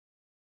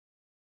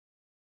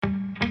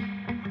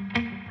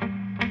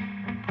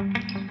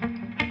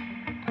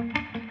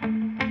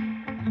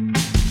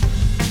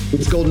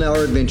It's Golden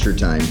Hour Adventure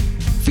Time,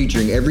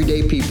 featuring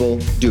everyday people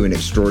doing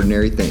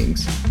extraordinary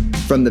things.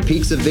 From the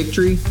peaks of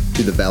victory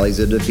to the valleys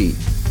of defeat,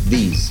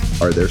 these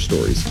are their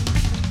stories.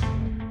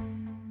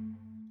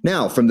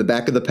 Now, from the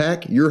back of the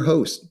pack, your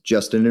hosts,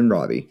 Justin and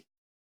Robbie.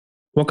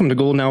 Welcome to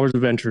Golden Hours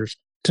Adventures.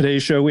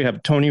 Today's show, we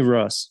have Tony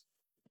Russ.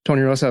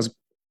 Tony Russ has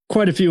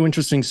quite a few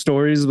interesting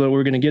stories that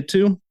we're going to get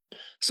to.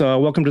 So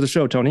welcome to the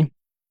show, Tony.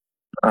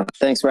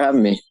 Thanks for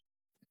having me.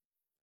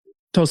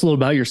 Tell us a little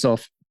about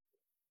yourself.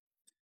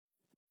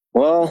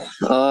 Well,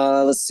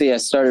 let's see. I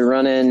started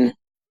running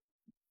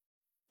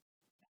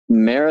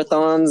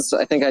marathons.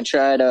 I think I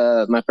tried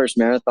my first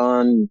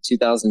marathon in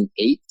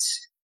 2008.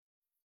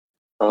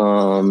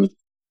 And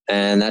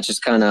that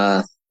just kind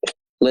of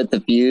lit the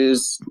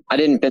fuse. I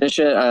didn't finish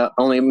it. I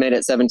only made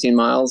it 17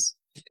 miles.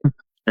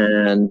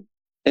 And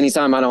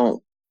anytime I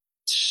don't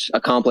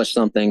accomplish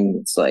something,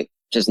 it's like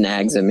just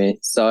nags at me.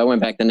 So I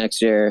went back the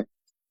next year.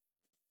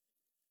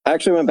 I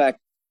actually went back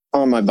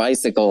on my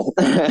bicycle.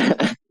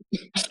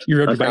 You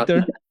rode your bike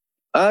there?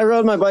 I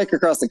rode my bike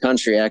across the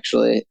country,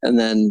 actually, and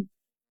then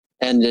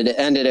ended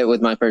it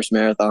with my first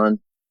marathon.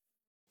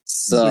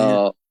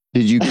 So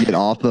did you get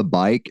off the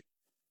bike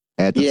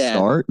at the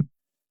start?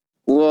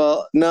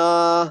 Well,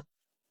 no.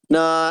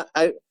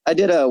 I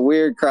did a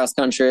weird cross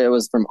country. It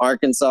was from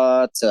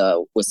Arkansas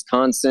to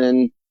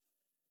Wisconsin,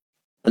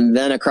 and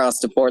then across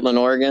to Portland,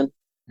 Oregon.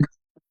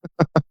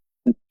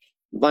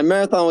 My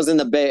marathon was in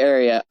the Bay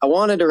Area. I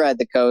wanted to ride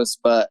the coast,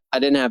 but I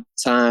didn't have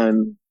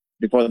time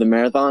before the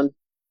marathon.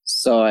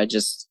 So I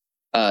just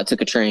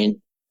took a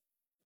train.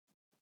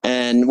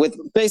 And with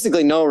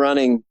basically no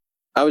running,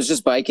 I was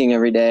just biking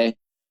every day,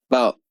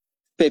 about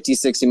 50,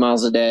 60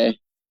 miles a day.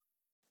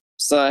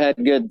 So I had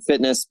good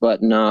fitness,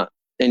 but not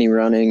any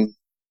running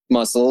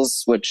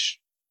muscles, which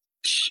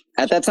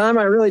at that time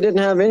I really didn't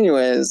have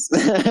anyways.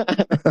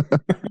 But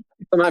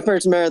my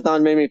first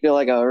marathon made me feel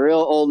like a real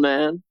old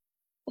man.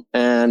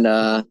 And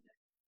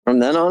from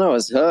then on, I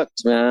was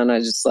hooked, man.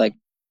 I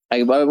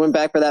went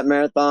back for that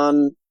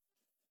marathon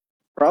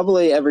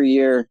probably every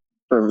year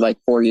for like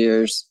 4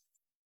 years.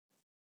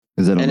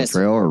 Is it on a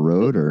trail or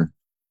road or?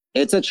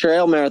 It's a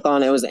trail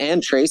marathon. It was Ann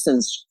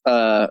Trayson's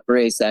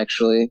race,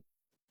 actually,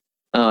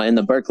 in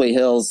the Berkeley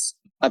Hills.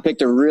 I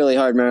picked a really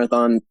hard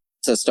marathon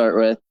to start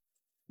with.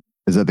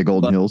 Is that the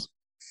Golden Hills?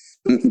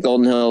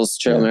 Golden Hills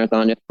Trail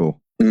Marathon. Yeah.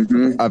 Cool.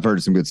 Mm-hmm. I've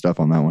heard some good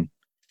stuff on that one.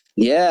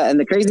 Yeah, and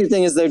the crazy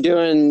thing is they're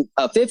doing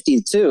a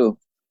 50 too.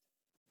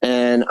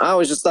 And I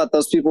always just thought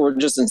those people were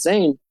just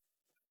insane.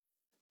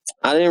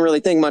 I didn't really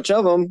think much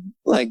of them.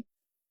 Like,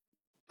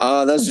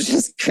 oh, those are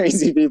just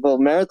crazy people.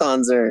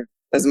 Marathons are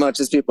as much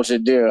as people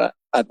should do,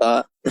 I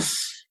thought.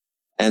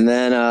 And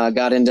then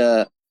got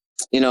into,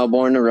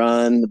 Born to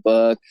Run, the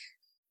book.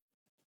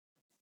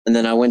 And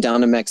then I went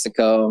down to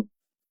Mexico,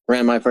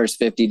 ran my first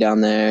 50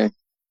 down there.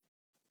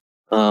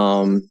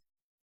 And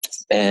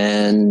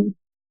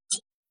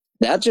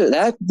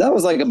that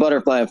was like a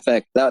butterfly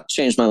effect. That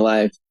changed my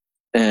life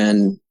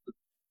and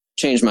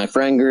changed my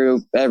friend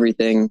group,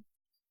 everything,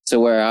 to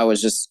where I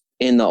was just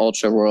in the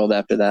ultra world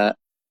after that.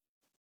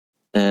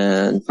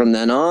 And from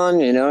then on,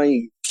 you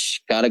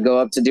got to go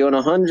up to doing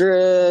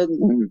 100.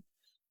 And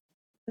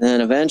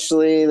then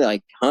eventually,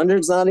 like,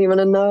 100's not even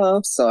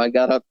enough. So I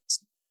got up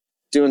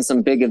doing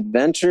some big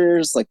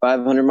adventures, like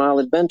 500-mile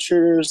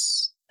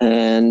adventures.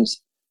 And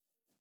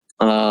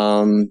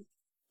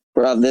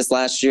this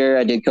last year,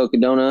 I did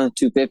Cocodona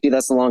 250.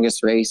 That's the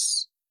longest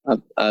race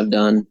I've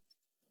done,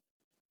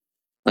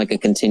 like a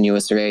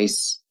continuous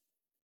race.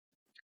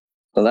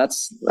 So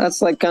that's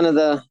like kind of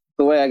the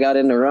way I got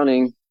into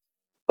running,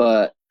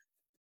 but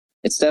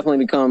it's definitely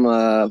become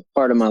a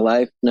part of my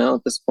life now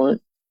at this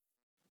point.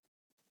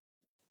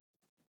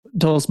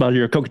 Tell us about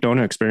your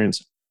Cocodona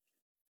experience.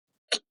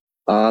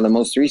 The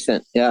most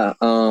recent, yeah.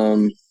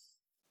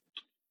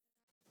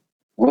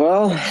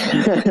 Well,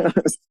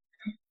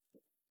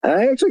 I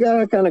actually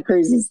got a kind of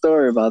crazy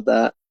story about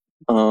that.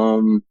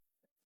 I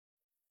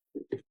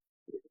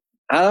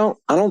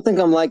don't think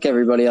I'm like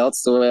everybody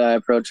else the way I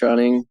approach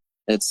running.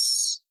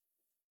 It's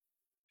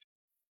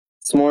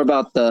more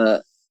about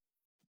the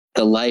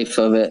life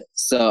of it.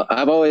 So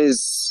I've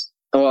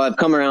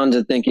come around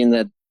to thinking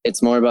that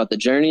it's more about the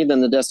journey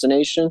than the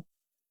destination.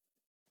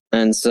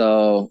 And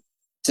so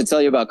to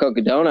tell you about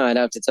Cocodona, I'd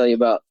have to tell you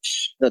about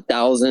the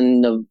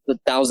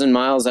 1,000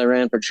 miles I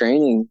ran for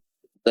training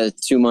the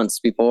 2 months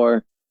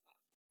before.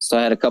 So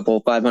I had a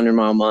couple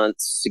 500-mile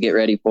months to get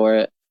ready for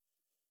it.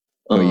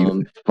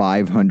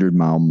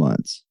 500-mile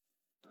months.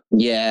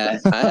 Yeah,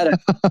 I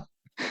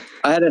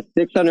had a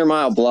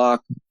 600-mile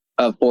block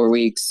of 4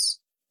 weeks.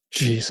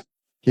 Jeez.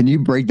 Can you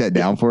break that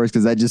down for us?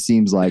 Because that just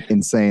seems like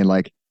insane.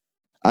 Like,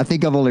 I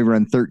think I've only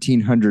run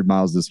 1,300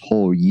 miles this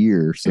whole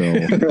year. So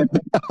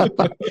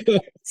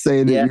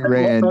saying that you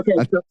ran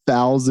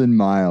 1,000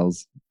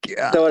 miles.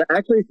 God. So it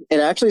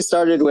actually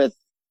started with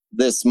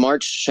this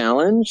March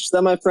challenge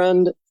that my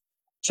friend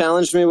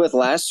challenged me with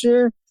last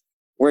year,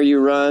 where you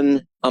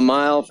run a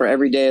mile for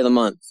every day of the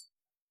month.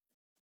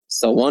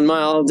 So 1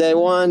 mile day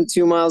 1,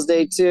 2 miles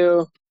day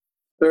 2,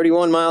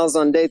 31 miles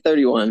on day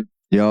 31.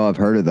 Yo, I've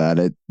heard of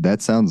that.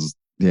 That sounds,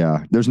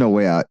 yeah. There's no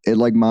way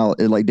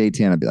like day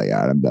 10, I'd be like,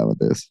 I'm done with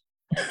this.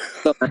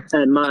 So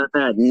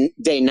at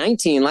day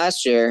 19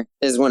 last year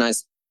is when I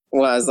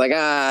was like,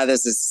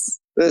 this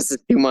is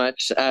too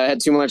much. I had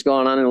too much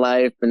going on in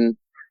life and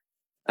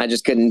I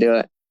just couldn't do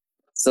it.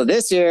 So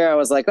this year I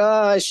was like,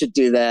 I should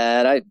do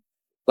that.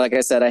 Like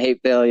I said, I hate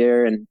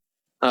failure and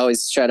I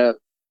always try to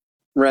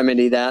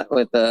remedy that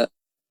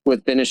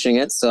with finishing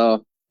it.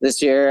 So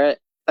this year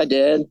I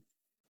did.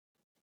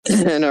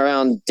 And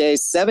around day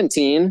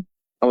 17,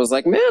 I was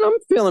like, man, I'm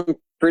feeling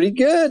pretty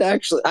good.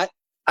 Actually, I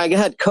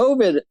had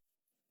COVID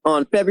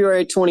on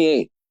February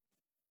 28th.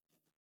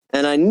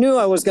 And I knew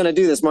I was going to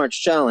do this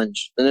March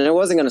challenge and it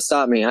wasn't going to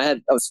stop me. I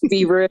was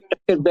feverish. I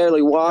could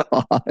barely walk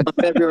on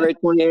February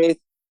 28th.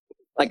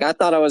 Like I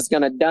thought I was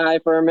going to die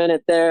for a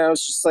minute there. I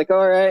was just like,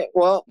 all right,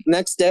 well,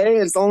 next day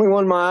it's only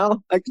 1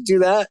 mile. I could do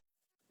that.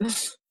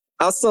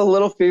 I was still a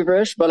little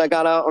feverish, but I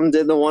got out and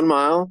did the 1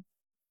 mile.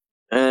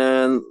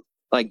 And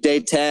like day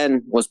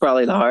 10 was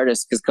probably the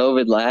hardest because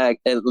COVID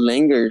it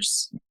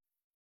lingers.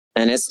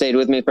 And it stayed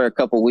with me for a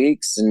couple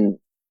weeks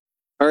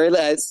or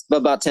it's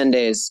about 10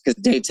 days because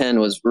day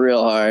 10 was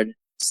real hard,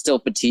 still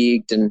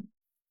fatigued. And,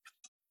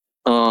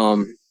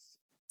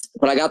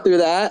 but I got through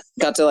that,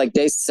 got to like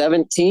day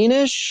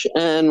 17-ish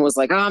and was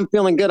like, I'm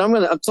feeling good. I'm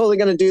totally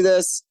going to do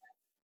this.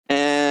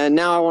 And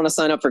now I want to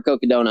sign up for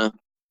Cocodona.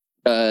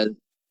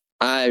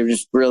 I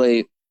just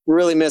really,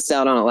 really missed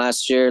out on it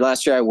last year.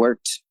 Last year I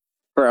worked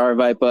for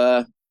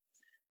Arvipa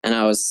and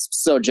I was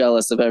so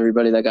jealous of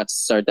everybody that got to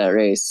start that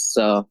race.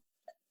 So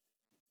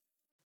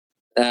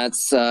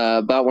that's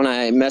about when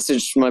I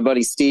messaged my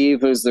buddy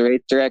Steve, who's the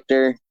race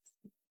director.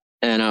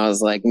 And I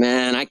was like,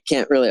 man, I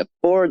can't really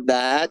afford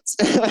that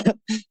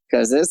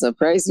because it's a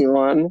pricey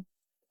one.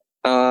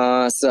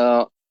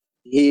 So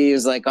he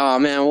was like, oh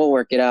man, we'll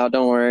work it out.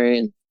 Don't worry.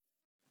 And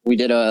we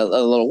did a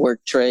little work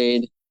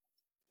trade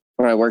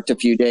where I worked a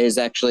few days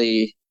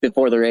actually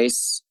before the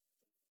race.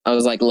 I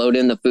was like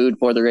loading the food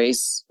for the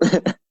race.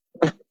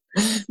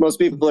 Most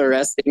people are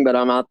resting, but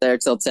I'm out there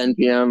till 10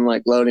 p.m.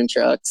 like loading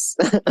trucks.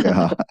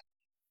 Yeah.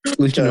 At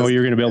least you know what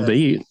you're going to be able to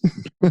eat.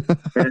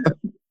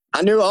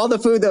 I knew all the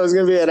food that was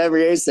going to be at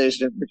every aid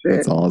station. For sure.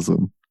 That's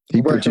awesome.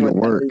 He put you to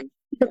work.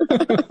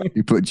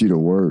 He put you to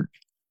work.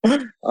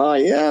 Oh,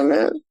 yeah,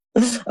 man.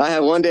 I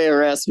had 1 day of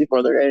rest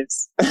before the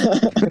race.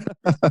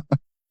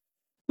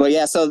 But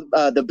yeah, so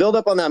the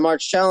buildup on that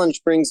March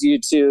challenge brings you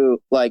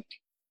to like,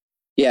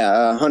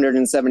 a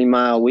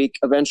 170-mile week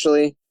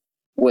eventually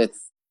with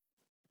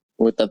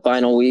the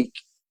final week.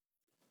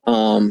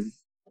 And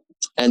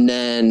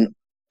then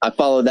I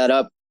followed that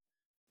up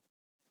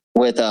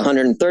with a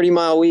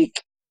 130-mile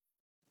week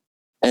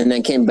and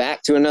then came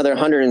back to another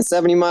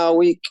 170-mile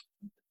week.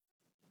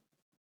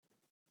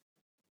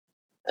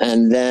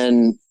 And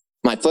then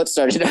my foot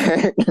started to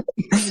hurt.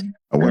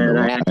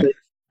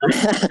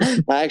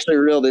 I actually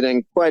reeled it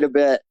in quite a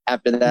bit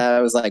after that.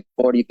 I was like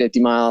 40,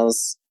 50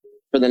 miles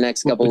for the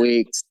next couple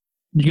weeks.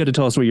 You got to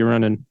tell us what you're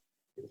running.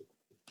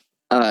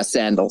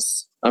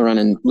 Sandals. I'm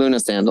running Luna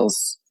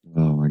sandals.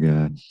 Oh my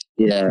God.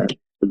 Yeah.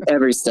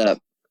 Every step.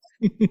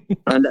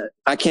 And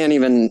I can't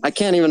even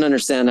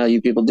understand how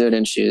you people do it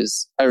in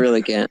shoes. I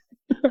really can't.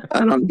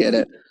 I don't get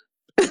it.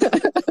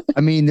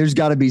 I mean, there's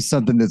got to be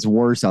something that's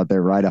worse out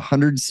there, right?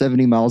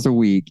 170 miles a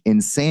week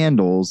in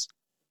sandals.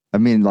 I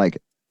mean, like,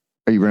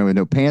 are you running with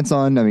no pants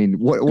on? I mean,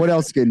 what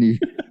else can you?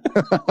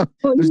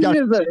 There's got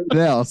nothing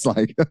else,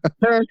 like a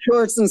pair of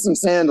shorts and some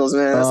sandals,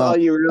 man. That's all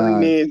you really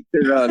need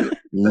to run.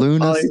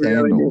 Luna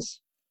sandals.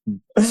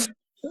 Really,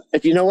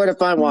 if you know where to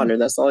find water,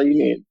 that's all you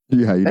need.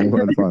 Yeah, you know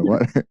where to find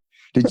water.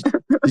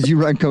 Did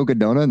you run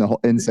Cocodona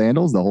in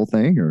sandals the whole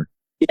thing, or?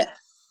 Yeah.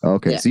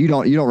 Okay, so you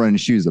don't run in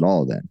shoes at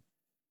all then?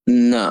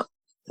 No.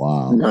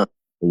 Wow. No.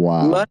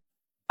 Wow. But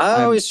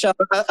I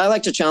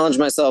like to challenge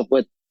myself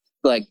with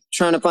like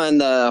trying to find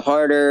the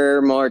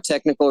harder, more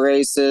technical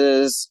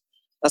races.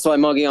 That's why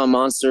Mogollon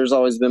Monster has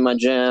always been my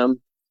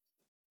jam.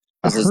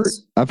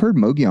 I've heard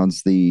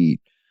Mogollon's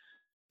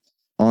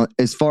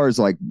as far as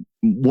like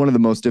one of the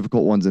most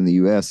difficult ones in the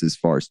U.S. as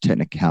far as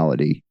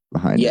technicality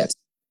behind it. Yes.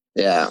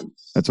 Yeah.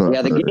 That's what.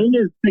 Yeah, the gain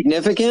is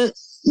significant,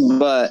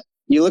 but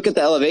you look at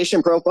the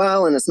elevation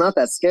profile and it's not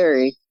that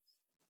scary.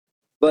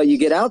 But you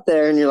get out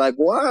there and you're like,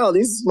 wow,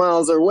 these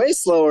miles are way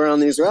slower on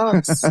these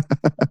rocks.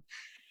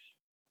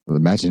 Well,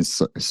 imagine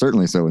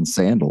certainly so in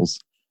sandals.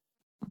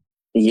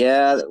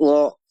 Yeah,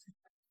 well,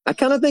 I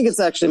kind of think it's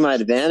actually my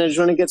advantage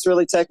when it gets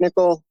really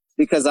technical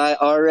because I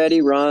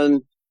already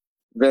run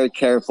very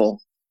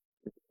careful.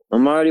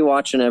 I'm already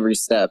watching every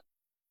step.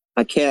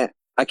 I can't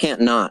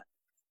not.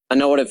 I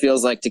know what it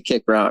feels like to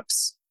kick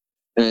rocks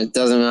and it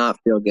does not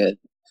feel good.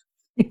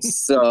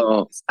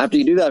 So after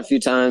you do that a few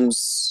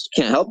times,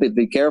 you can't help but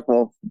be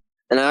careful.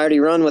 And I already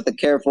run with a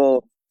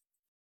careful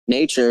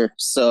nature.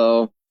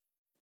 So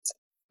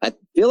I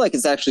feel like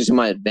it's actually to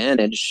my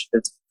advantage.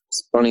 It's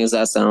as funny as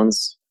that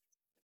sounds.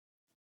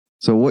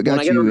 So what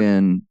got you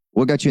in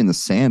the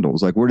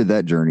sandals? Like, where did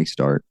that journey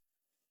start?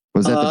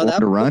 Was that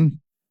the run?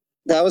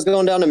 That was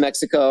going down to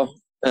Mexico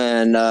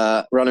and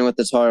running with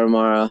the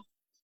Tarahumara.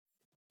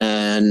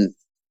 And,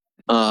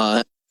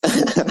 I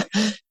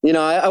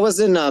was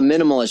in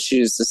minimalist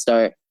shoes to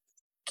start.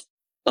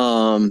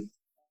 But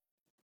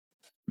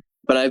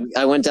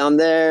I went down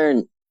there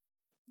and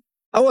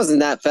I wasn't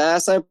that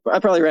fast. I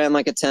probably ran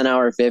like a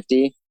 10-hour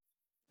 50,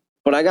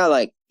 but I got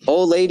like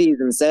old ladies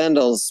in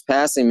sandals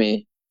passing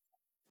me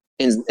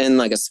in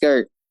like a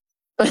skirt.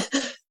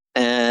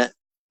 and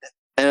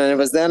it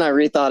was then I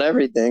rethought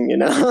everything,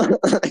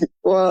 like,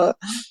 well,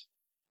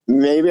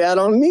 maybe I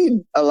don't need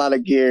a lot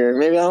of gear.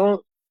 Maybe I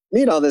don't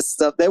need all this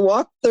stuff. They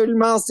walked 30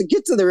 miles to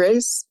get to the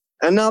race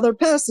and now they're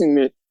passing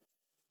me.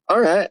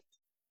 All right.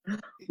 I'm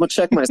gonna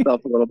check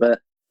myself a little bit.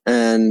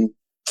 And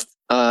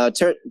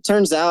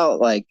turns out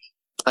like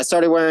I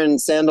started wearing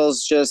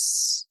sandals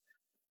just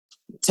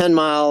 10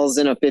 miles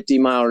in a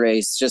 50-mile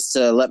race just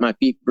to let my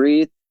feet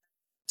breathe.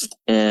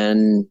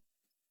 And,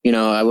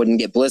 I wouldn't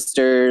get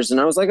blisters. And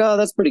I was like, oh,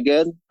 that's pretty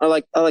good. I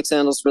like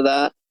sandals for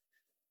that.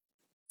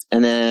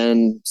 And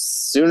then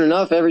soon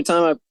enough, every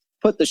time I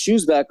put the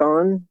shoes back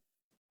on,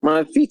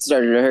 my feet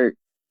started to hurt.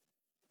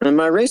 And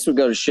my race would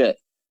go to shit.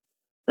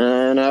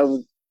 And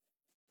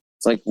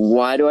it's like,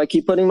 why do I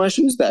keep putting my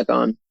shoes back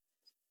on?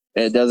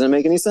 It doesn't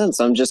make any sense.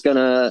 I'm just going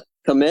to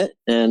commit.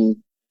 And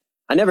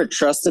I never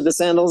trusted the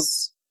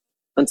sandals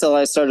until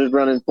I started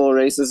running full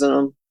races in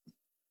them.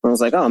 I was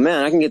like, oh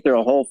man, I can get through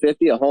a whole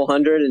 50, a whole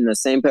 100 in the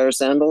same pair of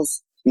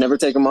sandals, never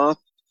take them off.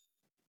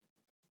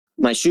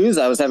 My shoes,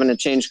 I was having to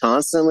change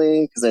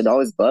constantly because they'd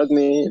always bug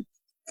me.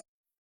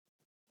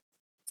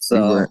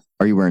 So,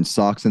 are you wearing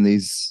socks in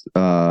these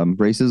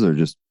races or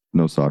just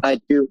no socks? I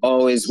do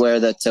always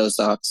wear the toe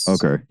socks.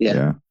 Okay.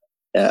 Yeah.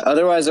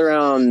 Otherwise,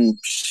 around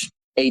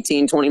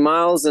 18, 20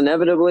 miles,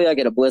 inevitably, I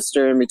get a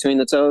blister in between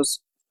the toes.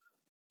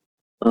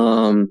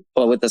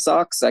 But with the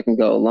socks, I can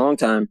go a long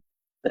time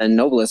and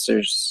no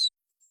blisters.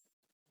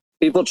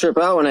 People trip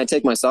out when I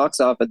take my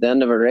socks off at the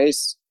end of a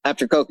race.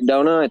 After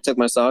Cocodona, I took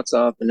my socks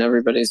off and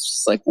everybody's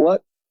just like,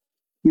 what?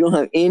 You don't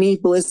have any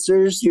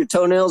blisters? Your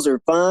toenails are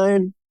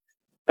fine?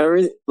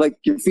 Like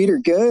your feet are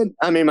good?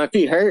 I mean, my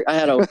feet hurt. I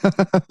had a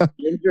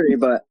injury,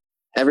 but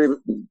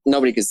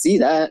nobody could see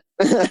that.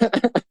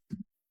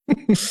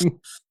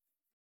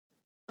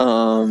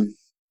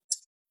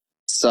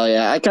 So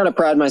yeah, I kind of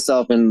pride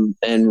myself in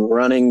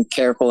running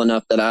careful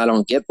enough that I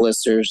don't get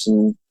blisters.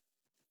 And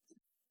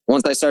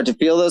once I start to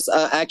feel this,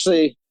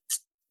 actually,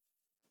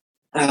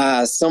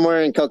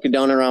 somewhere in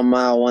Cocodona around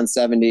mile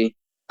 170,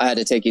 I had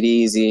to take it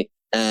easy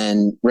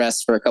and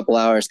rest for a couple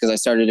hours because I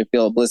started to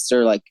feel a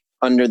blister like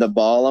under the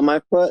ball on my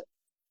foot.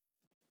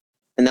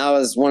 And that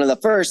was one of the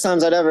first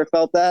times I'd ever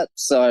felt that.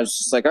 So I was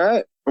just like, all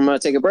right, I'm going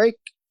to take a break,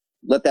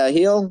 let that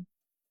heal.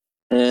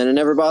 And it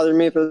never bothered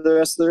me for the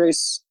rest of the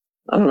race.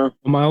 I don't know.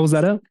 What mile was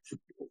that at?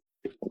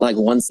 Like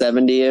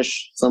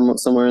 170-ish,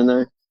 somewhere in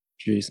there.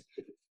 Jeez.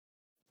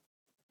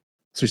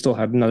 So you still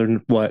had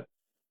another, what?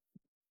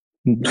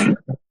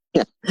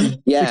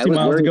 Yeah, 60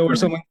 miles to go or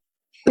something?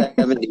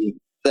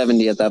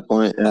 70 at that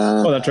point.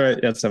 Oh, that's right.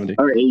 Yeah, it's 70.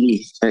 Or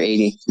 80.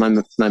 My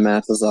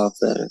math is off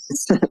there.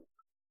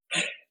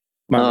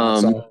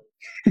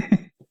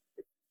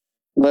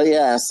 But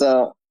yeah,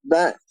 so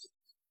that,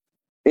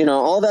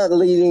 all that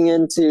leading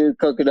into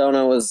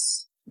Cocodona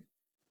was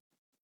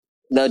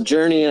the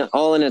journey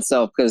all in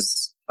itself,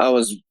 because I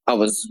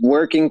was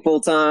working full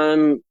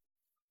time,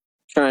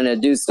 trying to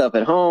do stuff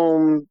at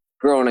home,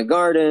 growing a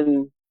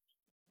garden,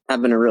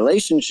 having a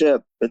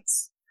relationship.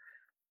 It's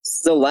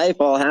still life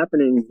all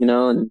happening,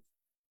 and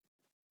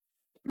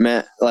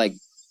man, like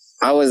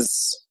I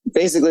was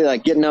basically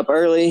like getting up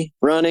early,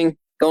 running,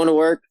 going to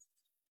work,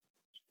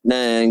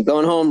 then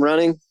going home,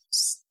 running,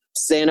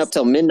 staying up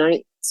till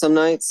midnight some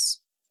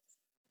nights,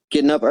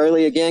 getting up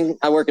early again.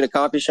 I work at a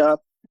coffee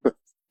shop.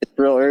 It's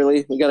real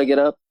early. We got to get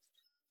up,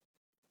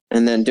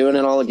 and then doing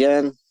it all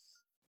again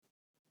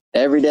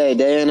every day,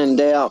 day in and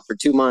day out for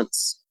 2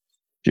 months.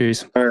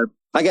 Jeez. Or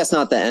I guess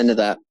not the end of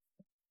that,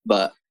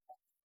 but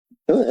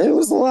it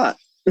was a lot.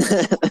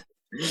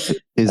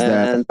 Is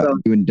that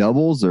doing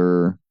doubles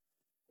or?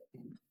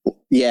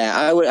 Yeah,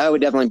 I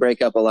would definitely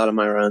break up a lot of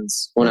my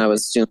runs when I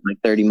was doing like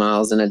 30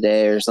 miles in a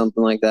day or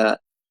something like that.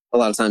 A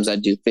lot of times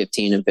I'd do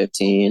 15 and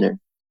 15 or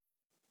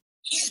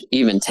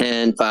even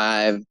 10,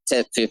 5,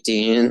 10,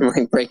 15,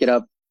 like break it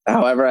up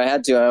however I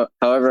had to,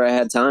 however I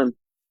had time.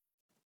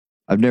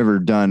 I've never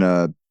done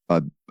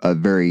a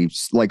very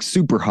like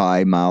super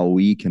high mile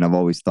week, and I've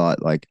always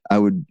thought like I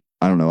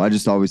don't know. I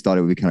just always thought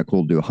it would be kind of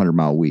cool to do a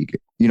 100-mile week.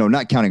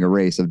 Not counting a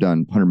race. I've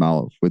done 100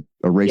 miles with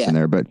a race in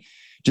there, but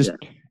just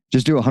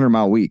do a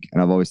 100-mile week.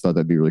 And I've always thought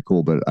that'd be really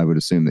cool. But I would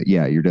assume that,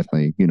 yeah, you're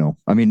definitely,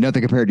 I mean,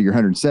 nothing compared to your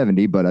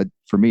 170, but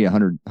for me,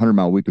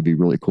 100-mile week would be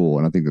really cool.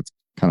 And I think that's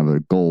kind of a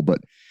goal, but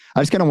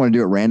I just kind of want to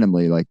do it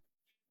randomly. Like,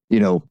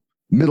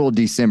 middle of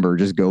December,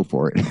 just go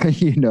for it.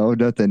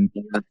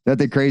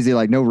 Nothing crazy,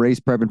 like no race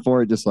prepping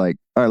for it. Just like,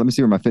 all right, let me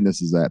see where my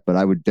fitness is at. But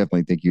I would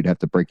definitely think you'd have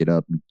to break it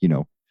up,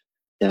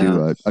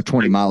 do a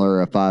 20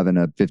 miler, a 5 and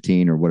a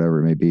 15 or whatever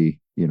it may be,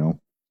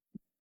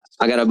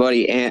 I got a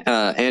buddy,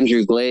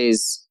 Andrew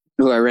Glaze,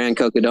 who I ran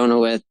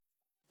Cocodona with.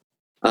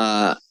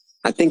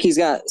 I think he's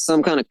got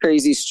some kind of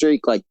crazy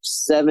streak, like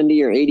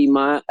 70 or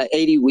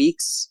 80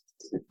 weeks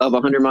of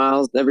 100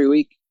 miles every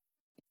week.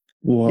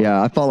 Whoa.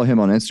 Yeah, I follow him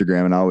on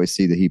Instagram, and I always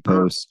see that he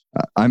posts.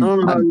 I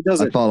don't know how he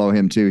does I it. follow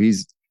him too.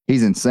 He's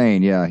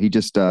insane. Yeah, he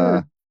just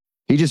ran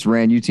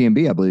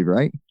UTMB, I believe,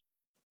 right?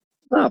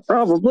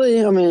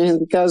 Probably. I mean,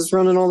 the guy's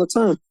running all the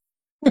time.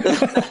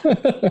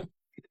 I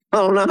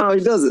don't know how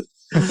he does it.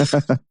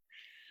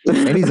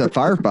 And he's a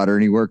firefighter,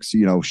 and he works,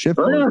 shift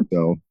work.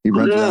 So he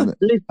runs around.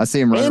 I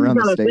see him running around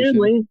the station.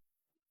 Family,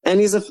 and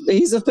he's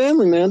a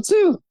family man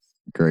too.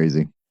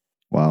 Crazy.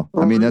 Wow.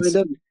 I mean, that's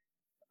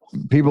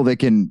people that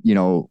can,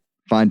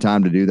 find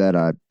time to do that.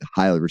 I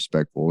highly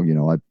respectful.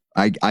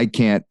 I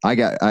can't. I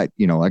got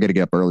to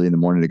get up early in the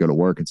morning to go to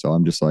work, and so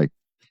I'm just like,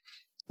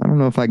 I don't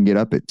know if I can get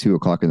up at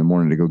 2:00 in the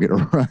morning to go get a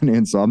run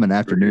in. So I'm an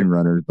afternoon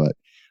runner, but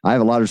I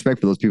have a lot of respect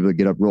for those people that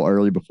get up real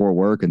early before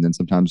work and then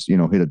sometimes, hit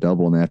a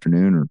double in the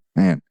afternoon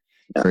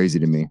crazy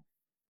to me.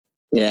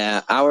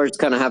 Yeah. Hours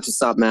kind of have to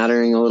stop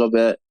mattering a little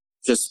bit.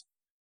 Just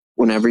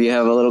whenever you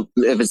have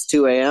if it's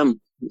 2 a.m.,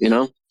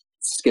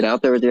 just get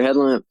out there with your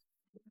headlamp.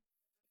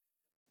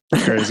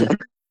 Crazy.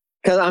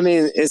 Because, I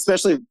mean,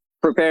 especially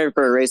preparing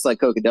for a race like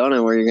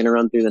Cocodona where you're going to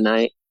run through the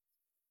night.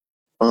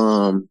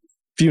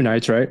 Few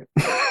nights, right?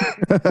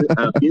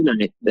 A few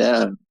nights,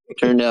 yeah. It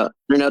turned out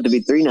to be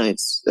 3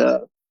 nights.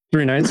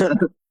 3 nights?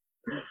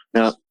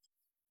 Yeah.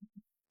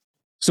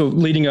 So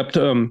leading up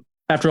to,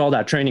 after all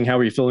that training, how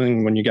were you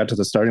feeling when you got to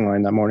the starting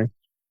line that morning?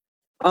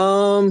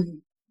 I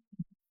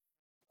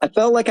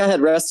felt like I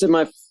had rested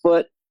my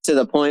foot to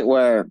the point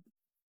where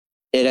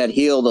it had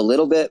healed a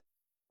little bit,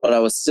 but I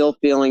was still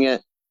feeling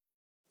it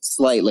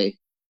slightly.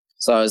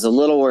 So I was a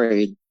little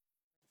worried.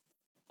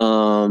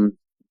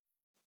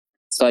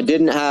 So I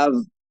didn't have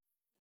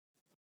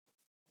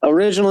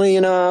originally,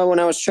 when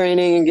I was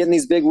training and getting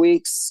these big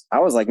weeks, I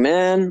was like,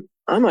 man,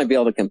 I might be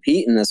able to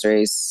compete in this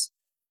race.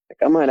 Like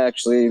I might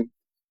actually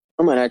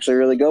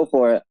really go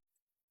for it.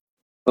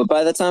 But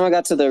by the time I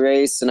got to the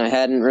race and I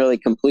hadn't really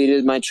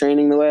completed my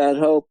training the way I'd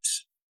hoped,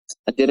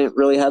 I didn't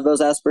really have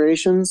those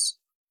aspirations.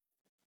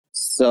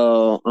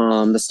 So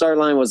the start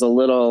line was I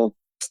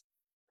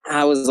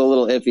was a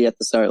little iffy at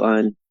the start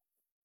line.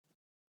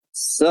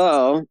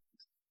 So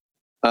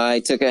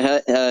I took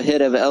a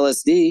hit of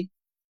LSD.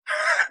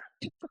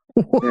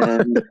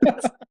 And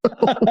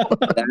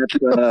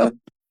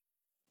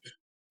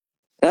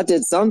that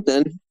did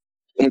something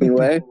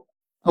anyway.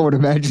 I would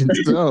imagine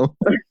so.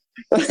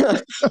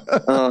 I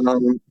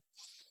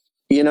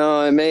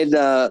made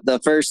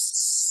the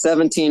first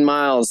 17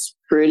 miles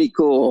pretty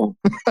cool.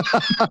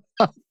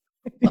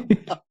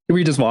 Were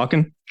you just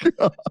walking?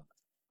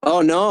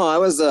 Oh no, I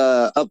was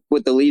up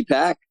with the lead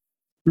pack.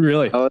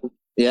 Really?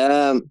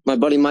 Yeah, my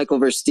buddy Michael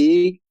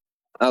Verstee.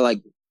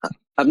 I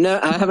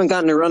haven't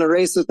gotten to run a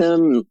race with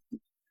him.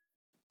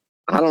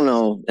 I don't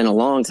know, in a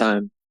long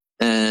time,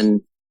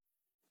 and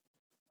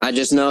I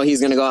just know he's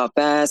going to go out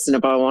fast. And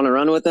if I want to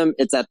run with him,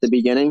 it's at the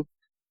beginning.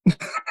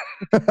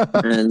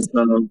 And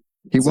so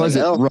he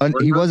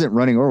wasn't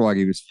running or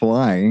walking; he was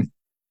flying.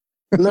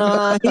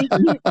 No,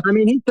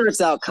 he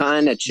starts out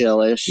kind of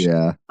chillish.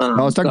 Yeah,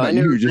 I was talking about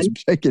you just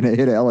taking a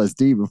hit of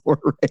LSD before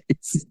a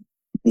race.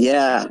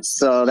 Yeah,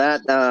 so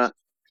that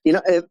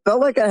it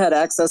felt like I had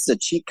access to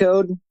cheat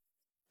code,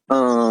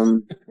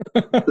 to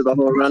the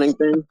whole running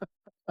thing,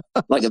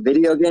 like a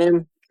video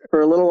game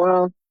for a little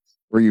while.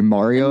 Were you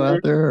Mario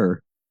out there?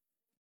 Or?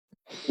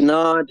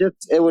 No,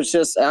 I was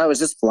just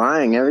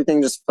flying.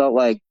 Everything just felt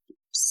like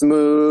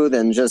smooth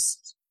and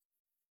just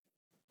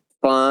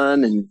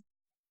fun, and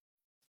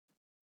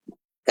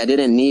I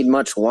didn't need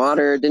much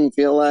water. It didn't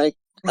feel like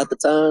at the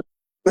time.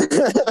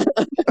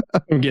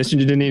 I'm guessing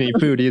you didn't need any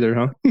food either,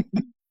 huh?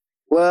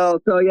 Well,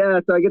 so I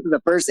get to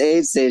the first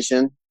aid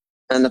station,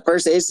 and the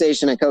first aid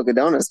station at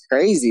Cocodona is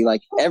crazy.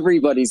 Like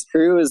everybody's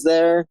crew is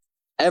there.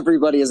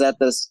 Everybody is at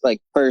this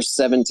like first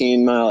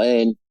 17-mile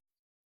aid.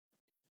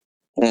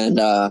 And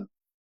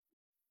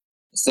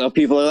so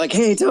people are like,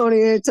 hey,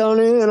 Tony.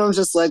 And I'm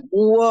just like,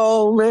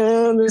 whoa,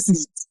 man, this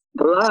is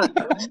a lot.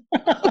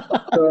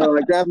 So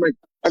I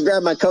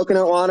grabbed my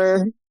coconut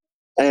water,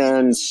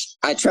 and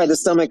I tried to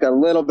stomach a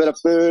little bit of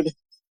food.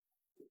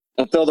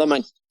 I filled up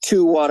my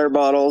 2 water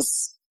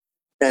bottles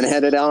and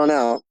headed on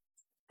out.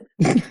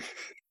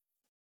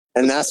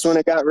 And that's when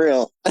it got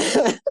real.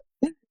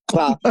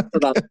 Wow.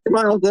 About 2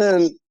 miles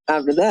in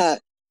after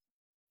that,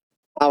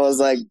 I was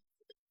like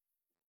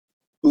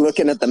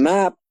looking at the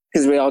map,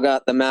 because we all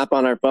got the map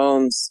on our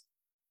phones.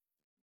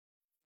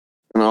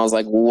 And I was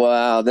like,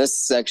 wow, this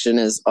section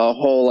is a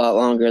whole lot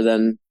longer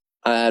than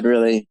I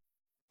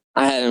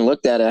hadn't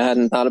looked at it. I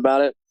hadn't thought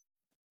about it.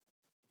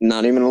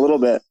 Not even a little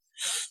bit.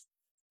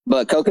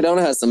 But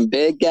Cocodona has some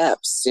big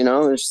gaps,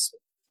 there's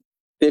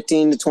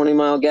 15 to 20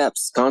 mile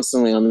gaps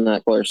constantly on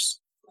that course.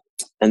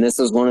 And this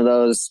was one of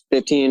those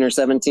 15 or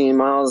 17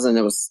 miles, and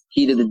it was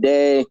heat of the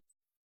day.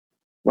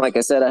 Like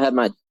I said, I had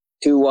my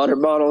 2 water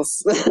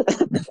bottles.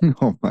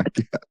 Oh my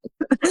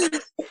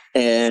God.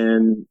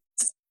 And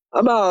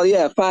about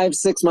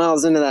 5-6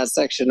 miles into that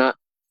section, I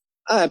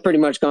had pretty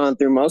much gone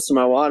through most of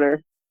my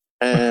water,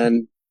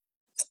 and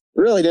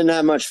really didn't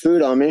have much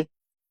food on me.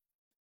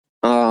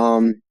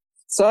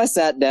 So I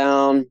sat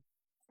down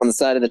on the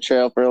side of the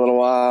trail for a little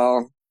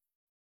while,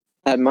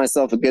 had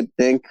myself a good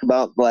think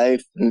about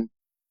life. And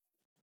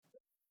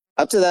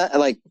up to that,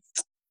 like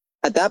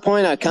at that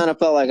point, I kind of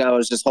felt like I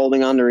was just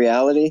holding on to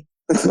reality.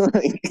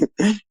 Like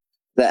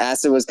the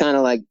acid was kind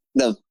of like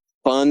the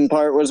fun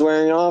part was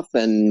wearing off,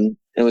 and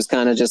it was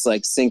kind of just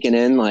like sinking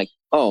in like,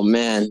 oh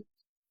man,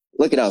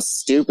 look at how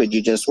stupid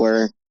you just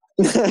were.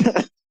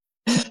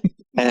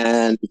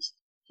 And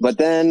but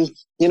then,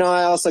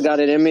 I also got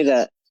it in me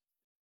that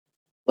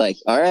like,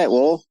 all right,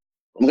 well,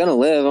 I'm gonna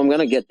live, I'm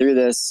gonna get through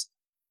this.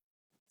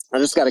 I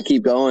just gotta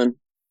keep going.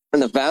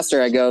 And the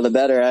faster I go, the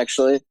better,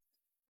 actually.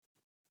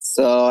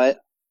 So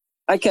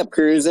I kept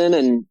cruising,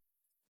 and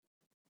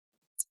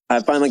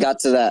I finally got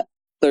to that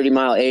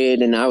 30-mile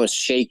aid, and I was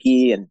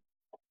shaky, and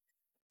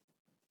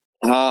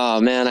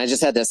oh man, I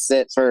just had to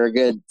sit for a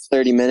good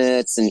 30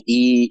 minutes and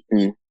eat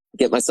and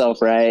get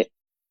myself right.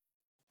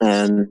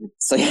 And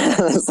so yeah,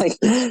 it's like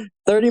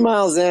 30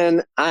 miles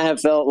in, I have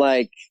felt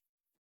like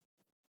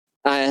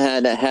I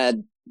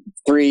had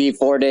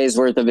 3-4 days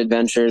worth of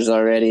adventures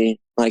already.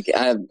 Like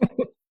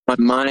my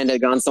mind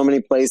had gone so many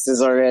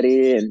places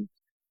already, and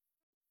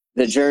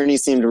the journey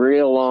seemed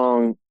real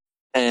long.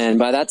 And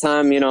by that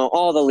time,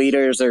 all the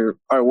leaders are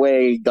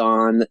way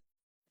gone.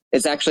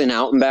 It's actually an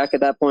out and back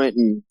at that point,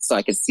 and so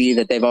I could see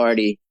that they've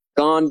already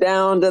gone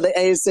down to the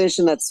aid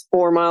station that's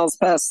 4 miles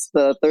past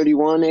the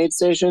 31 aid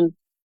station,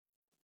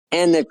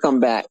 and they've come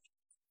back.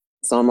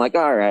 So I'm like,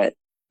 all right.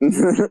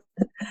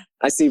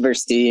 I see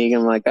Versteeg.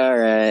 I'm like, all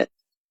right,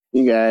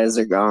 you guys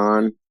are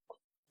gone.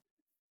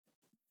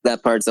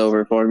 That part's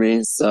over for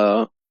me.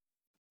 So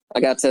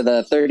I got to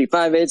the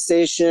 35 aid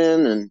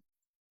station and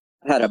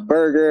had a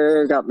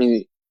burger, got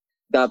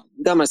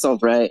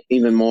myself right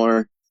even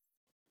more.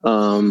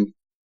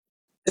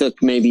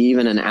 Took maybe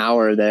even an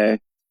hour there.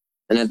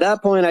 And at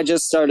that point, I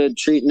just started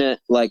treating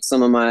it like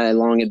some of my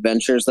long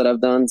adventures that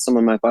I've done, some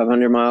of my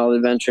 500-mile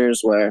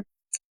adventures where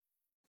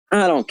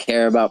I don't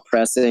care about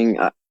pressing.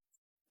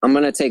 I'm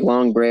going to take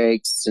long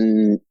breaks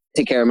and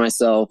take care of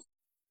myself.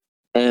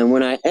 And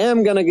when I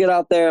am going to get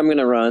out there, I'm going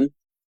to run.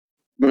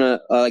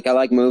 I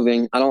like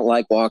moving. I don't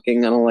like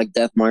walking. I don't like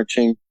death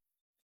marching.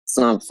 It's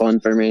not fun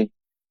for me.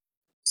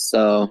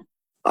 So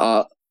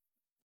from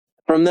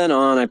then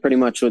on, I pretty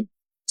much would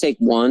take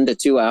 1 to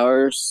 2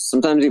 hours,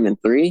 sometimes even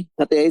 3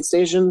 at the aid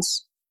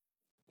stations.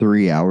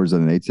 3 hours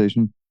at an aid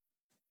station?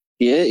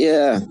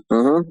 Yeah.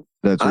 Uh-huh.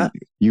 That's what,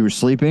 you were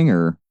sleeping,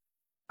 or?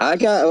 I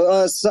got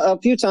a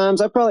few times.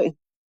 I probably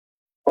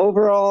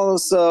overall,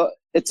 so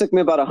it took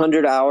me about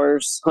 100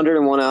 hours,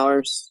 101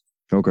 hours.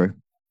 Okay.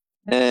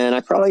 And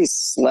I probably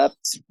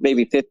slept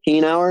maybe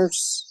 15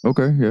 hours.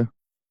 Okay, yeah.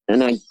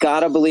 And I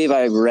gotta believe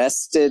I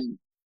rested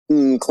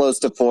close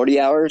to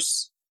 40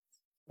 hours.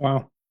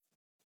 Wow.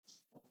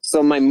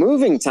 So my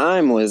moving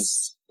time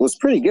was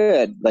pretty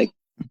good. Like,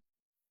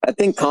 I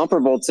think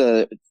comparable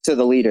to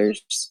the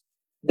leaders.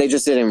 They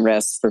just didn't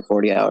rest for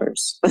 40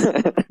 hours.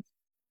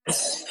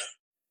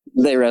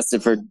 They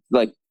rested for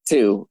like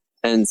 2.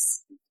 And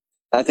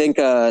I think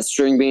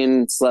String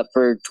Bean slept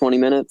for 20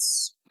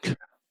 minutes.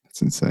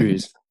 That's insane.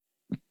 Jeez.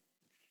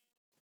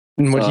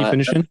 And what did he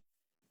finish in?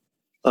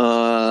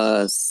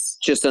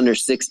 Just under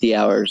 60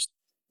 hours.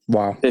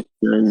 Wow.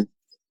 59.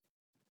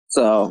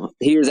 So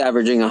he was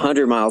averaging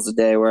 100 miles a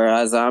day,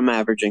 whereas I'm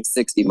averaging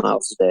 60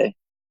 miles a day.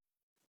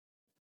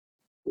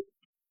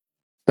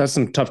 That's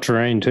some tough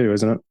terrain too,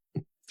 isn't it?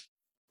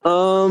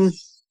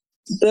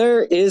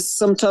 There is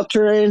some tough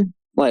terrain,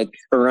 like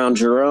around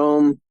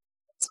Jerome.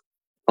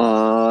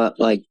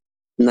 And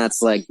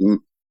that's like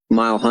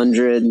mile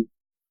 100.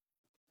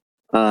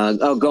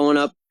 Going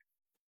up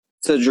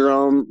to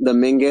Jerome, the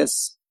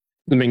Mingus.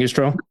 The Mingus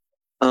Trail?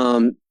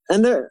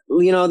 And there,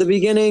 the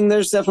beginning,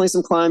 there's definitely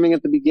some climbing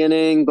at the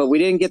beginning, but we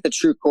didn't get the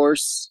true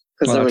course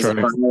because there was a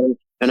fire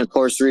and a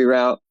course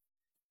reroute.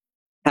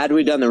 Had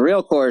we done the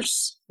real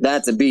course,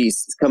 that's a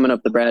beast coming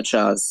up the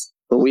Bradshaws.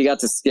 But we got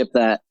to skip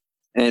that,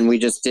 and we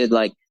just did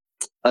like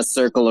a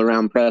circle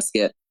around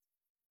Prescott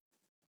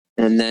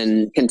and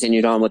then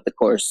continued on with the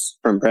course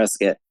from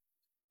Prescott.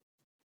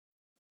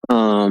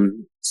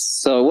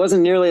 So it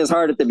wasn't nearly as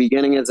hard at the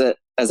beginning as it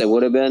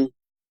would have been.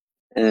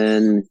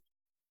 And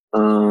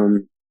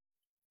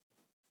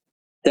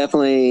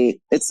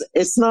definitely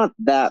it's not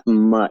that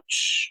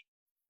much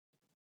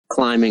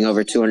climbing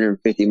over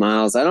 250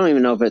 miles. I don't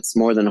even know if it's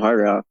more than Hard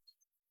Rock.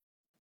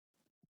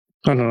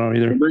 I don't know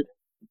either.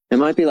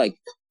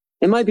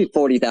 It might be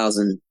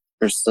 40,000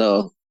 or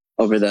so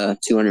over the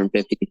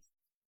 250.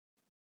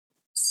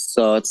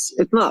 So it's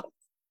not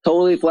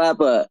totally flat,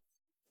 but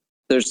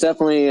there's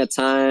definitely a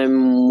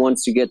time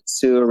once you get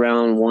to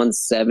around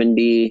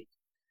 170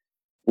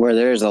 where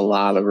there's a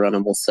lot of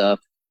runnable stuff.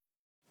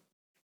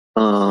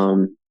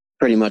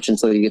 Pretty much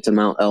until you get to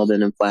Mount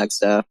Eldon and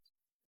Flagstaff.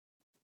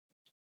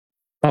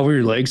 How were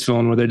your legs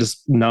feeling? Were they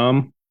just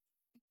numb?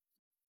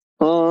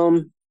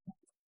 I've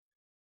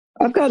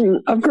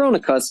grown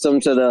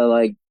accustomed to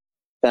the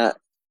that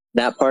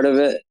part of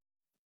it.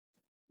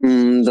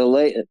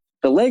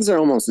 the legs are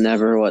almost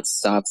never what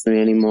stops me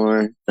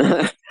anymore.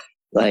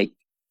 Like,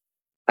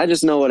 I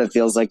just know what it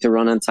feels like to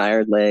run on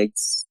tired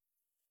legs.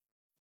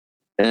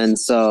 And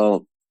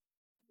so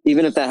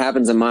even if that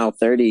happens in mile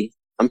 30,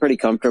 I'm pretty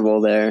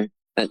comfortable there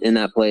in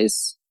that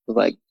place.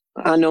 Like,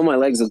 I know my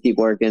legs will keep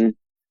working.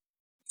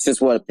 It's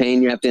just what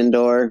pain you have to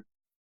endure.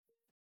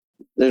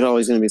 There's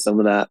always going to be some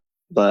of that,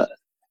 but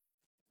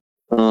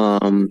I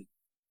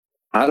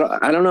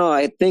don't know.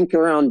 I think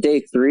around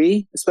day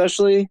 3,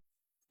 especially,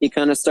 you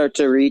kind of start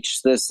to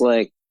reach this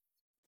like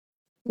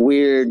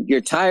weird.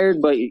 You're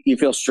tired, but you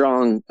feel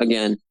strong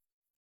again.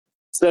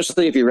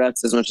 Especially if you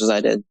rest as much as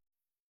I did.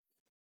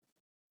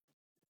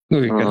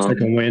 Look, it gets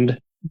like a wind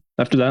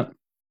after that.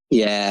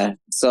 Yeah.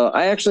 So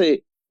I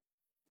actually,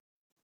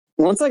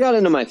 once I got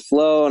into my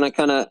flow and I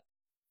kind of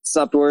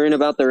stopped worrying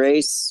about the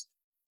race,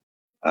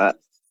 I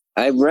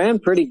ran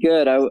pretty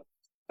good. I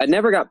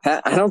never got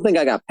past. I don't think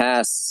I got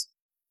past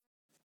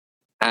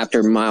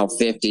after mile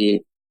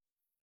 50.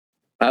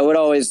 I would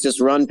always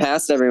just run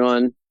past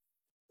everyone,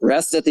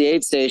 rest at the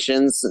aid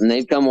stations, and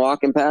they'd come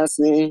walking past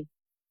me.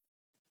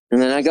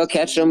 And then I go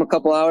catch them a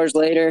couple hours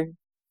later,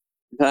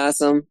 pass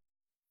them.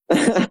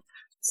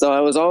 So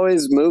I was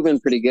always moving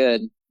pretty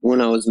good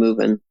when I was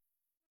moving.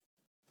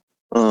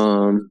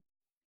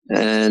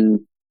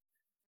 And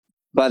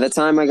by the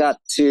time I got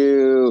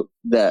to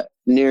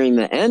nearing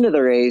the end of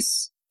the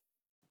race,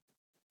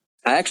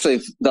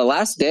 the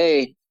last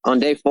day on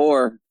day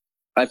 4,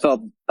 I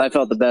felt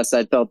the best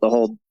I'd felt the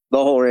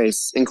whole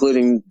race,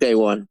 including day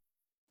 1,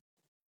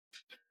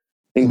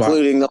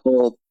 including the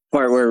whole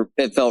part where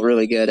it felt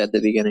really good at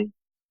the beginning.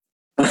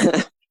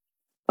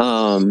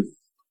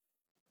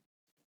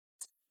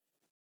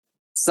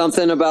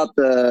 Something about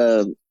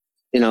the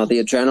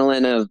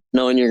adrenaline of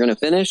knowing you're going to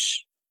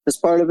finish is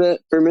part of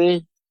it for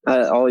me.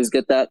 I always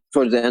get that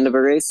towards the end of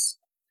a race.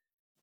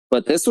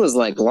 But this was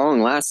like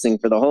long lasting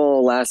for the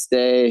whole last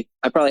day.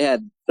 I probably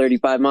had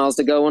 35 miles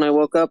to go when I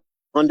woke up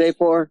on day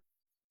 4.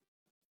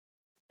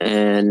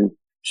 And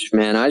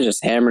man, I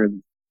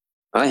hammered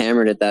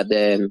it that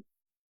day. And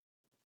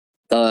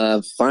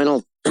the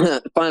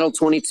final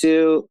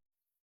 22,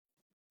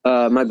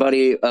 my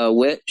buddy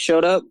Witt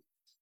showed up,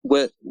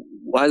 Witt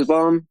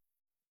Weisbaum,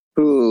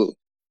 who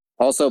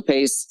also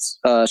paced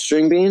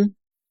String Bean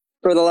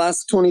for the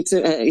last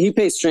 22. He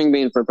paced String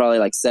Bean for probably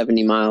like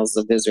 70 miles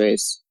of his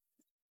race.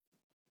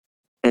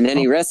 And then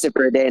he rested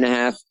for a day and a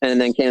half and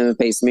then came and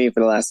paced me for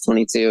the last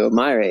 22 of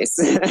my race.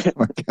 Oh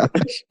my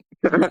gosh.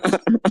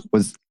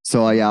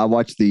 I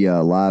watched the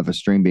live of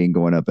String Bean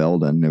going up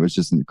Eldon. It was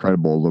just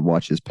incredible to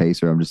watch his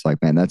pacer. I'm just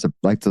like, man, that's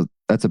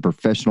a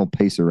professional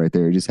pacer right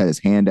there. He just had his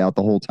hand out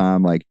the whole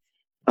time. Like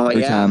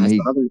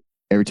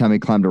every time he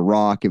climbed a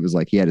rock, it was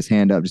like he had his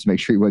hand up just to make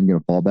sure he wasn't going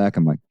to fall back.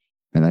 I'm like,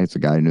 man, that's a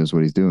guy who knows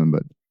what he's doing.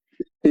 But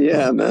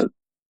yeah, man.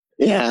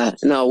 Yeah,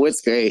 no,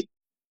 Witt's great.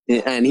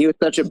 And he was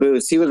such a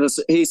boost.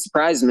 He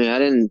surprised me. I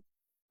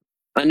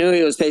knew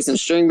he was pacing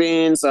String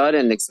Bean, so I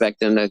didn't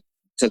expect him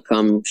to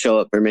come show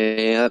up for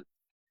me.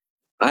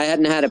 I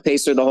hadn't had a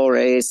pacer the whole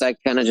race. I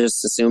kind of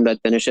just assumed I'd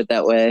finish it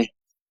that way.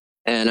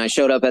 And I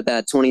showed up at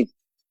that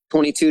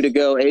 22 to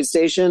go aid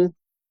station,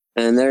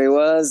 and there he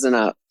was. And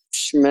I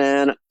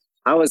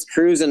was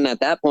cruising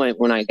at that point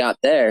when I got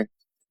there.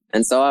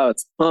 And so I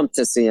was pumped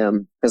to see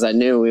him because I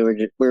knew we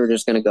were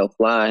just going to go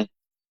fly.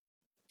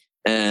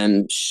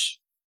 And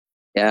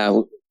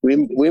yeah, we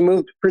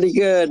moved pretty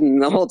good.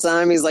 And the whole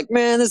time he's like,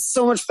 man, this is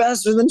so much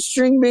faster than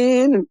String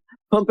Bean, and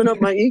pumping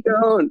up my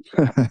ego. And,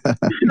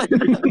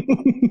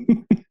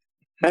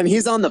 and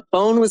he's on the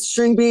phone with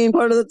String Bean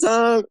part of the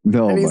time.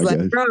 No, and he's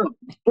like,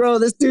 bro,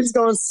 this dude's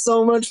going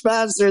so much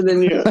faster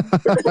than you.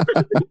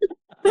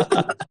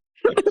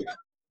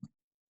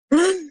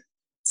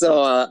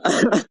 So,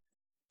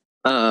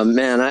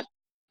 man,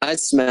 I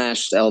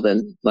smashed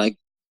Eldon. Like,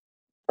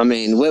 I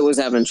mean, Witt was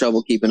having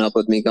trouble keeping up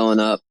with me going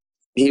up.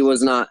 He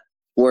was not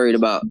worried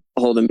about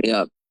holding me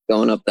up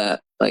going up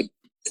that. Like,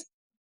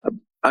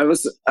 I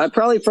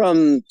probably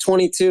from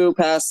 22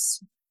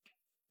 past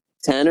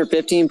 10 or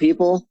 15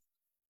 people,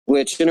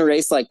 which in a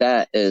race like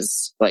that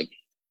is like,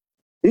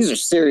 these are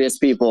serious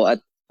people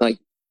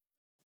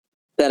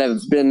that have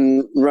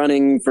been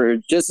running for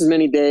just as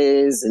many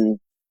days, and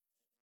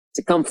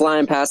to come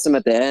flying past them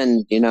at the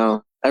end,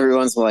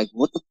 everyone's like,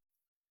 what the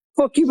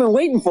fuck you been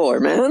waiting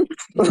for, man?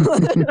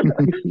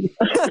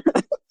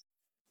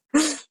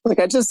 Like,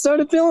 I just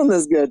started feeling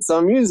this good, so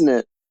I'm using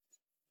it.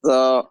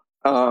 So,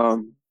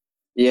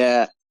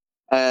 yeah,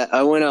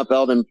 I went up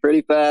Eldon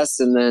pretty fast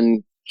and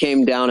then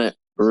came down it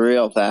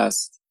real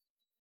fast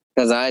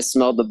because I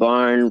smelled the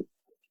barn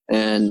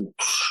and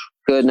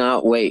could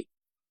not wait.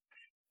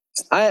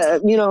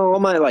 All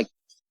my like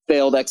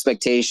failed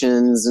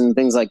expectations and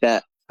things like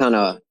that kind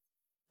of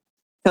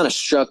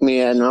struck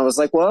me, and I was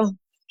like, well,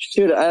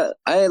 shoot, I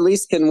at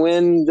least can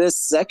win this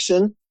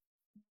section.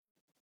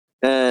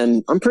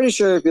 And I'm pretty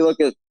sure if you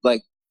look at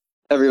like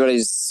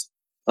everybody's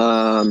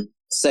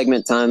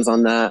segment times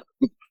on that,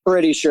 I'm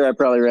pretty sure I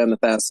probably ran the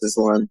fastest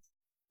one.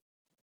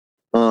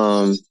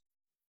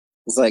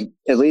 It's like,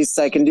 at least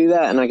I can do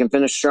that and I can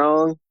finish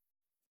strong.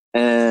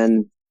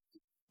 And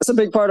that's a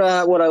big part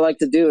of what I like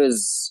to do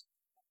is,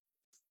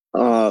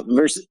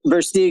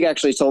 Versteeg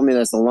actually told me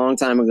this a long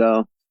time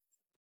ago.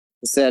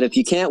 He said, if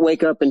you can't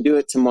wake up and do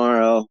it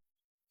tomorrow,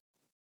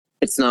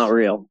 it's not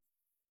real.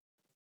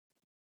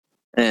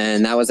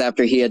 And that was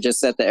after he had just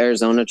set the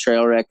Arizona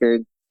trail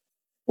record,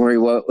 where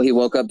he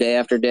woke up day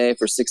after day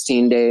for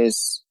 16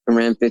 days and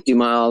ran 50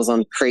 miles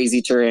on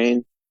crazy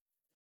terrain.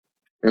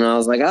 And I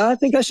was like, I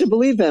think I should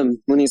believe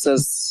him when he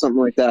says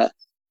something like that.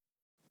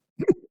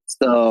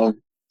 So,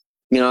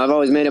 I've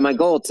always made it my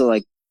goal to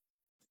like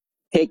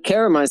take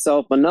care of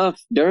myself enough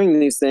during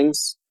these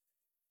things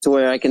to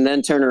where I can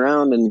then turn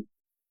around and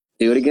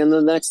do it again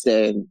the next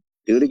day, and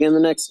do it again the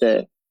next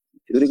day,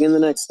 do it again the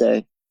next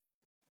day.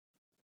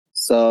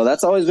 So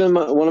that's always been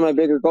one of my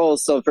bigger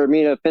goals. So for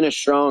me to finish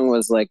strong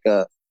was like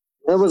it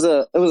was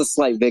a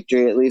slight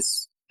victory, at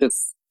least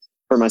just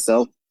for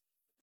myself.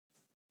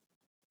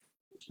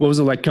 What was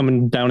it like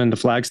coming down into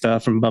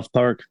Flagstaff from Buff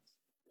Park?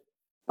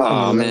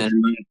 Oh man,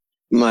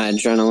 my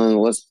adrenaline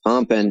was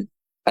pumping.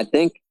 I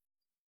think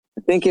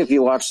if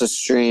you watch the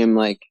stream,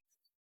 like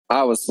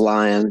I was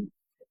flying.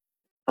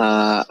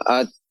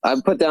 I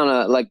put down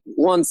a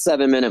 1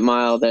 7-minute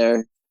mile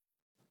there.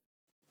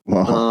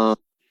 Wow.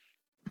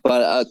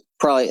 But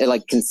probably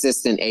like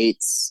consistent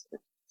 8s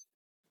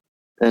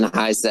and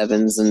high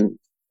 7s, and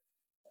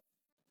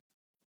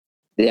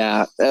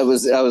yeah, I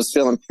was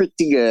feeling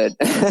pretty good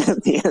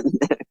at the end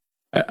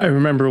there. I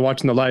remember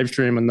watching the live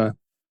stream and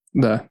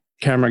the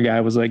camera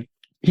guy was like,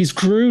 he's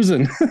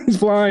cruising, he's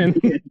flying.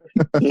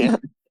 Yeah.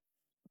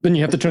 Then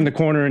you have to turn the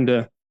corner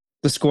into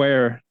the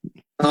square.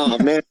 Oh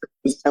man.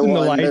 And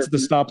the lights, the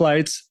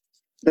stoplights.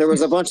 There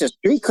was a bunch of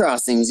street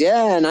crossings.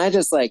 Yeah. And I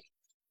just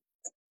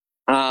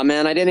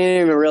man, I didn't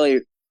even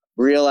really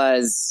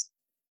realize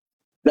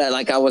that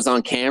I was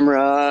on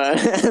camera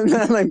and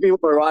that people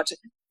were watching,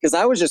 because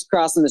I was just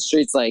crossing the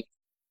streets like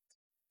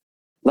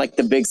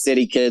the big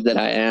city kid that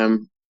I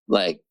am.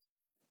 I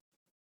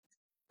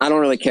don't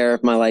really care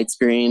if my light's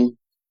green.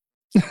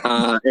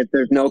 If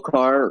there's no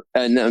car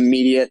in the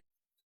immediate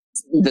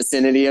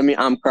vicinity of me,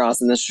 I'm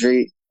crossing the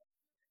street,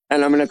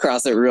 and I'm going to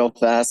cross it real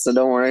fast. So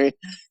don't worry.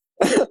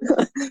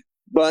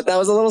 But that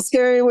was a little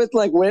scary with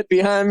Whit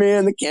behind me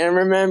and the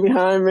cameraman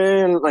behind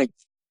me. And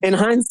in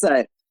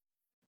hindsight,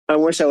 I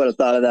wish I would have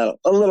thought of that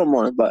a little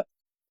more, but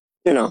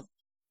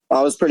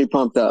I was pretty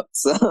pumped up.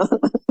 So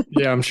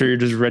yeah, I'm sure you're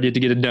just ready to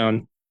get it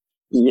done.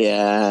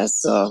 Yeah.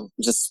 So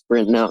just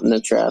sprinting out in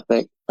the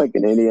traffic like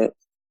an idiot.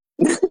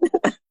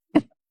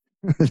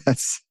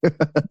 that's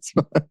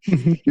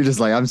you're just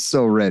like, I'm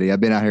so ready.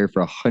 I've been out here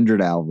for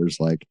 100 hours.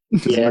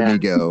 Just let me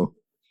go.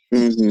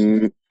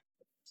 Mm-hmm.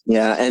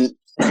 Yeah. And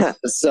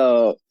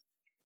so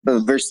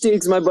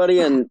Versteeg's my buddy,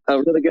 and a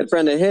really good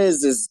friend of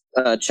his is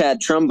Chad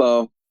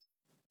Trumbo.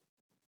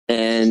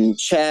 And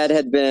Chad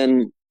had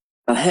been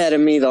ahead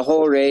of me the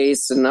whole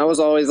race, and I was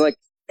always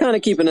kind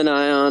of keeping an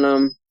eye on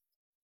him.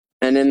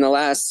 And in the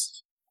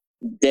last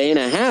day and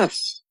a half,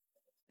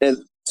 it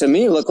to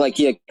me looked like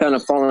he had kind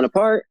of fallen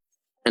apart.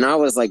 And I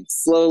was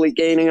slowly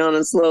gaining on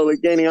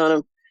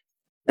him.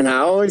 And I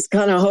always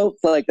kind of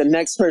hoped the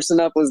next person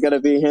up was going to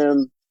be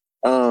him.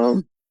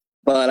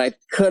 But I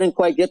couldn't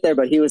quite get there.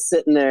 But he was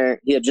sitting there.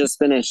 He had just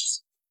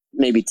finished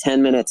maybe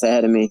 10 minutes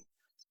ahead of me.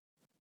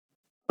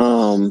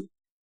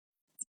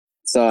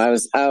 So I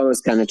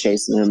was kind of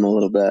chasing him a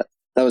little bit.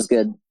 That was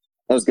good.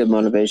 That was good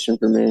motivation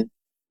for me.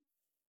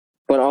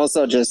 But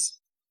also just,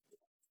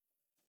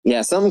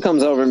 something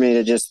comes over me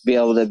to just be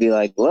able to be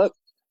like, look,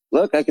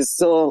 I can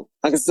still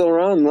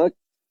run. Look,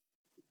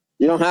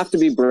 you don't have to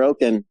be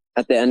broken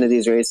at the end of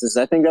these races.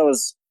 I think that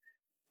was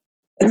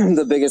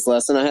the biggest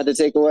lesson I had to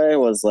take away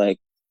was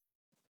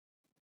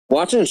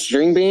watching a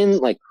string bean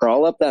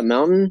crawl up that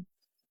mountain.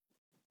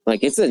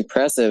 It's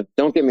impressive.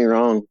 Don't get me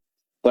wrong,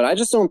 but I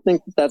just don't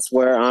think that's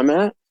where I'm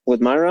at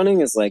with my running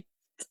is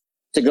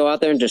to go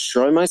out there and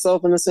destroy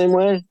myself in the same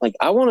way.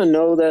 I want to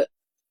know that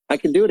I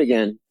can do it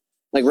again.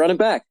 Run it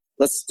back.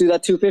 Let's do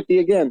that 250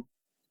 again.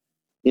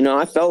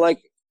 I felt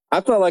like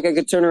I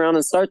could turn around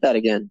and start that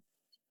again.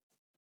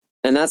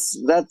 And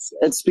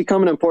it's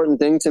become an important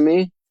thing to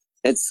me.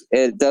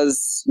 It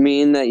does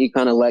mean that you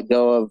kind of let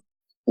go of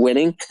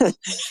winning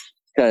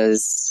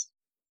because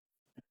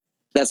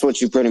that's what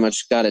you pretty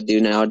much got to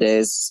do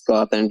nowadays. Go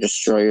out there and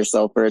destroy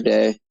yourself for a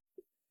day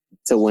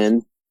to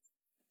win.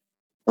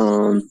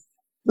 I'm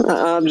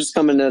just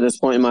coming to this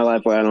point in my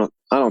life where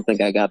I don't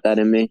think I got that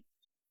in me.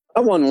 I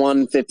won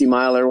one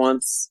 50-miler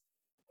once.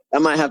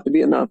 That might have to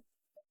be enough.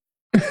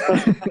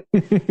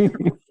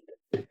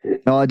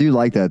 No, I do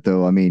like that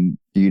though. I mean,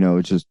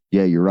 it's just,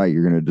 you're right.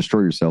 You're going to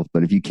destroy yourself.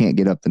 But if you can't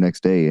get up the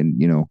next day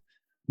and,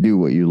 do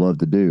what you love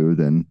to do,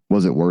 then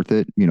was it worth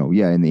it?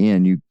 In the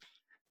end, you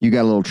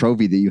got a little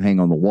trophy that you hang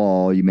on the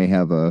wall. You may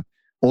have a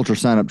ultra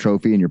sign up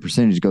trophy and your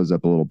percentage goes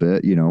up a little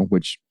bit,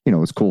 which,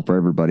 is cool for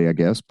everybody, I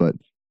guess. But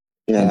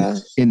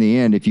in the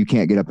end, if you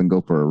can't get up and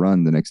go for a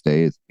run the next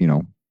day, it's,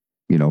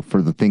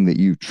 for the thing that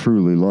you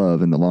truly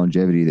love and the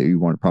longevity that you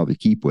want to probably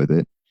keep with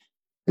it,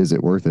 is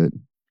it worth it?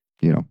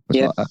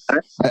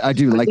 I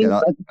do like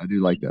that. I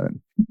do like that.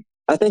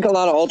 I think a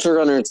lot of ultra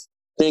runners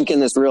think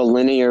in this real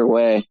linear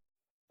way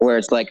where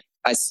it's like,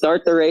 I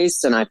start the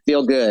race and I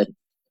feel good.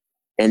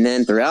 And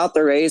then throughout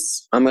the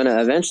race, I'm going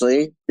to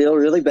eventually feel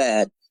really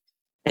bad.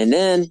 And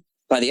then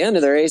by the end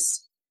of the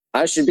race,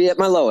 I should be at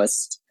my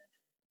lowest.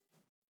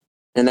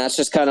 And that's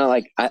just kind of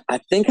like, I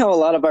think how a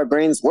lot of our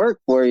brains work,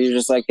 where you're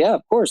just like, yeah,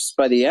 of course,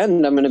 by the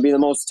end, I'm going to be the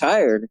most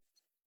tired.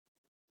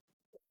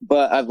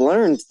 But I've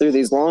learned through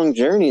these long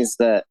journeys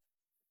that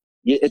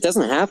it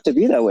doesn't have to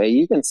be that way.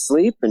 You can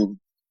sleep and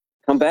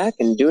come back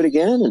and do it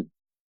again and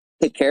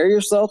take care of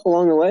yourself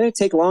along the way.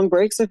 Take long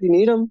breaks if you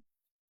need them.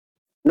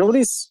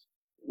 Nobody's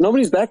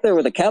back there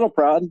with a cattle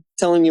prod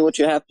telling you what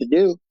you have to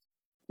do.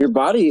 Your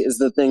body is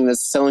the thing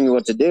that's telling you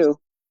what to do.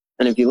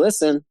 And if you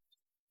listen,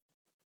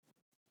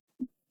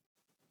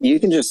 you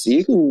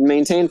can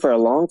maintain for a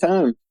long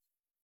time.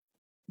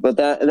 But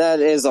that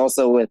is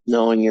also with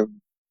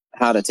knowing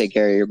how to take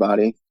care of your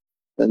body.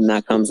 And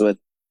that comes with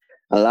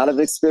a lot of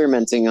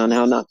experimenting on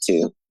how not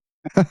to.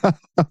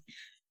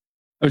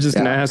 I was just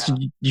going to ask,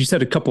 you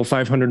said a couple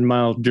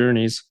 500-mile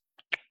journeys.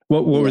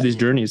 What were these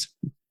journeys?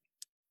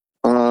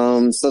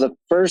 So the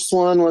first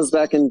one was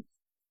back in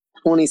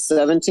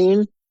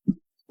 2017,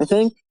 I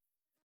think.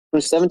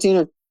 2017,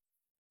 or it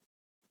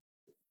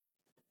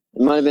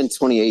might have been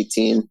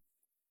 2018,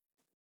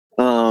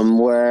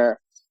 where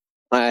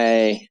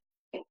I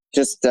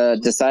just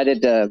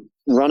decided to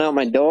run out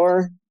my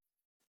door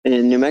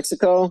in New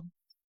Mexico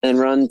and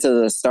run to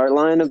the start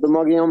line of the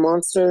Mogollon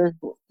Monster,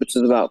 which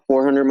is about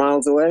 400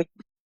 miles away.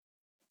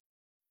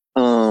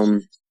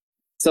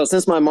 So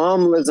since my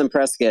mom lives in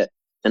Prescott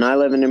and I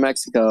live in New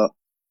Mexico,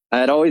 I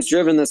had always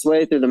driven this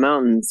way through the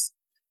mountains,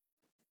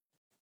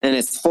 and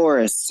it's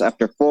forest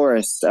after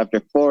forest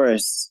after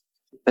forest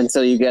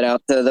until you get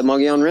out to the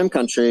Mogollon Rim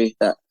Country,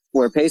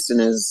 where Payson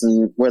is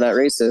and where that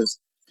race is.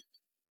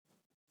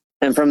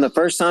 And from the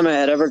first time I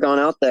had ever gone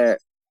out there,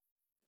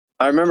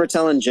 I remember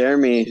telling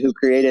Jeremy, who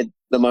created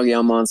the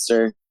Mogollon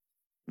Monster,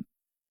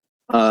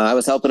 I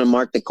was helping him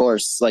mark the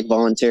course, like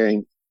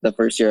volunteering the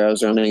first year I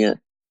was running it.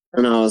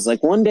 And I was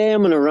like, one day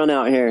I'm going to run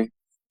out here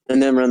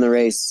and then run the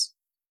race.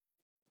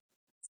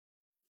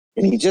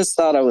 And he just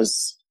thought I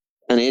was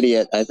an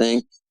idiot, I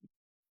think.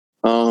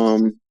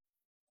 But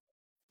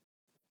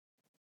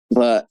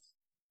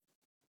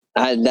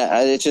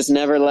it just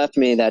never left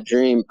me, that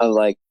dream of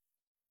like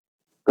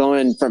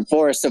going from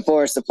forest to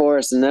forest to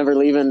forest and never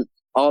leaving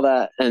all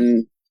that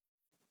and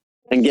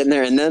getting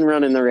there and then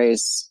running the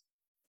race.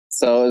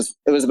 So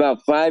it was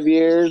about 5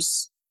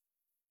 years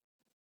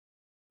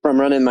from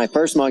running my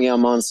first Mogollon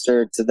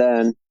Monster to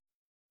then.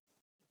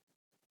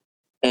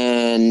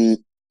 And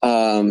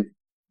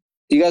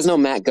do you guys know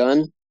Matt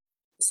Gunn?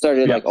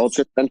 Started like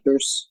Ultra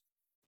Adventures.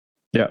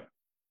 Yeah.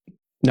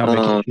 Now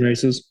vacation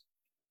races.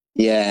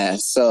 Yeah.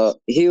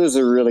 So he was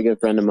a really good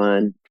friend of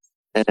mine.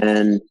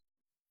 And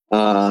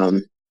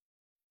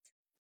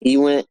he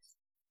went,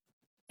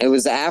 it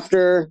was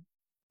after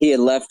he had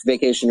left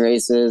vacation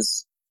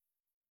races,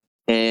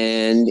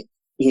 and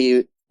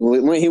he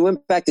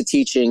went back to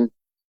teaching,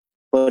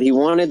 but he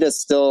wanted to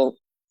still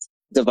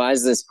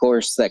devise this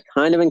course that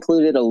kind of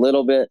included a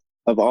little bit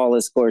of all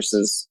his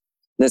courses,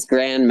 this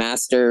grand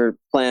master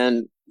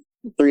plan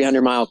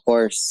 300-mile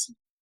course.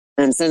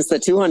 And since the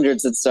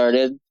 200s had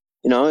started,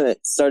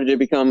 it started to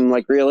become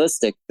like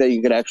realistic that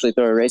you could actually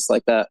throw a race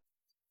like that.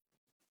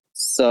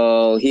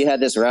 So he had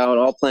this route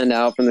all planned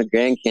out from the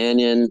Grand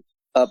Canyon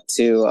up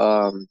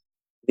to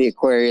the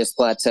Aquarius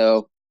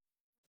Plateau.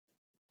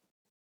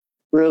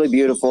 Really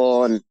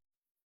beautiful. And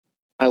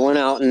I went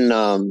out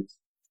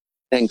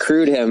and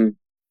crewed him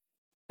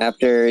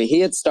after he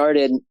had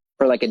started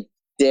for like a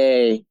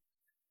day,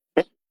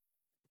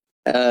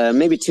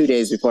 maybe 2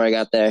 days before I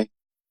got there.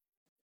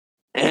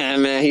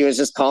 And man, he was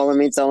just calling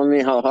me, telling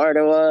me how hard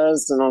it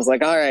was. And I was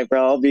like, all right,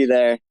 bro, I'll be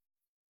there.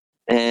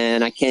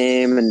 And I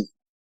came, and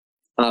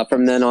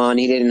from then on,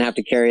 he didn't have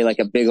to carry like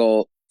a big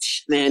old,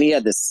 man, he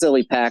had this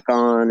silly pack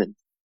on.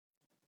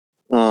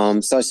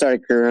 And so I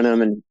started crewing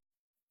him, and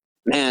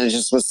man, it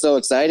just was so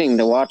exciting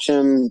to watch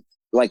him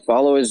like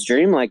follow his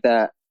dream like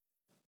that.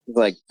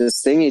 Like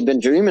this thing he'd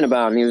been dreaming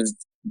about, and he was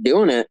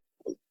doing it.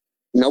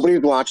 Nobody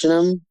was watching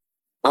him.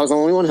 I was the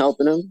only one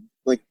helping him.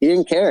 Like, he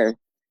didn't care.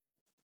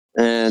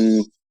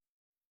 And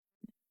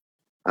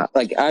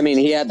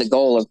he had the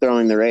goal of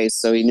throwing the race,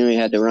 so he knew he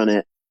had to run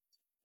it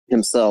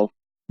himself.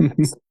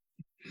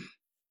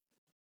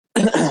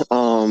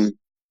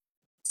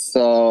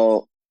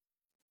 So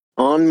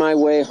on my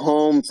way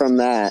home from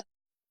that,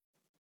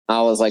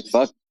 I was like,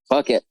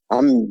 fuck it.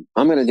 I'm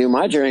going to do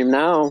my dream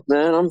now,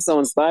 man. I'm so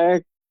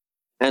inspired.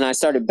 And I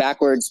started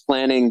backwards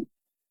planning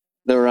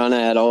the run I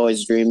had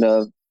always dreamed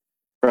of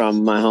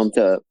from my home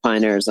to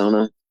Pine,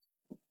 Arizona.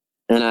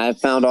 And I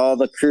found all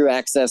the crew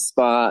access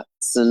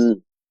spots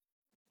and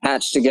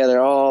patched together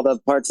all the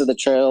parts of the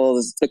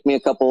trails. It took me a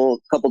couple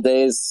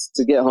days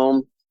to get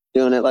home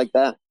doing it like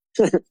that.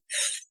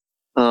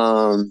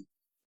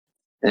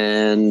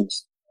 And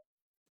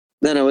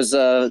then it was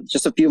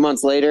just a few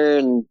months later,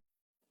 and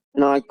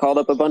I called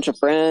up a bunch of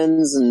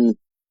friends, and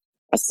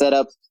I set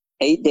up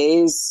 8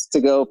 days to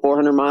go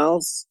 400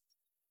 miles.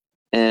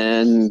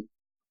 And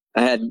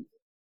I had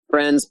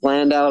friends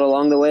planned out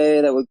along the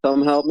way that would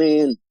come help me.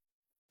 And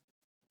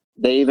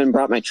they even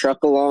brought my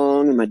truck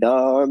along and my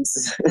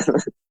dogs.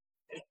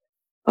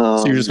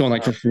 So you're just going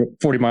like for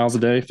 40 miles a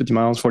day, 50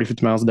 miles, 40,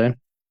 50 miles a day?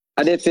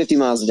 I did 50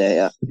 miles a day,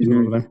 yeah.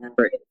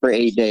 For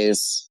 8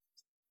 days.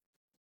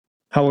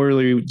 How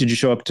early did you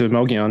show up to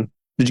Mogollon?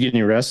 Did you get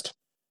any rest?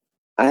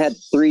 I had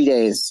 3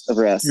 days of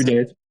rest. 3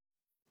 days?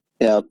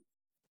 Yep.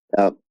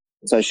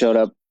 So I showed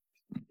up.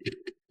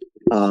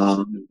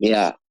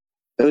 Yeah.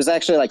 It was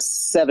actually like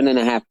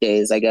 7.5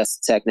 days, I guess,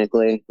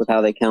 technically, with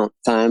how they count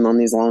time on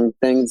these long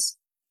things.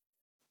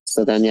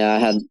 So then, yeah, I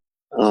had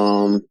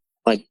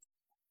like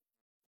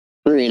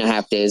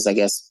 3.5 days, I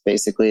guess,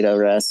 basically to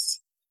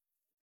rest.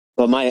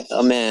 But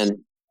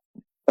man,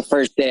 the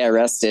first day I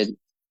rested,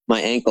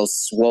 my ankles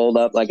swelled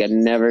up like I'd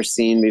never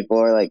seen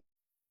before.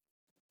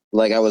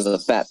 Like I was a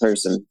fat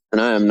person,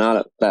 and I am not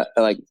a fat.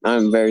 Like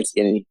I'm very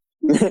skinny.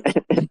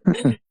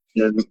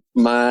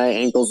 My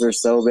ankles were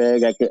so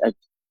big, I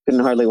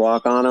couldn't hardly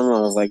walk on them. I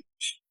was like,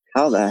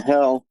 how the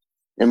hell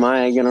am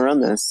I going to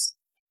run this?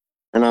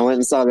 And I went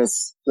and saw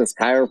this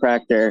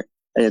chiropractor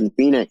in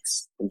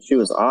Phoenix, and she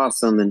was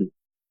awesome. And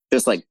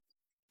just like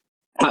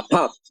pop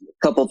a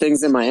couple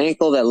things in my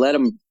ankle that let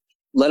him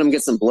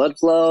get some blood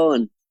flow.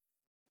 And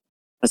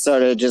I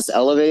started just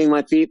elevating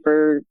my feet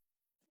for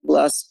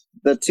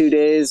the 2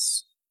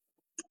 days.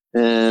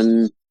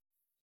 And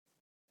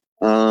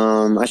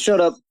I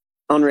showed up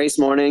on race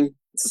morning to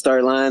the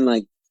start line.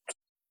 Like,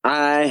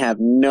 I have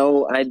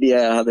no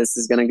idea how this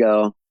is going to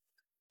go.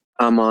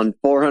 I'm on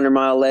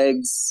 400-mile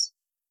legs,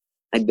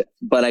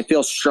 but I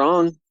feel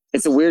strong.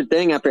 It's a weird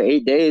thing after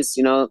 8 days,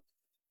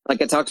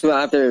 like I talked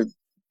about, after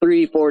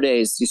 3-4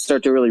 days, you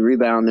start to really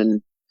rebound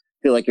and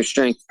feel like your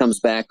strength comes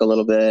back a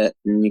little bit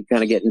and you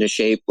kind of get into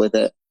shape with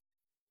it.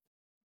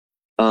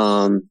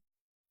 But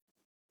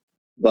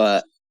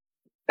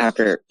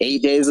after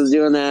 8 days of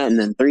doing that, and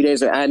then 3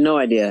 days, I had no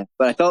idea,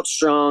 but I felt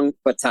strong,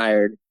 but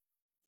tired.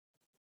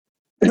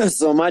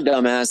 So my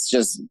dumbass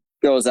just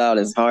goes out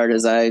as hard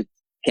as I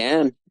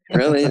can,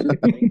 really.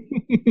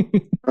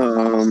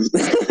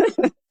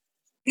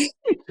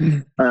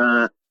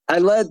 I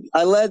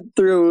led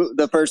through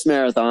the first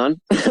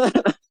marathon.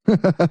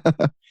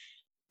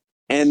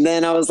 And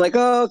then I was like,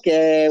 oh,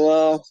 okay,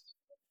 well,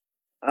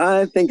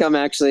 I think I'm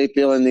actually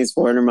feeling these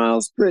 400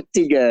 miles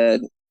pretty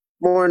good.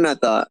 More than I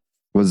thought.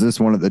 Was this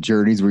one of the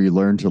journeys where you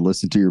learned to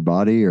listen to your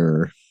body,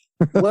 or?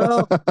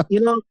 Well,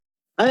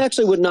 I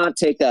actually would not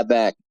take that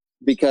back,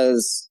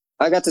 because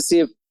I got to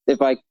see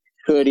if I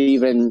could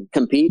even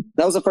compete.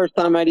 That was the first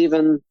time I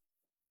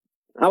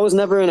was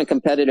never in a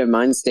competitive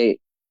mind state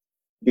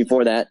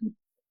before that,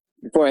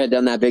 before I had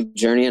done that big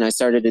journey. And I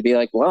started to be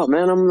like, wow,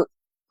 man,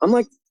 I'm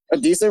like a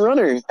decent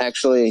runner,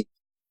 actually.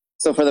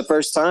 So for the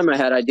first time, I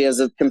had ideas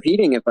of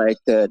competing if I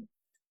could.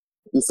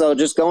 And so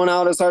just going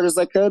out as hard as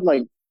I could,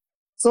 like,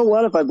 so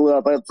what if I blew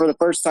up? For the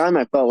first time,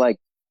 I felt like,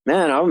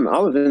 man, I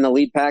was in the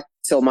lead pack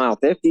till mile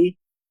 50.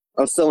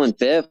 I was still in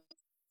 5th.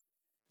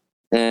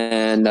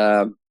 And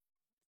I'm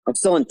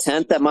still in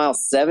 10th at mile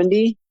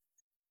 70.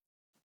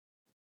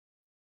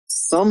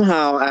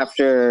 Somehow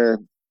after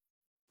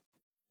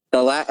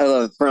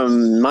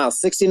from mile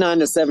 69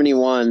 to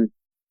 71,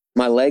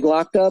 my leg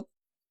locked up.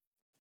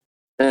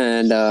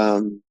 And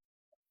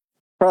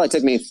probably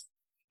took me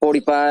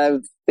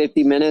 45,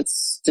 50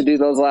 minutes to do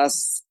those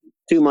last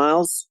 2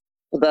 miles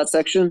of that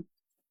section.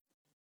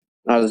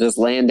 I was just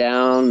laying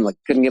down, like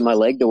couldn't get my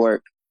leg to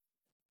work.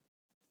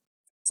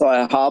 So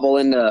I hobble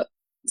into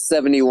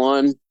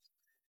 71,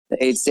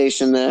 the aid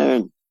station there.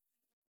 And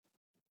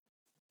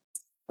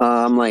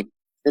I'm like,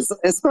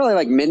 it's probably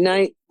like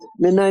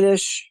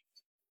midnight-ish.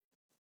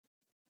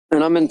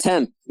 And I'm in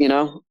 10th,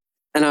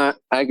 and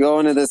I go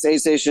into this aid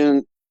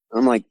station.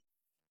 I'm like,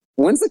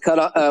 when's the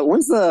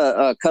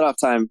cutoff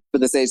time for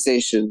this aid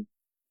station?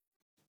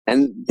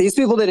 And these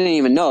people didn't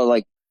even know.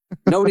 Like,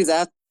 nobody's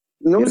asking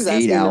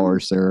 8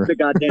 hours, sir. The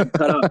goddamn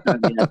cutoff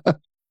time yet.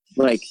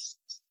 Like,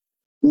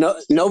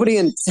 nobody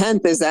in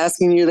 10th is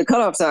asking you the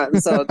cutoff time.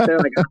 So they're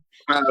like,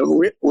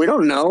 we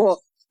don't know.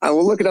 I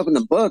will look it up in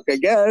the book, I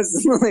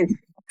guess. Like,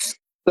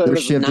 so their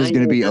shift is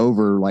going to be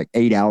over like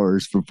 8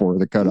 hours before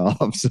the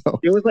cutoff. So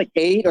it was like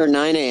 8 or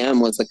 9 a.m.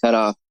 was the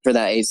cutoff for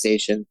that aid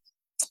station.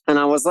 And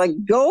I was like,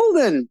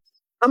 golden,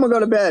 I'm gonna go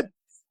to bed.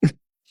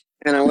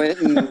 And I went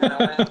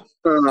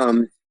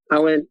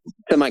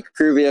to my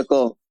crew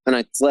vehicle and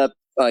I slept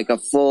like a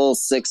full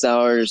 6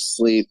 hours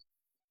sleep.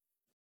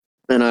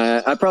 And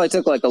I probably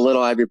took like a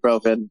little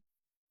ibuprofen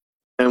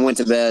and went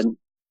to bed,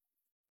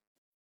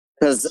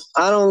 because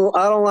I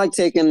don't like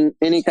taking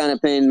any kind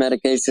of pain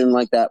medication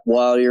like that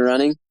while you're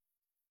running.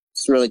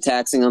 It's really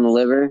taxing on the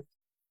liver.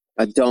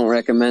 I don't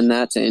recommend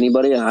that to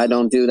anybody. I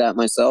don't do that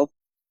myself.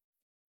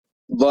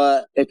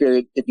 But if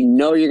you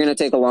know you're going to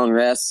take a long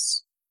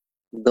rest,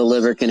 the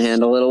liver can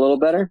handle it a little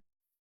better.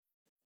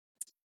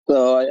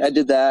 So I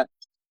did that,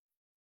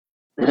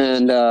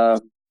 and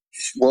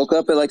woke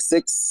up at like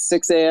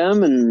 6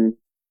 a.m. and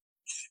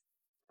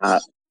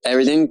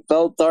everything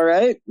felt all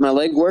right. My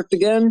leg worked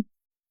again.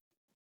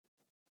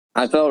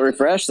 I felt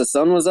refreshed. The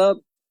sun was up.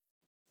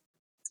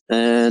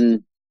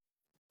 And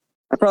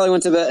I probably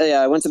went to bed.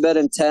 Yeah, I went to bed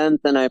in 10th,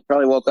 and I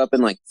probably woke up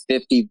in like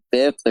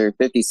 55th or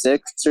 56th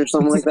or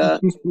something like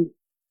that.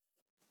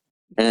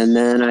 And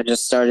then I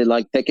just started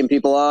like picking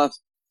people off.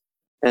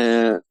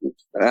 And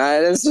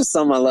it's just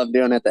something I love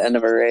doing at the end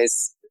of a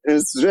race.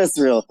 It's just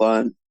real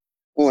fun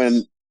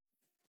when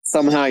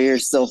somehow you're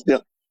still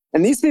feeling.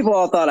 And these people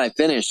all thought I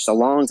finished a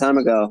long time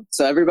ago.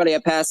 So everybody I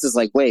passed is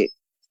like, wait,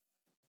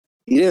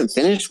 you didn't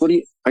finish?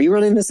 Are you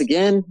running this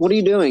again? What are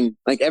you doing?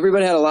 Like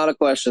everybody had a lot of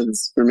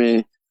questions for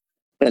me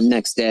that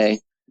next day.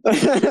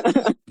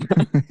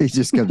 He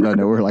just comes out of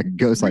nowhere like a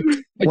ghost. Like,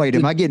 wait,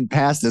 am I getting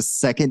passed a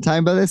second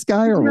time by this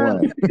guy or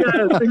what?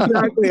 Yes,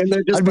 exactly. And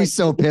they're just I'd be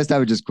so pissed. I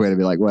would just quit. I'd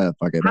be like, well,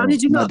 fuck it. How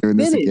did you I'm not doing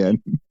finish? this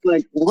again?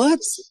 Like, what?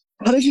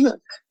 How did you not?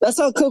 That's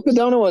how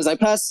Cocodona was. I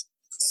passed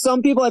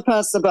some people. I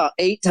passed about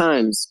 8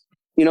 times.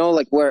 You know,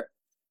 like where,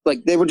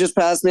 like they would just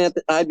pass me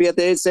I'd be at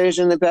the aid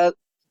station. They passed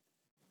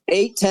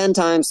 8, 10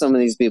 times. Some of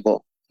these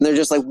people, and they're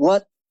just like,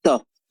 what the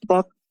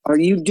fuck are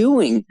you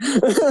doing?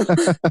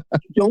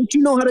 Don't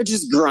you know how to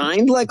just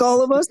grind like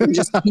all of us and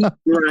just keep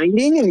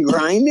grinding and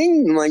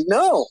grinding? I'm like,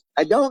 no,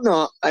 I don't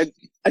know. I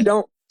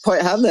don't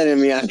quite have that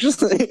in me,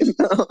 actually.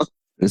 No.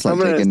 It's like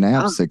taking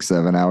naps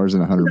 6-7 hours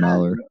in a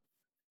 100-miler.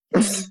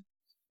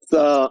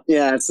 So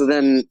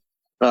then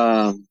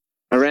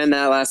I ran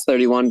that last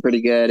 31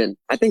 pretty good, and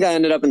I think I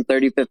ended up in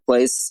 35th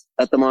place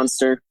at the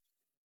Monster,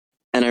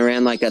 and I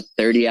ran like a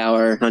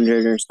 30-hour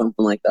 100 or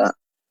something like that.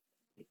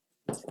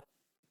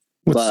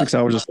 With 6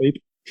 hours of sleep?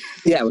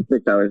 Yeah, with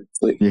 6 hours of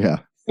sleep. Yeah.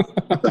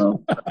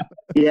 So,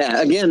 yeah,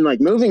 again,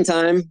 like moving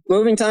time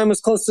was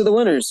close to the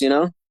winners, you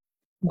know?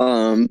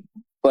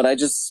 But I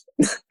just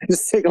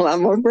take a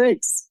lot more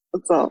breaks.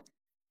 That's all.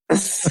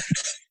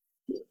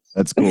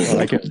 That's cool. I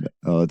like it.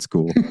 Oh, that's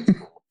cool.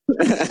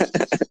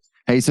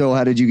 Hey, so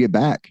how did you get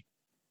back?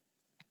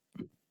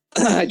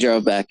 I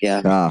drove back,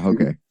 yeah. Ah,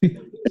 okay.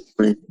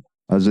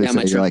 I was just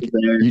saying, like,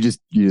 you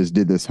just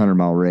did this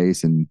 100-mile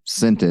race and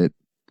sent it,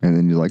 and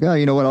then you're like, oh,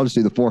 you know what? I'll just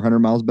do the 400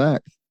 miles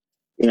back.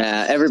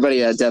 Yeah, everybody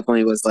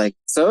definitely was like,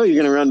 so you're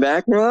going to run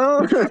back,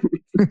 bro?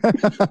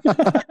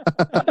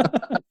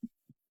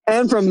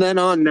 And from then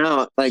on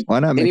now, like, why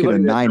not make it a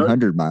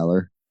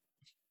 900-miler?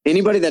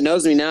 Anybody that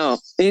knows me now,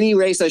 any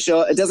race I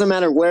show, it doesn't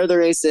matter where the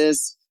race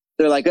is.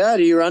 They're like, oh,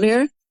 do you run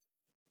here?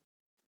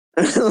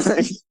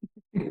 Like,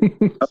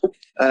 nope,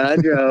 I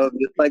drove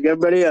just like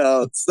everybody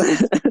else.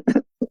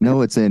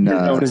 No, it's in.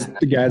 Known as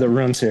the guy that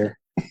runs here.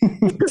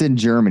 It's in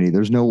Germany.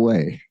 There's no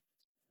way.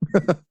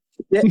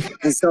 Yeah.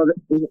 So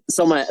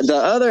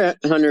the other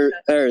 100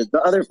 or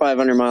the other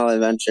 500-mile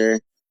adventure.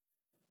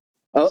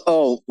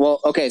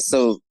 Well, okay.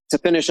 So to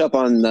finish up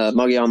on the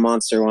Mogollon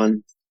Monster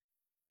one,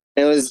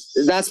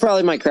 that's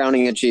probably my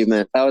crowning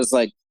achievement. That was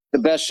like the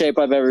best shape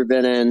I've ever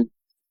been in,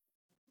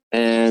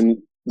 and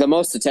the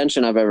most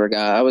attention I've ever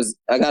got.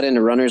 I got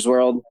into Runner's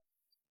World.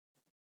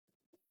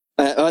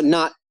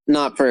 Not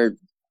for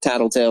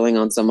tattletaling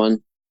on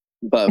someone,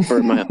 but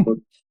for my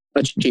own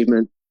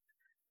achievement.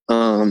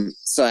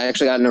 So I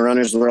actually got into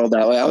Runner's World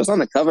that way. I was on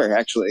the cover,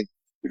 actually.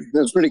 It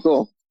was pretty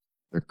cool.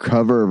 The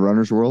cover of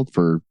Runner's World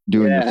for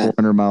doing your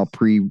 400-mile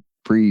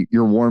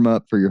your warm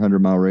up for your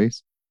 100-mile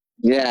race.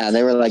 Yeah,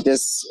 they were like,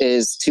 this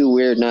is too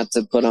weird not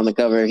to put on the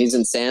cover. He's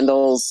in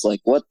sandals. Like,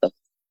 what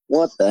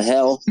the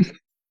hell?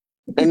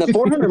 And the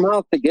 400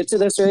 miles to get to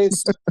this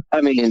race,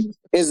 I mean,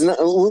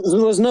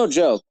 was no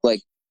joke.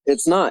 Like,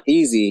 it's not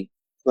easy.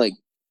 Like,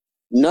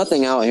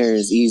 nothing out here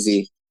is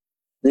easy.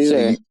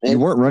 You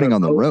weren't running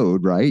on the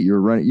road, right? You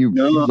were running. You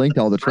linked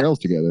all the trails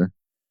together.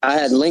 I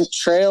had linked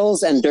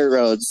trails and dirt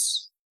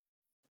roads.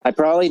 I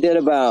probably did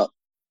about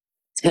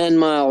 10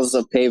 miles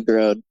of paved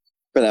road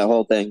for that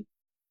whole thing.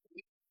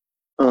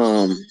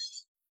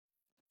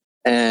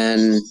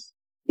 And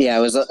yeah,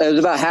 it was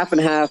about half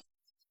and half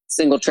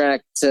single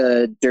track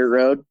to dirt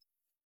road.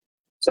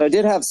 So I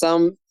did have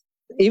some,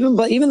 even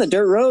the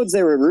dirt roads,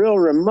 they were real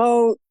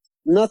remote,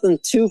 nothing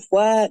too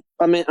flat.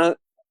 I mean, out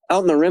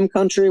in the rim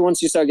country,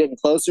 once you start getting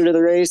closer to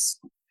the race,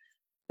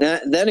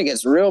 then it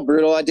gets real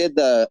brutal. I did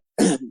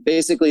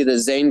basically the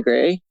Zane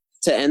Grey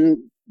to end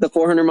the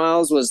 400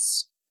 miles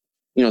was,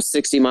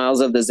 60 miles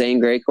of the Zane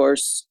Grey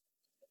course.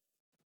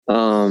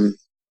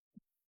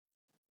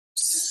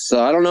 So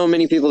I don't know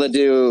many people that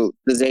do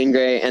the Zane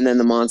Grey and then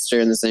the Monster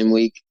in the same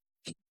week.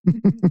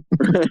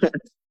 The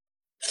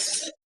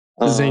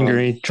Zane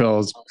Grey trail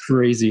is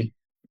crazy.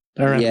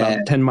 I ran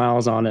about 10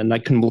 miles on it, and I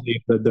couldn't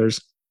believe that there's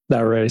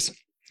that race.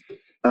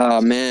 Oh,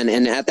 man.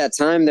 And at that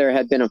time, there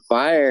had been a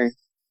fire,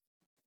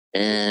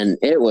 and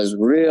it was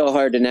real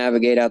hard to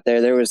navigate out there.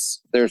 There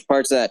was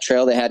parts of that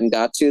trail they hadn't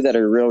got to that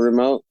are real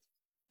remote.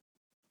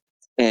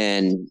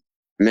 And,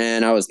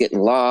 man, I was getting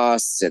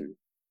lost. And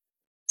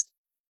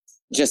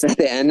just at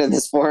the end of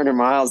this 400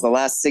 miles, the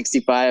last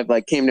 65,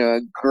 came to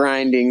a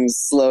grinding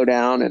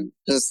slowdown, and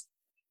just,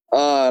 it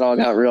all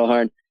got real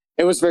hard.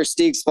 It was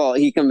Versteeg's fault.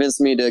 He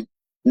convinced me to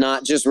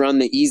not just run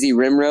the easy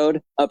rim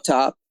road up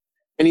top,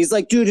 And he's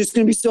like, dude, it's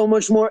going to be so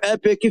much more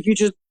epic if you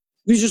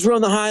just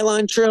run the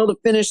Highline Trail to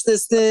finish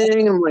this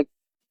thing. I'm like,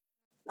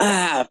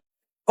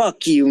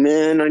 fuck you,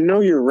 man. I know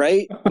you're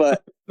right,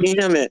 but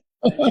damn it.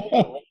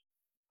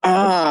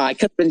 I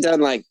could have been done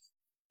like,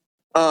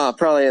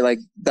 probably like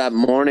that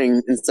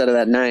morning instead of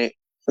that night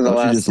for the Don't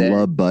you last just day.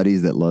 love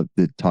buddies that love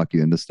to talk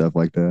you into stuff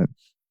like that?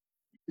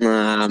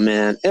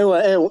 Man,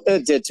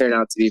 it did turn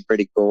out to be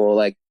pretty cool.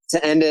 Like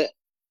to end it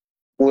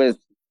with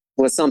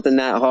something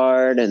that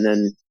hard and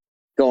then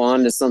go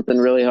on to something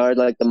really hard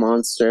like the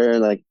Monster.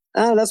 Like,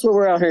 that's what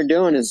we're out here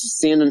doing, is just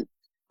seeing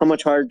how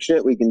much hard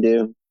shit we can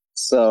do.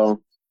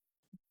 So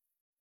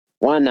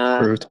why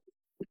not?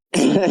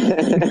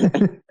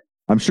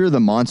 I'm sure the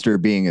Monster,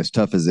 being as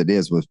tough as it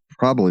is, was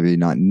probably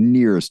not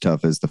near as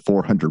tough as the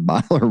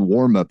 400-miler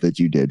warm up that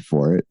you did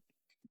for it.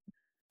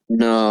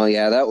 No,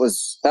 yeah, that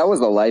was a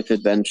life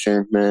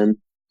adventure, man.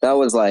 That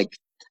was like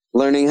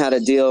learning how to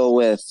deal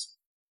with.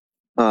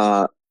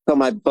 So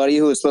my buddy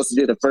who was supposed to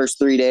do the first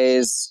 3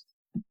 days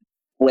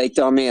waked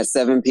on me at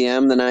 7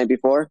 p.m. the night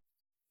before,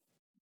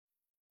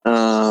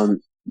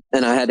 and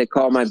I had to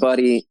call my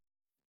buddy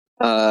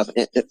who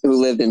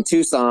lived in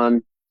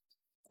Tucson,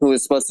 who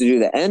was supposed to do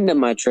the end of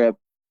my trip,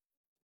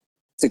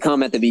 to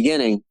come at the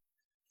beginning.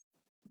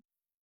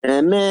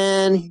 And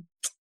man, he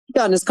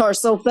got in his car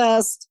so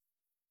fast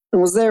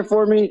and was there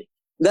for me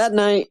that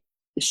night.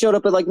 He showed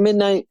up at like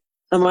midnight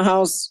at my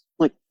house.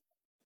 Like,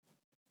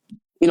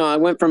 I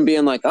went from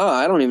being like, oh,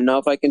 I don't even know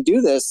if I can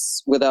do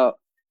this without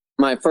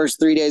my first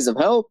 3 days of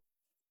help,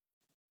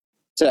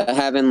 to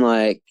having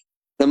like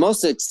the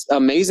most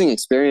amazing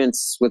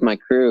experience with my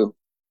crew,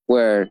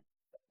 where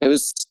it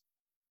was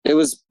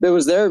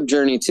their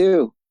journey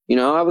too.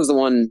 I was the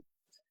one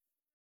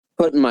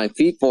putting my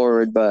feet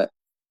forward, but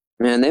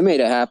man, they made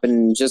it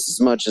happen just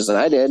as much as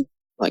I did.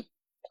 Like,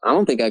 I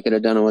don't think I could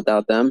have done it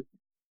without them.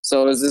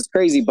 So it was this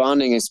crazy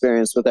bonding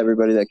experience with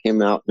everybody that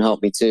came out and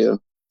helped me too.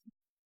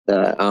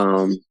 That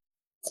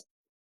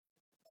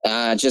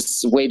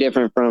just way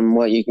different from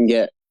what you can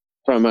get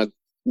from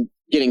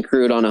getting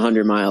crewed on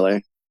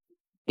 100-miler.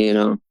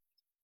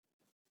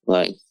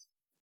 Like,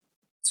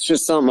 it's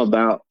just something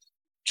about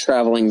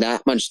traveling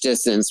that much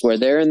distance where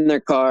they're in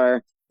their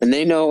car and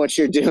they know what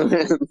you're doing,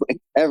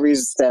 like every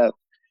step.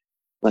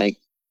 Like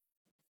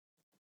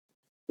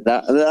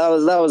that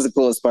was the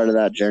coolest part of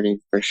that journey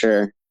for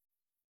sure.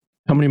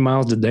 How many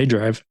miles did they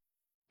drive?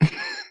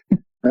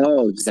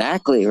 Oh,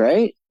 exactly,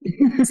 right?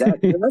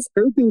 Exactly. That's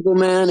crew people,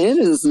 man. It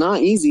is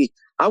not easy.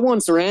 I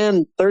once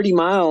ran 30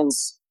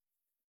 miles,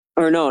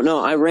 or no,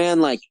 I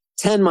ran like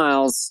 10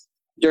 miles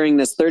during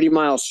this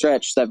 30-mile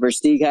stretch that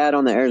Versteeg had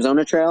on the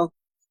Arizona Trail.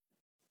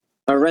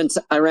 I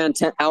ran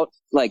 10 out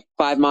like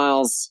 5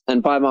 miles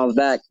and 5 miles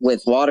back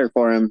with water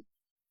for him.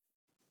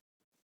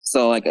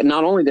 So like,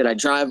 not only did I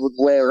drive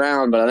way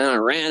around, but then I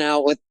ran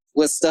out with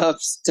stuff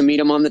to meet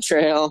him on the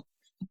trail.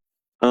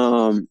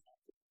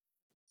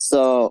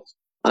 So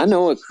I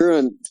know what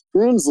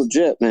crewing's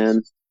legit,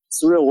 man.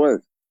 It's real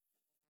work.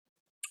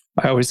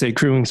 I always say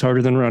crewing's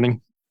harder than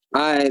running.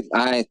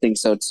 I think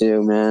so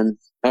too, man.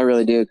 I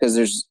really do, because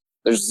there's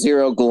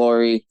zero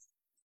glory.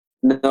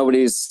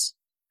 Nobody's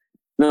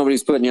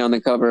putting you on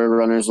the cover of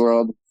Runner's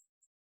World.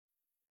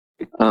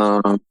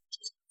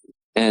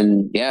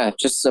 And yeah,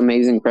 just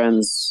amazing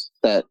friends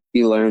that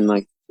you learn,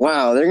 like,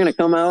 wow, they're gonna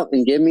come out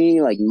and give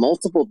me like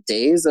multiple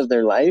days of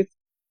their life.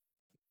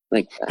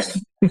 Like,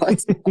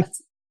 what?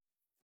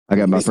 I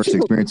got my first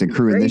experience in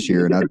crewing this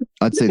year, and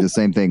I'd say the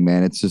same thing,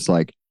 man. It's just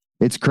like,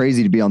 it's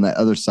crazy to be on that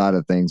other side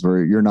of things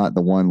where you're not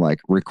the one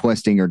like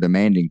requesting or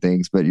demanding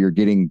things, but you're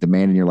getting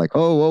demanded. You're like,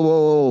 oh,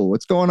 whoa,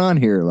 what's going on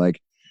here? Like,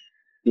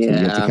 so you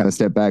have to kind of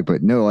step back.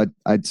 But no,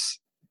 I'd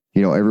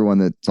everyone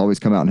that's always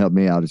come out and helped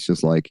me out, it's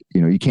just like,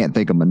 you can't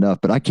thank them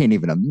enough. But I can't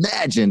even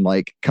imagine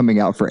like coming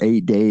out for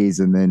 8 days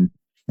and then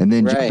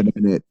right. Jumping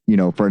in it,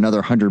 for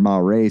another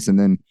 100-mile race and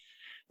then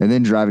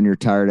driving your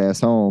tired ass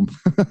home.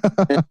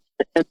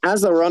 And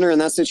as a runner in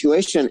that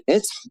situation,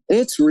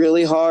 it's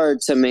really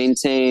hard to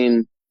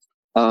maintain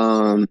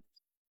a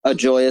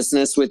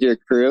joyousness with your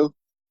crew.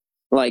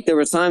 Like, there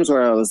were times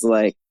where I was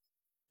like,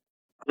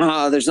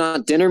 there's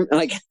not dinner.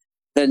 Like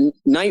the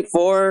night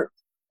 4,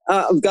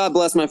 God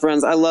bless my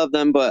friends, I love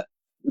them, but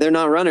they're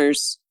not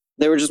runners.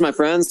 They were just my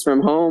friends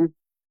from home.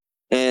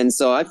 And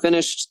so I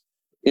finished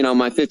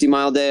my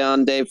 50-mile day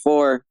on day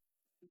 4,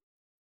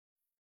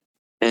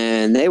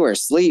 and they were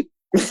asleep.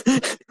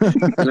 And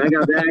I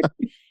got back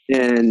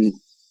and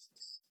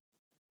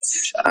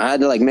I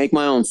had to like make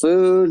my own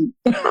food.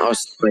 I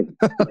was like,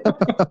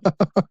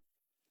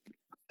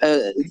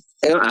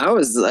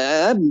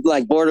 that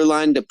like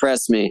borderline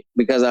depressed me,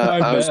 because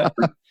I was like,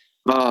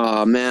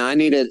 oh man, I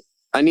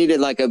needed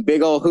like a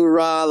big old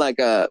hoorah, like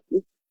a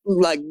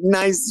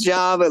nice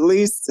job at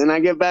least, and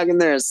I get back in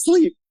there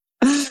asleep.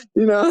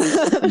 You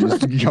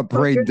just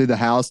parading through the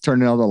house,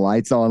 turning all the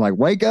lights on, like,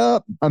 wake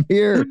up, I'm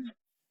here.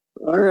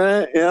 All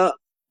right, yeah.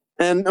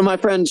 And my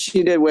friend,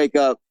 she did wake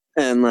up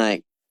and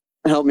like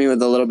help me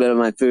with a little bit of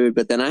my food,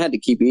 but then I had to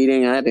keep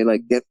eating. I had to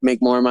like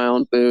make more of my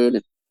own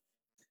food.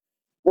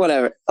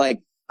 Whatever.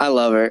 Like, I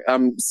love her.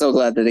 I'm so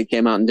glad that it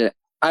came out and did.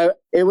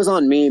 It was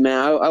on me,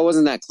 man. I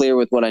wasn't that clear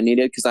with what I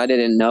needed because I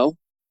didn't know.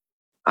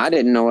 I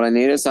didn't know what I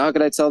needed, so how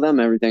could I tell them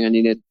everything I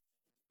needed?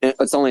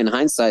 It's only in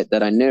hindsight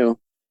that I knew.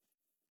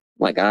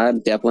 Like, I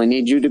definitely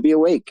need you to be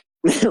awake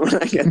when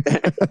I get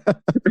there.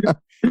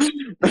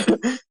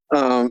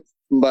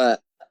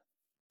 But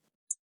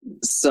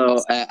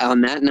so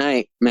on that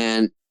night,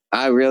 man,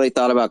 I really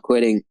thought about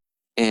quitting,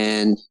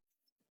 and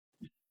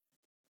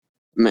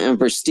man,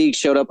 Versteeg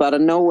showed up out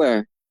of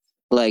nowhere.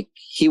 Like,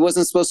 he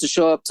wasn't supposed to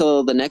show up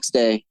till the next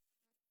day.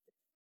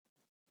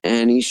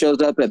 And he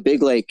shows up at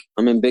Big Lake.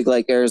 I'm in Big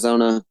Lake,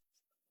 Arizona.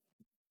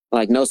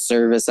 Like, no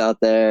service out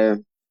there.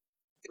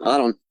 I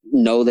don't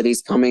know that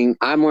he's coming.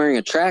 I'm wearing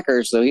a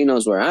tracker, so he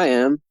knows where I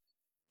am.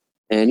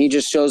 And he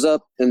just shows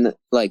up in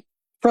like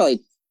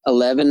probably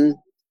 11,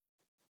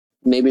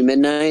 maybe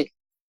midnight.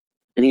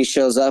 And he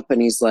shows up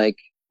and he's like,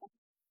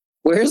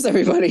 "Where's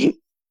everybody?"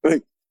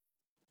 Like,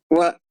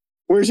 "What?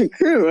 Where's your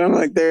crew?" And I'm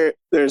like, they're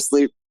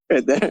asleep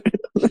right there.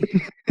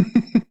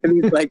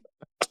 And he's like,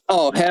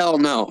 "Oh, hell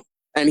no."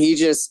 And he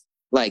just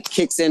like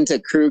kicks into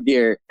crew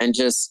gear and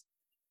just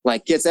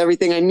like gets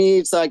everything I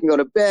need so I can go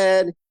to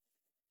bed.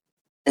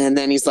 And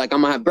then he's like,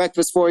 "I'm gonna have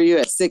breakfast for you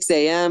at 6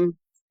 a.m.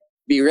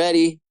 Be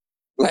ready."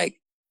 Like,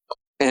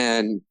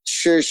 and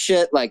sure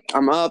shit, like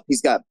I'm up.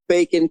 He's got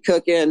bacon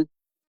cooking.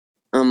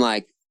 I'm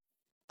like,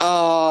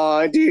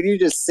 "Oh, dude, you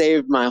just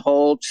saved my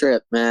whole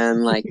trip,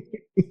 man." Like,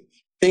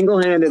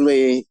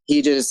 single-handedly,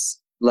 he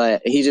just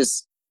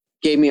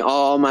gave me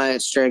all my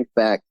strength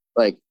back.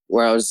 Like,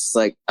 where I was just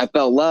like, I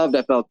felt loved,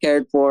 I felt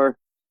cared for.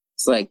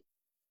 It's like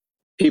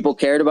people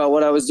cared about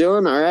what I was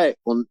doing. All right,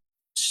 well,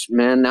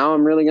 man, now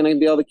I'm really gonna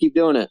be able to keep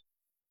doing it.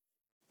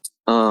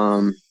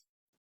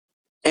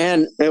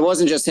 And it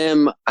wasn't just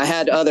him. I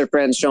had other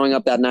friends showing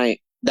up that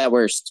night that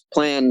were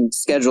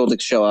scheduled to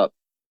show up,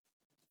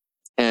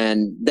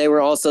 and they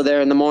were also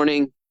there in the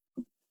morning.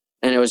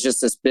 And it was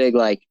just this big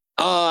like,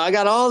 "Oh, I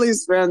got all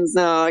these friends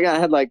now." I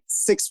had like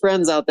 6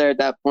 friends out there at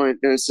that point.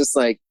 It was just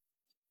like,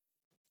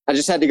 I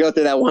just had to go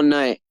through that one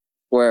night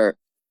where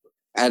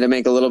I had to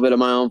make a little bit of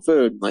my own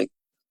food. Like,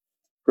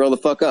 grow the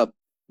fuck up.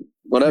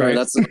 Whatever. Right.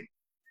 That's,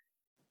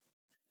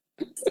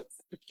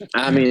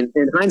 I mean,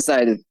 in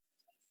hindsight,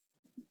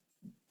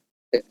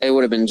 it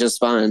would have been just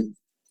fine.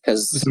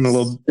 Because Just a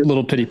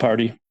little pity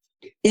party.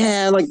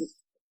 yeah, like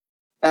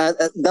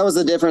that was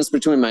the difference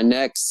between my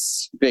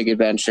next big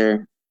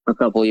adventure a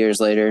couple years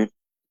later.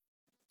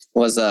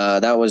 Was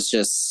that was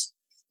just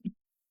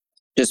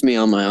me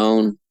on my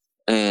own.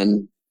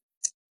 And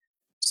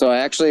so I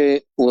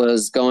actually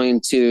was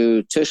going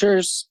to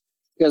Tushers.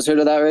 You guys heard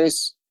of that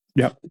race?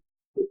 Yep.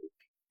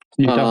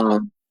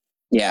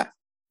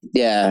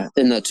 Yeah,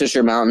 in the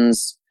Tusher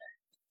Mountains.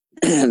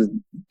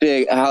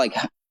 Big, like,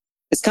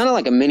 it's kind of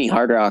like a mini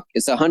hard rock.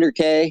 It's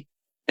 100K,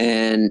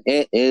 and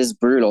it is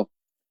brutal.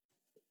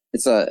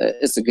 It's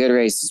a good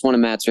race. It's one of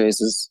Matt's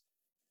races,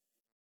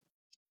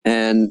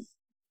 and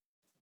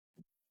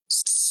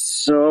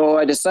so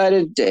I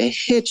decided to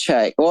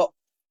hitchhike. Well,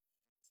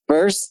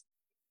 first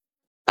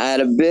I had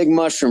a big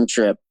mushroom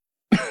trip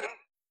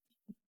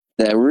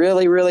that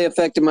really, really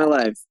affected my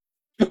life,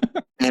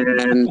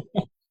 and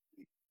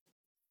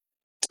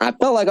I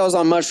felt like I was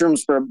on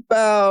mushrooms for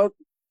about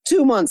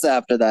 2 months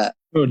after that.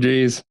 Oh,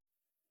 geez.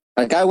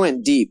 Like, I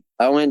went deep.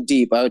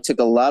 I took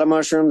a lot of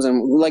mushrooms,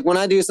 and like when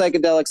I do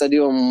psychedelics, I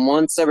do them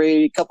once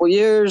every couple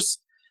years,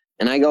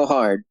 and I go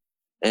hard.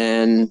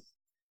 And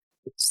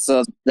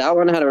so that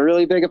one had a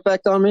really big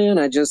effect on me, and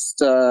I just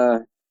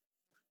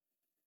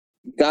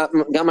got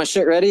my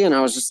shit ready, and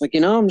I was just like,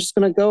 I'm just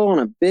gonna go on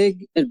a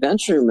big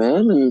adventure,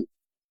 man,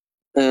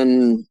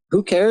 and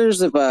who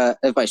cares if I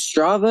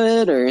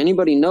Strava it or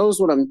anybody knows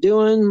what I'm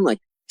doing? Like,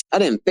 I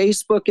didn't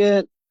Facebook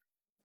it,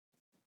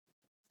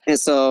 and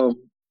so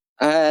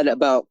I had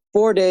about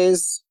 4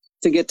 days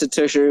to get to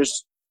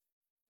Tushers.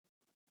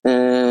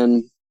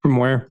 And From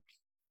where?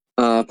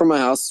 From my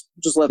house,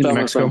 just left out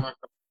my phone.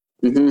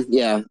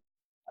 Yeah.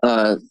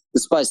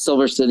 It's by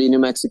Silver City, New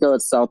Mexico.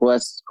 It's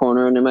southwest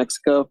corner of New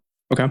Mexico.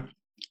 Okay.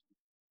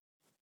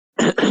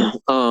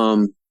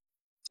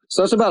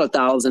 So it's about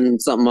 1,000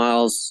 something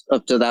miles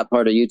up to that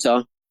part of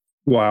Utah.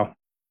 Wow.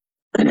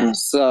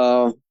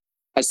 So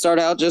I start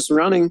out just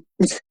running,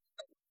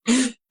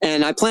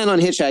 and I plan on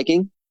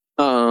hitchhiking.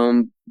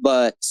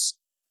 But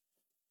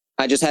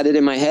I just had it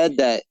in my head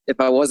that if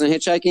I wasn't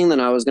hitchhiking, then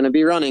I was going to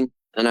be running.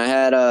 And I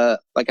had a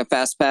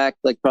fast pack,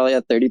 like probably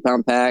a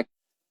 30-pound pack.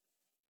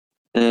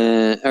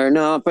 Or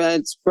no,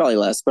 it's probably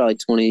less, probably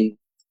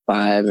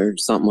 25 or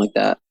something like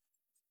that.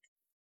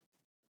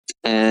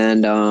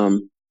 And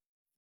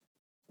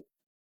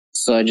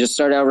so I just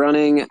started out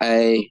running.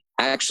 I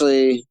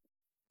actually,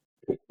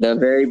 the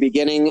very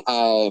beginning,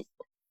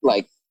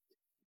 like,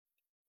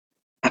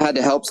 I had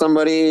to help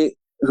somebody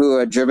who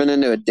had driven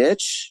into a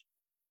ditch.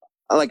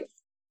 Like,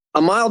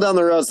 a mile down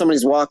the road,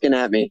 somebody's walking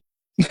at me.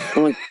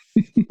 I'm like,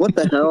 what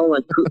the hell?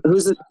 Like,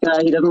 who's this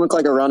guy? He doesn't look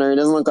like a runner. He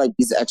doesn't look like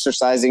he's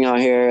exercising out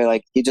here.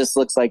 Like, he just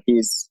looks like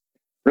he's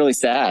really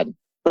sad.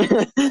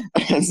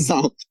 And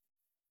so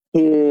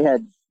he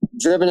had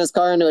driven his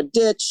car into a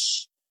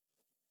ditch,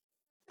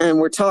 and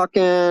we're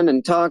talking,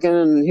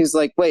 and he's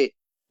like, "Wait,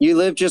 you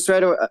live just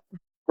right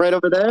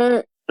over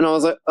there?" And I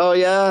was like, "Oh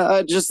yeah,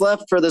 I just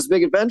left for this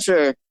big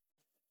adventure."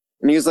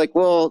 And he was like,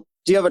 "Well,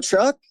 do you have a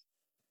truck?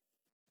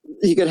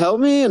 You could help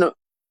me?" And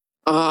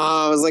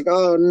I was like,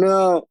 "Oh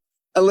no,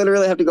 I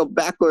literally have to go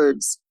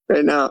backwards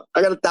right now.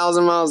 I got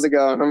 1,000 miles to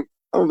go, and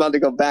I'm about to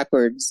go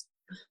backwards."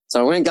 So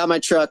I went and got my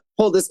truck,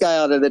 pulled this guy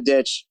out of the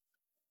ditch.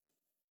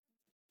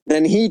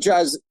 Then he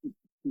drives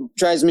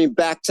me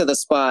back to the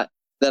spot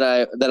that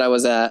I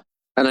was at,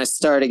 and I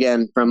start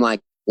again from like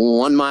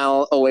 1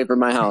 mile away from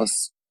my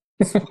house.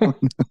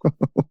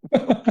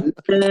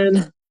 And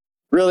then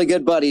really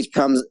good buddy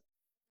comes,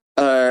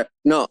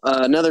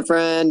 another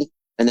friend,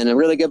 and then a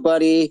really good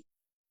buddy.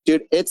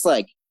 Dude, it's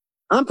like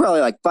I'm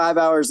probably like 5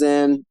 hours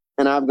in,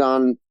 and I've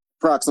gone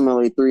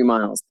approximately 3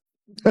 miles.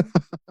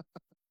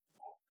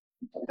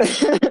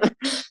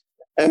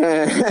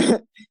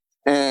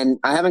 And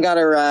I haven't got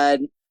a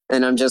ride,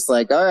 and I'm just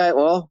like, all right,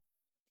 well,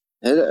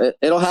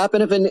 it'll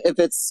happen if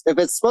it's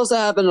supposed to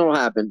happen, it'll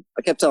happen.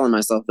 I kept telling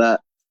myself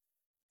that.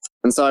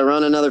 And so I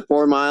run another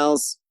 4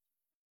 miles,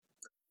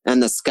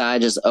 and the sky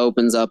just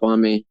opens up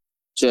on me,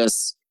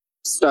 just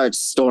starts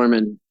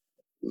storming,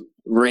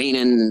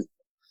 raining.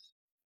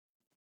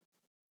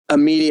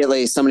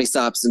 Immediately, somebody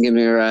stops and gives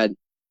me a ride.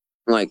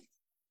 Like,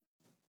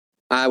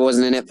 I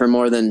wasn't in it for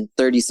more than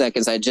 30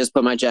 seconds. I just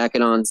put my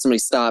jacket on. Somebody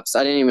stops.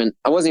 I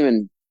wasn't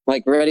even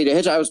like ready to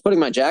hitch. I was putting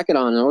my jacket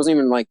on, and I wasn't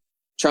even like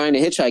trying to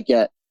hitchhike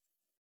yet.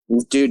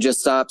 This dude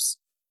just stops,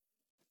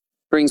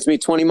 brings me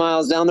 20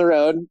 miles down the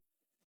road.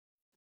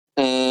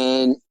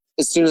 And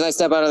as soon as I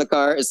step out of the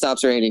car, it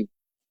stops raining.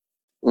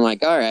 I'm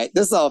like, all right,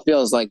 this all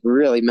feels like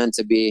really meant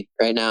to be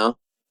right now.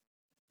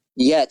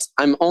 Yet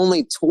I'm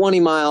only 20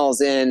 miles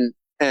in,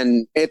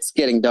 and it's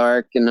getting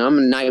dark, and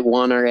I'm night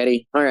one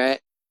already. All right.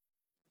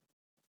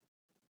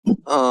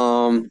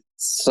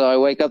 So I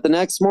wake up the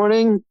next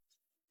morning,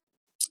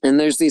 and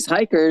there's these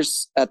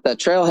hikers at the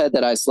trailhead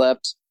that I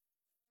slept,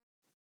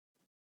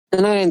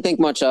 and I didn't think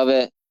much of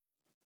it.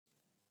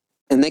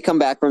 And they come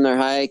back from their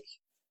hike,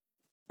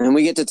 and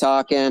we get to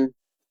talking.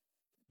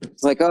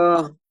 It's like,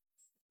 oh,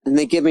 and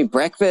they give me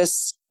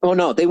breakfast. Oh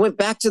no, they went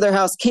back to their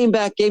house, came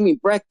back, gave me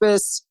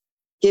breakfast,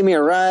 gave me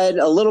a ride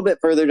a little bit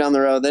further down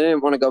the road. They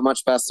didn't want to go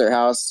much past their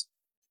house.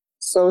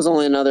 So it was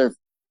only another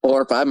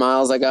 4 or 5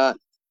 miles I got.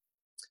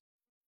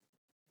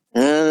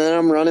 And then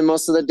I'm running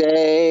most of the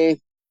day,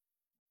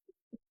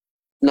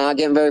 not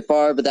getting very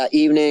far. But that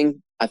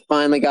evening, I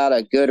finally got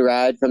a good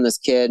ride from this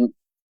kid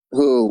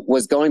who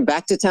was going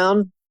back to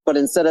town. But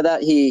instead of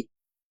that, he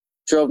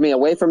drove me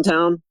away from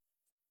town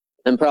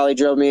and probably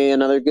drove me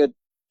another good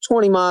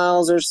 20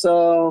 miles or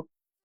so.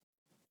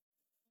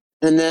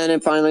 And then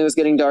it finally was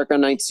getting dark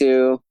on night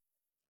 2.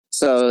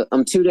 So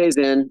I'm 2 days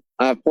in.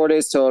 I have 4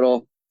 days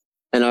total,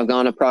 and I've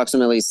gone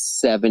approximately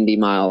 70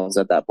 miles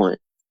at that point,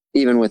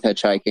 even with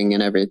hitchhiking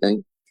and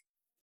everything.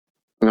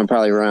 I'm gonna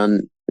probably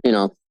run,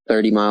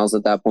 30 miles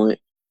at that point.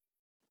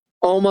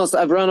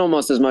 I've run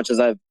almost as much as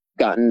I've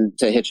gotten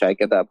to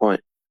hitchhike at that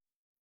point.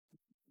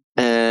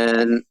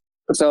 And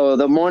so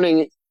the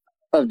morning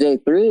of day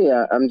 3,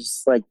 I'm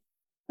just like,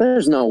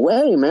 there's no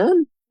way,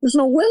 man. There's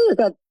no way. I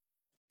got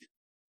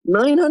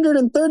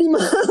 930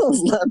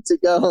 miles left to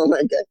go.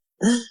 Like,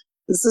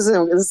 this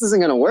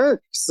isn't gonna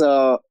work.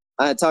 So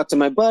I talked to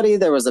my buddy.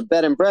 There was a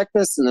bed and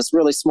breakfast in this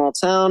really small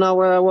town out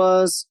where I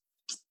was.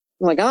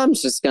 I'm like, I'm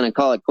just gonna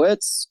call it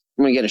quits.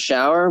 I'm gonna get a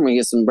shower. I'm gonna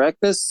get some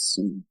breakfast,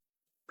 and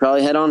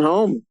probably head on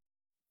home.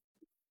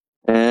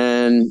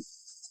 And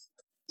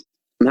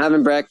I'm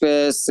having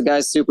breakfast. The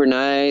guy's super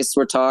nice.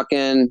 We're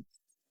talking.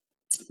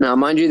 Now,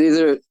 mind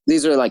you,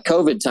 these are like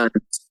COVID times,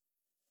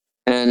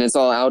 and it's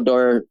all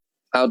outdoor.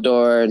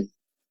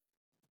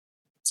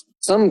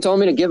 Someone told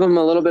me to give him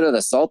a little bit of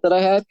the salt that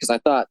I had, because I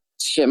thought,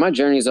 shit, my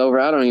journey's over.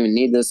 I don't even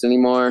need this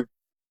anymore.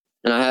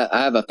 And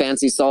I have a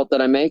fancy salt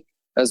that I make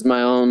as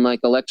my own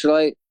like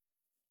electrolyte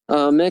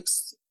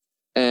mix,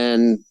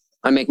 and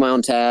I make my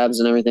own tabs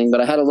and everything.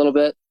 But I had a little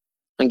bit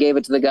and gave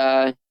it to the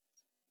guy.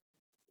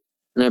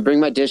 And I bring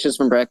my dishes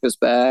from breakfast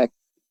back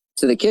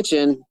to the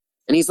kitchen,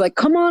 and he's like,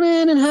 come on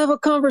in and have a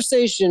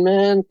conversation,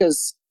 man,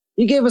 because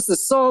you gave us the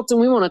salt and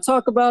we want to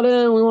talk about it.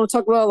 And we want to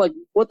talk about like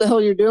what the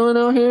hell you're doing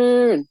out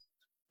here. And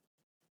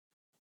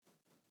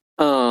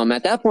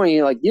at that point,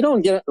 you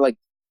don't get, like,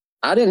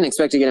 I didn't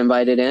expect to get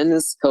invited in.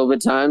 This COVID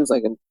times,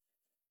 like,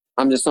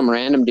 I'm just some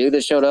random dude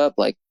that showed up.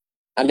 Like,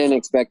 I didn't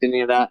expect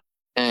any of that.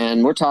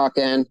 And we're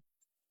talking,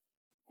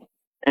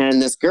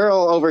 and this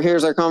girl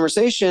overhears our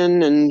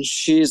conversation, and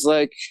she's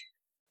like,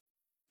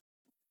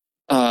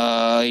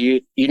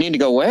 you need to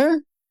go where?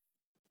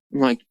 I'm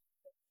like,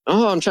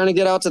 oh, I'm trying to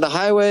get out to the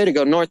highway to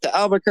go north to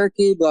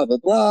Albuquerque, blah, blah,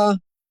 blah.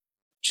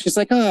 She's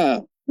like,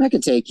 oh, I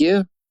could take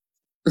you.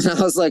 And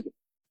I was like,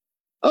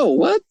 oh,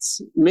 what?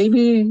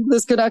 Maybe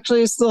this could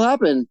actually still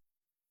happen.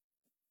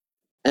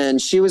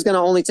 And she was going to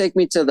only take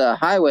me to the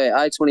highway,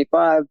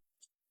 I-25.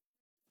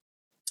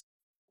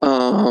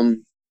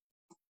 And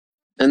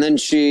then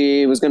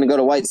she was going to go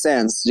to White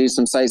Sands to do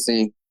some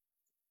sightseeing.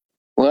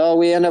 Well,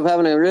 we end up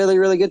having a really,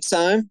 really good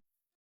time.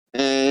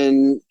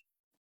 And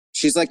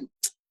she's like,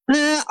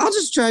 I'll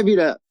just drive you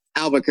to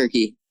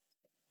Albuquerque,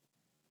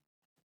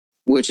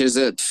 which is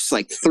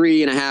like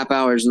 3.5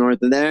 hours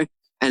north of there.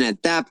 And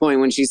at that point,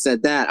 when she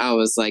said that, I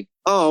was like,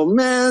 oh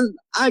man,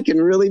 I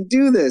can really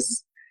do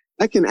this.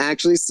 I can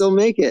actually still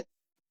make it.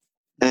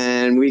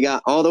 And we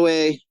got all the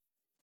way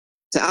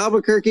to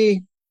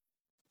Albuquerque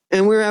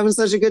and we were having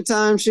such a good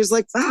time. She was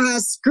like,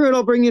 screw it.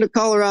 I'll bring you to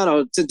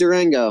Colorado, to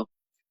Durango,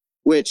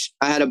 which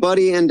I had a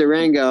buddy in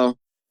Durango,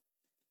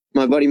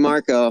 my buddy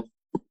Marco,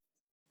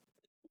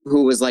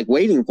 who was like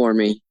waiting for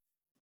me.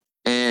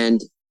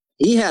 And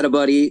he had a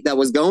buddy that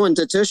was going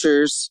to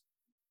Tushers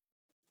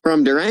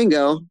from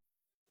Durango,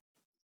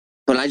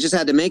 but I just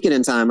had to make it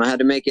in time. I had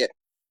to make it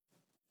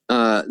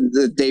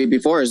the day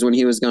before is when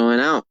he was going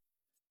out.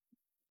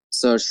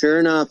 So sure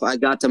enough, I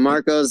got to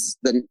Marco's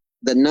the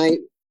night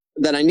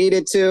that I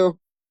needed to,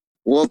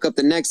 woke up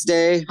the next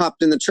day,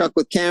 hopped in the truck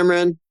with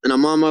Cameron, and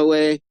I'm on my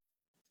way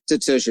to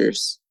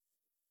Tushers.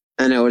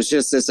 And it was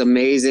just this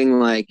amazing,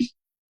 like,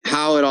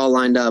 how it all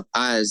lined up.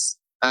 I'm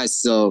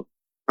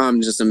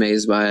just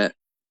amazed by it.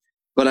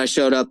 But I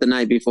showed up the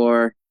night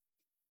before,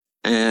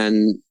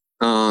 and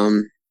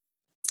turns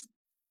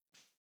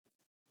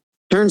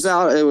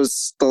out it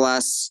was the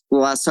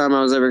last time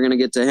I was ever going to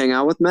get to hang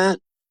out with Matt.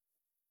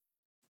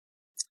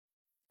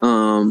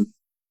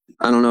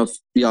 I don't know if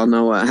y'all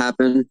know what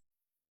happened,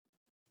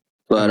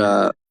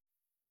 but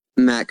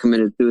Matt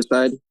committed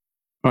suicide.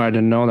 Oh, I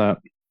didn't know that.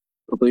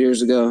 A couple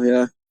years ago,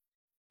 yeah.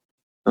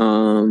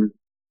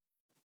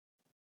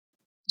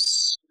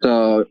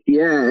 So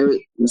yeah,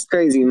 it was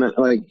crazy.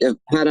 Like,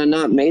 had I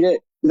not made it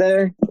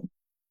there,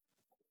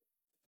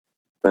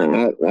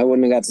 I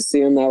wouldn't have got to see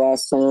him that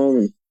last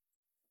time.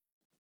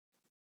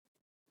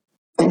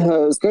 And it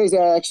was crazy.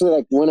 I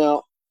actually went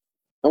out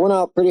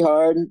pretty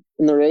hard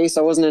in the race.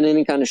 I wasn't in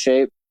any kind of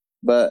shape,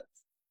 but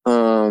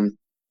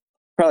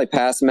probably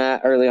passed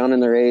Matt early on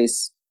in the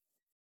race.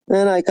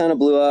 Then I kind of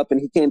blew up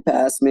and he came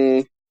past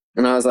me.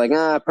 And I was like,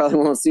 I probably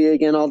won't see you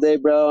again all day,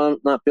 bro. I'm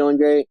not feeling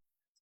great.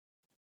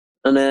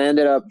 And then I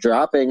ended up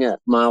dropping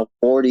at mile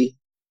 40.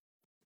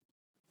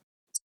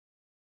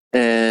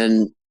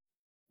 And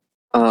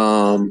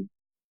I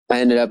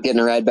ended up getting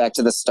a ride back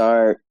to the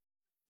start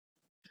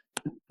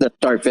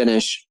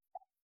finish.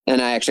 And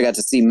I actually got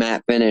to see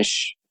Matt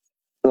finish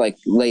like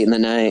late in the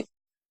night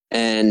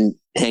and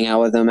hang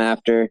out with him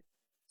after.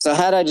 So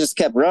had I just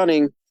kept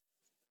running,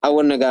 I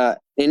wouldn't have got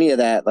any of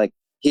that. Like,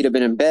 he'd have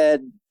been in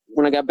bed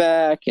when I got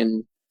back,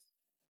 and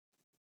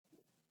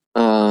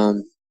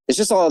it's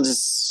just all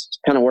just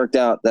kind of worked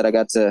out that I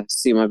got to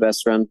see my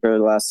best friend for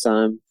the last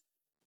time.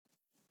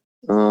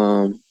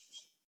 But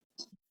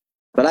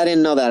I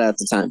didn't know that at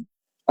the time.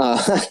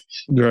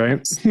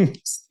 Right.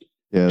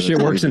 Yeah,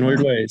 Shit works in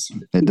weird ways.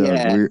 It does.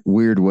 Yeah.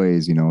 Weird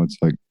ways, you know. It's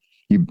like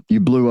you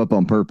blew up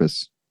on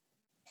purpose.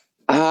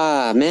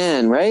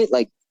 Man, right?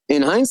 Like,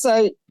 in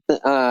hindsight,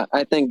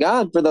 I thank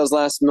God for those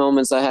last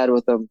moments I had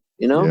with him,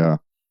 you know? Yeah.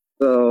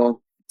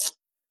 So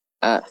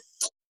That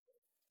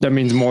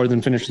means more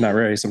than finishing that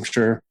race, I'm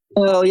sure.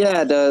 hell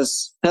yeah, it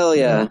does. Hell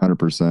yeah.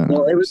 100%.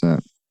 Well,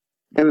 100%.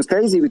 It was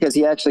crazy because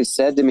he actually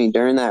said to me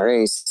during that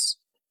race,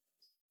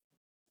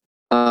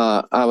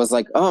 I was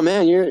like, oh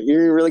man,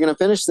 you're really gonna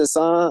finish this,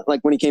 huh?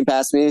 Like, when he came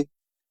past me, it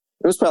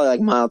was probably like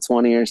mile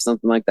 20 or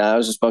something like that. I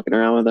was just fucking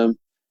around with him.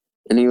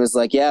 And he was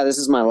like, yeah, this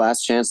is my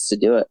last chance to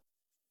do it.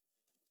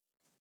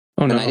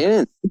 Oh no.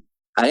 And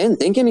I didn't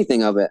think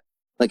anything of it.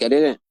 Like,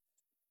 it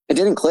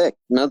didn't click.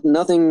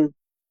 Nothing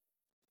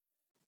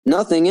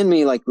in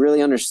me like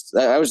really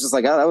understood. I was just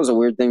like, oh, that was a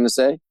weird thing to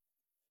say.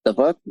 The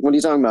fuck? What are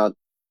you talking about?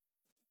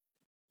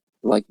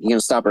 Like, you gonna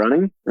stop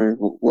running? Or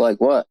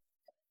like what?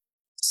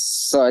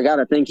 So I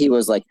gotta think he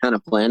was like kind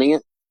of planning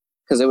it,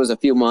 because it was a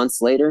few months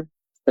later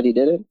that he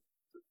did it.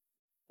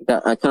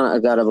 I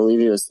gotta believe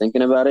he was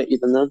thinking about it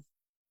even then.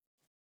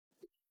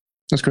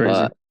 That's crazy.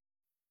 But,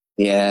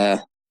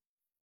 yeah.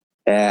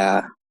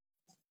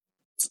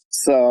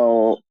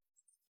 So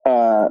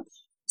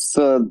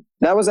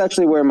that was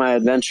actually where my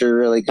adventure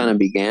really kind of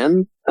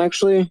began,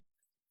 actually,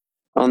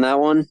 on that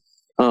one.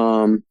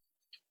 Because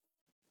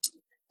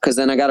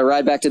then I got a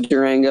ride back to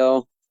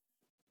Durango,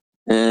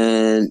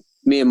 and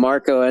me and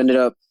Marco ended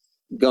up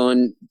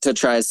going to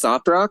try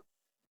Soft Rock.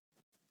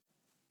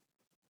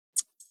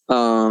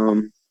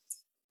 And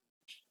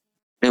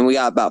we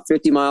got about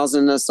 50 miles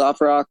into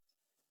Soft Rock.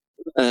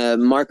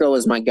 Marco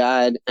was my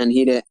guide, and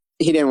he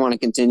didn't want to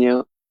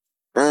continue.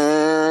 He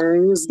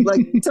was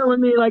like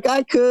telling me like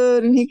I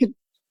could, and he could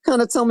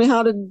kind of tell me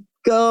how to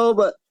go,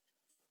 but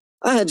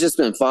I had just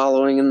been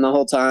following him the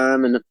whole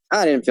time, and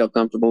I didn't feel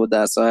comfortable with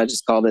that, so I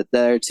just called it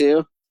there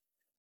too.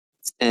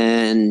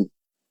 And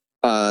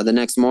the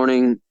next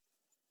morning,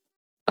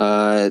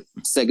 said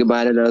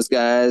goodbye to those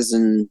guys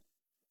and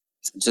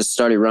just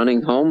started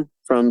running home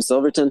from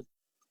Silverton.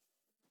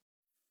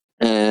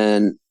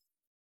 And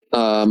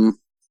my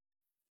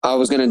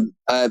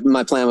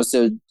plan was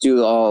to do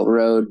the all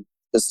road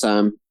this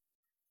time.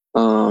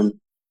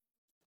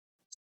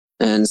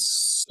 And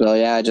so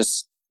yeah, I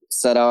just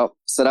set out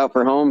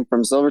for home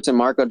from Silverton.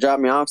 Marco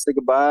dropped me off, said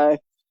goodbye.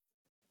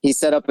 He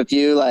set up a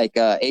few like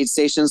aid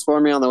stations for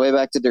me on the way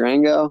back to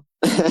Durango.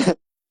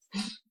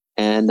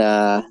 And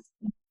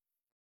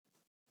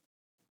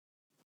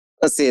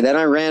let's see, then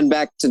I ran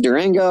back to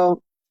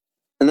Durango,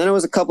 and then it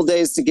was a couple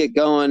days to get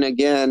going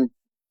again.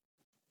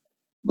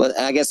 But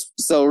I guess,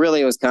 so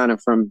really it was kind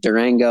of from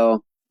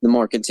Durango, the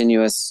more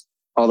continuous,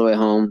 all the way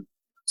home.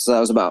 So that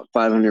was about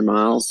 500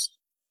 miles.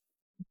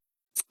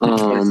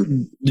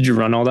 Did you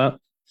run all that?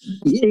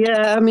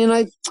 Yeah, I mean,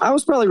 I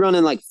was probably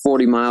running like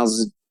 40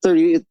 miles,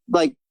 30,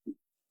 like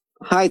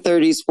high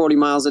 30s, 40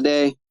 miles a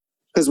day.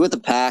 Because with the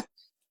pack,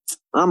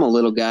 I'm a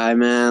little guy,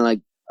 man.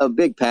 Like a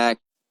big pack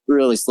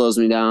really slows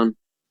me down.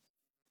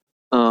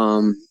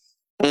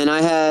 And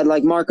I had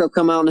like Marco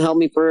come out and help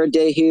me for a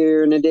day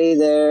here and a day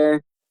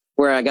there,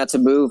 where I got to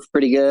move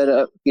pretty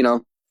good. You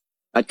know,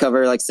 I'd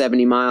cover like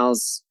 70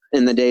 miles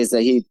in the days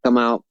that he'd come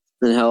out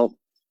and help.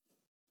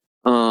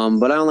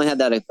 But I only had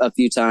that a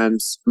few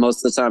times.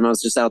 Most of the time I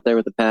was just out there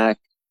with the pack,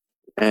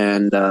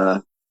 and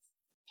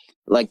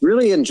like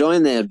really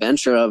enjoying the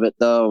adventure of it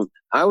though.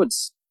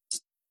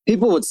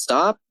 People would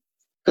stop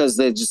because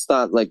they just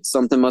thought like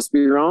something must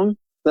be wrong,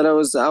 that I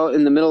was out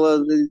in the middle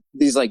of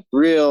these like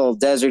real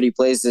deserty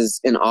places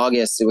in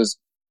August. It was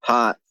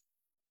hot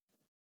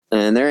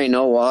and there ain't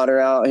no water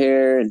out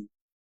here, and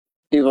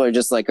people are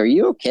just like, "Are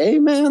you okay,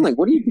 man? Like,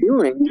 what are you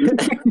doing?"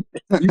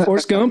 You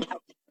Forrest Gump?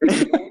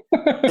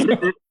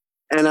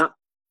 And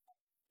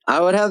I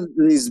would have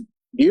these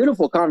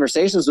beautiful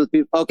conversations with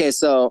people. Okay,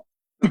 so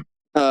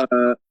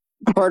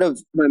part of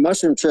my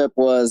mushroom trip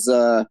was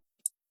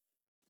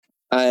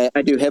I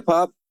do hip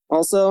hop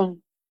also,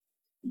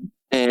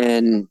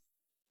 and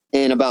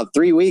in about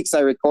 3 weeks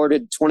I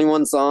recorded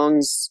 21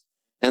 songs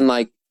and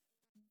like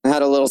I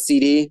had a little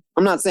CD.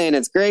 I'm not saying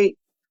it's great,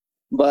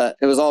 but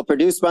it was all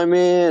produced by me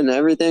and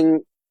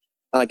everything.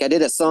 Like I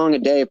did a song a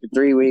day for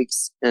 3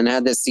 weeks and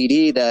had this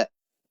CD that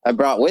I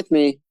brought with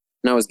me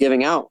and I was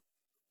giving out.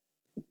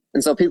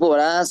 And so people would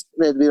ask,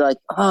 they'd be like,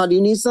 "Oh, do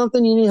you need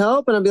something? You need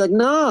help?" And I'd be like,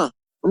 "Nah,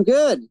 I'm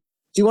good. Do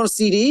you want a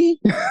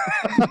CD?" They're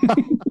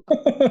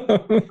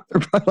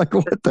probably like,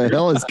 what the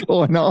hell is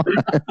going on?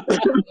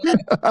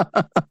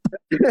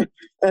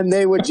 And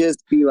they would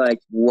just be like,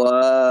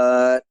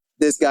 "What?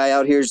 This guy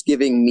out here is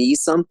giving me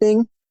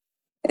something?"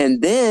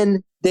 And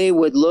then they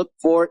would look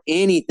for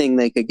anything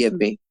they could give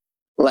me,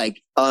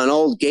 like an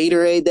old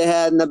Gatorade they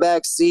had in the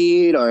back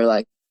seat, or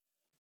like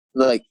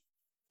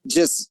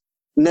just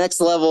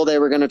next level. They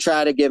were going to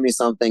try to give me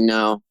something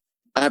now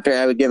after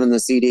I would give them the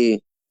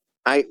CD.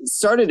 I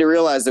started to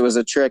realize it was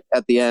a trick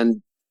at the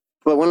end,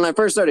 but when I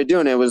first started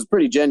doing it, it was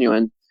pretty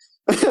genuine.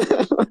 Do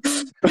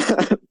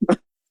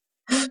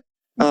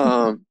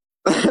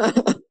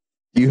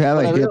you have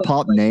a hip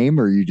hop name,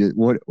 or you just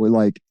what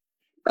like?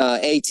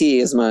 AT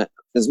is my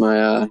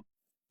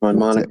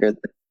moniker.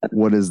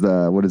 What is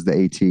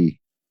the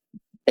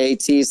AT?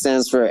 AT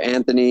stands for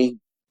Anthony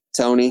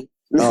Tony.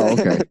 Oh,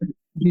 okay.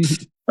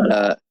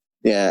 But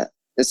yeah,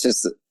 it's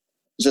just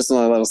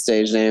my little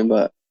stage name.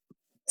 But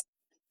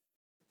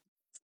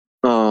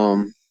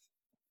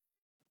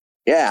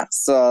yeah,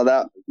 so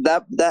that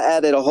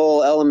added a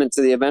whole element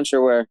to the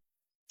adventure where,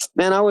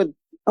 man, I would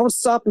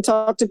stop and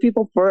talk to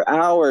people for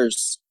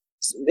hours,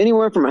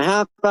 anywhere from a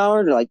half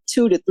hour to like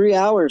 2 to 3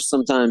 hours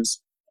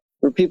sometimes,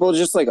 where people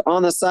just like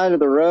on the side of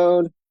the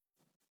road.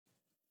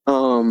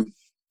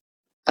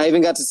 I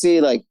even got to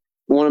see like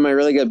one of my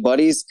really good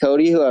buddies,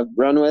 Cody, who I've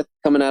run with,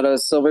 coming out of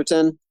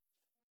Silverton,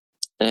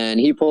 and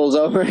he pulls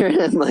over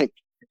and like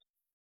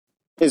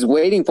is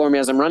waiting for me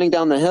as I'm running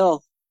down the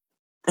hill,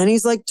 and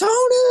he's like,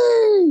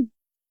 "Tony!"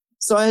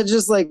 So I had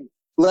just like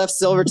left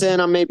Silverton.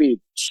 I'm maybe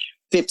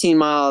 15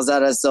 miles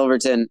out of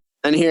Silverton,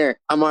 and here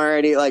I'm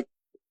already like,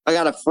 I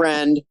got a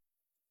friend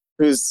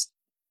who's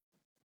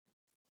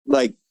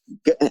like,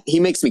 he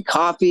makes me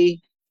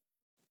coffee.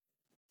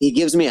 He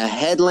gives me a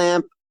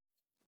headlamp.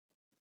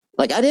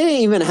 Like I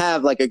didn't even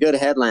have like a good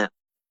headlamp,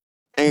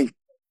 and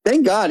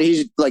thank God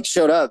he like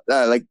showed up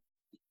like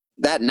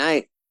that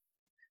night,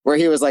 where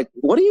he was like,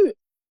 "What are you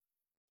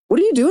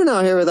doing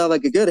out here without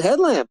like a good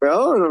headlamp,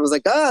 bro?" And I was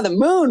like, "The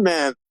moon,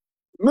 man.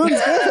 The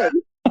moon's good."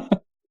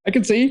 I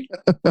can see.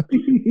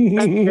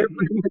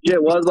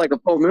 It was like a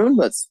full moon,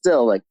 but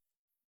still like,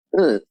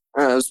 it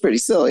was pretty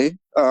silly.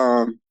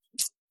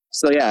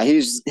 So yeah,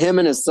 him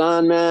and his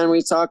son, man,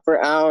 we talked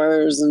for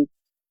hours, and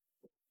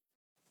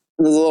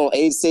there's a little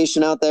aid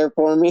station out there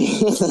for me.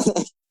 So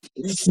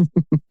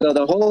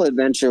the whole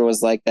adventure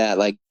was like that,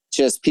 like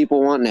just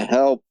people wanting to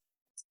help,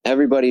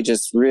 everybody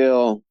just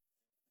real,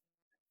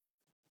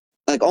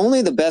 like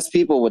only the best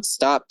people would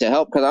stop to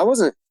help, because I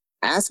wasn't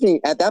asking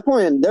at that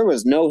point. There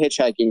was no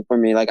hitchhiking for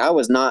me. Like I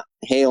was not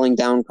hailing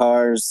down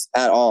cars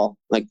at all.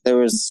 Like I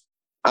was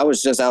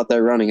just out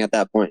there running at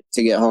that point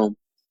to get home.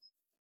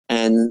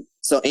 And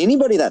so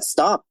anybody that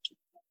stopped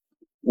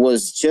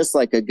was just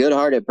like a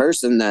good-hearted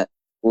person that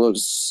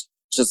was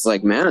just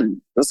like,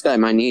 "Man, this guy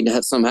might need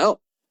some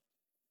help."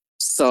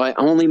 So I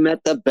only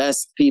met the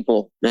best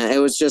people, man. It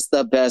was just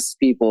the best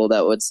people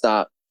that would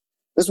stop.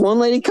 This one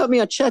lady cut me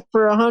a check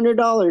for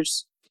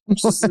 $100.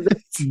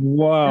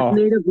 Wow.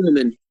 Native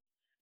woman,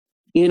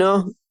 you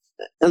know,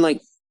 and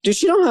like, dude,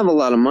 she don't have a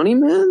lot of money,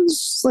 man. It's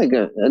just like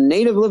a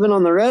native living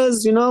on the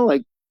res, you know,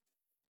 like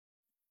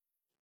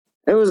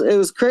it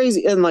was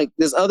crazy. And like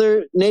this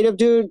other native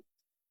dude,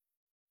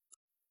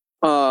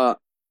 he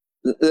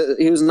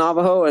was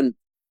Navajo, and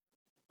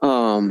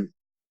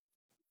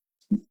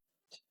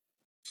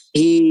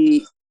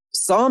he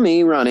saw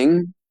me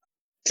running,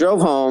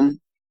 drove home,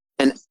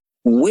 and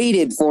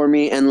waited for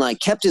me and like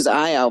kept his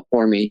eye out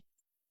for me.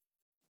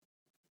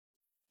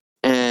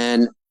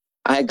 And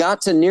I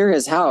got to near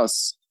his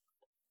house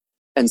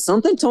and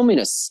something told me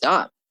to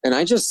stop. And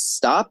I just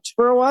stopped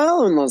for a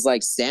while and was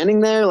like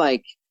standing there,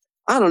 like,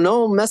 I don't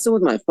know, messing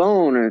with my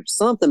phone or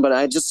something. But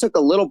I just took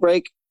a little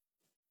break,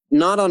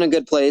 not on a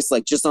good place,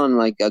 like just on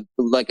like a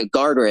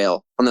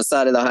guardrail on the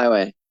side of the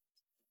highway.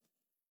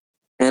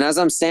 And as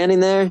I'm standing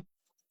there,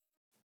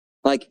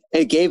 like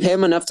it gave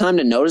him enough time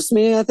to notice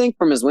me, I think,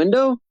 from his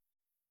window.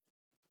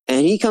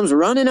 And he comes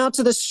running out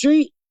to the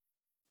street.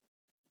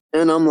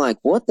 And I'm like,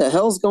 what the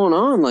hell's going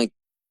on? Like,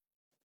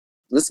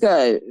 is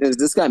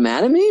this guy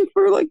mad at me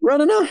for like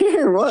running out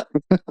here or what?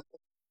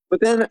 But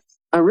then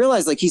I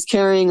realized like he's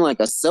carrying like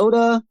a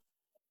soda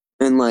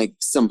and like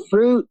some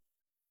fruit.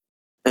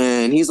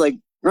 And he's like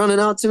running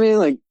out to me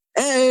like,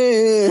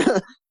 hey,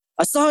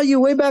 I saw you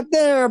way back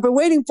there. I've been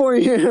waiting for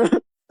you.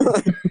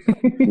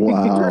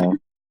 Wow.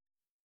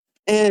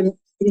 And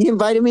he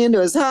invited me into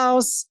his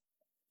house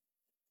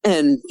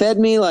and fed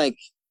me like,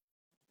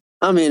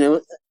 I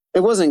mean, it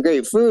wasn't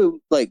great food.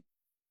 Like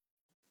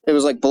it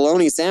was like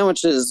bologna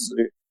sandwiches,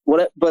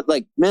 but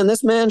like, man,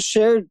 this man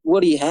shared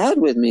what he had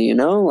with me, you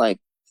know, like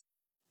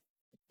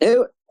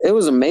it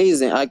was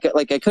amazing. I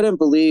couldn't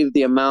believe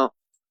the amount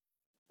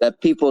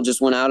that people just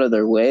went out of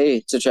their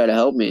way to try to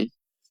help me.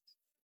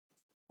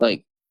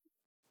 Like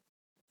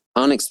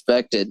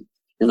unexpected,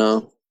 you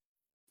know.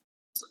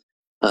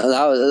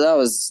 That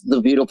was the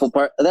beautiful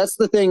part. That's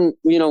the thing,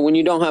 you know, when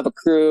you don't have a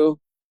crew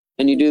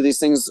and you do these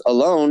things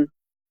alone,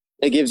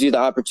 it gives you the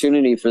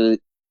opportunity for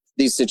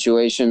these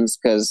situations.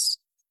 Because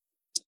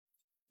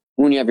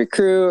when you have your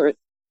crew,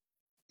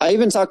 I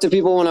even talked to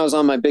people when I was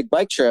on my big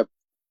bike trip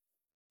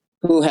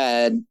who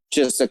had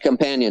just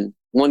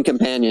one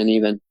companion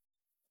even.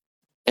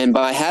 And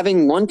by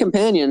having one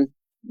companion,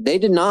 they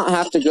did not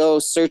have to go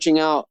searching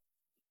out,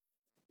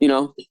 you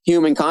know,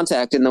 human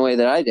contact in the way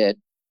that I did.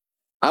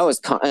 I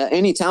was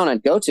any town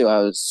I'd go to,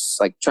 I was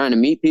like trying to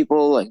meet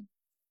people. Like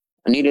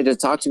I needed to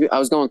talk to people. I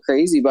was going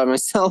crazy by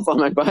myself on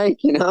my bike,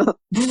 you know?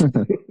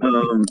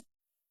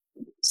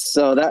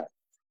 So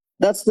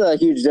that's the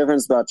huge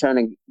difference about trying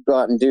to go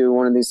out and do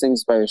one of these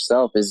things by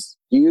yourself is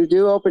you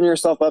do open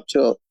yourself up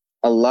to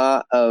a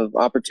lot of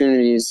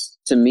opportunities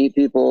to meet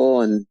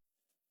people and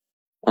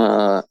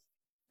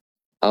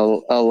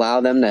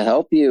allow them to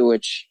help you,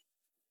 which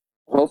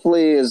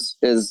hopefully is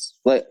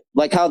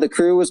like how the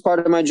crew was part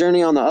of my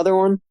journey on the other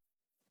one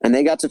and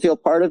they got to feel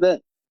part of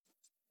it.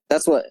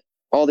 That's what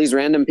all these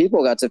random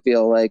people got to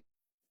feel like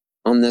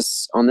on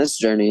this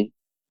journey.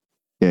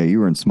 Yeah, you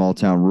were in small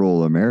town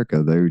rural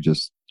America. They were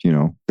just, you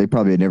know, they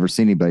probably had never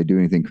seen anybody do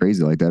anything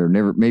crazy like that, or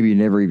maybe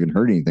never even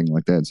heard anything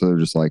like that. So they're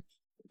just like,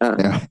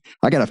 yeah,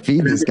 I got to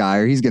feed this guy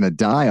or he's going to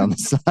die on the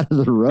side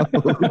of the road.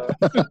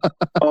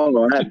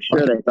 Oh, I'm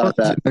sure they thought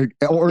that.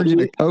 Orange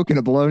and a Coke and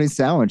a bologna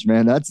sandwich,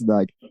 man. That's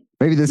like,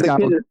 maybe this guy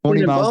was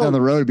 20 miles down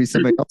the road would be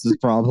somebody else's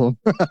problem.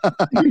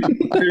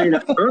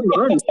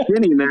 I'm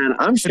skinny, man.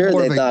 I'm sure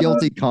more they of a thought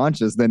guilty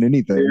conscience than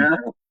anything. Yeah,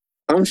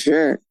 I'm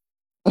sure.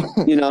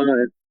 You know,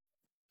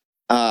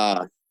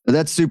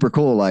 that's super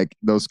cool. Like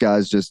those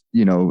guys just,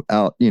 you know,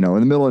 out, you know, in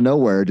the middle of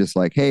nowhere, just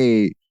like,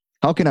 hey,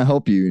 how can I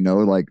help you? You know,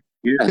 like,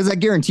 because I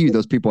guarantee you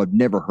those people have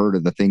never heard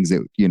of the things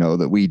that, you know,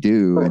 that we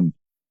do. And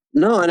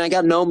no, and I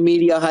got no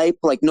media hype,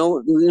 like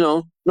no,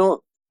 you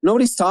know,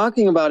 nobody's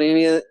talking about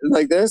any of it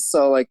like this.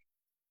 So like,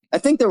 I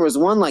think there was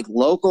one like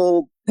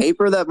local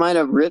paper that might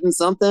have written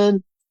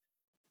something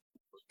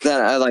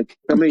that I like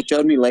somebody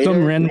showed me later.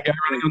 Some random guy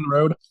running on the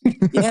road.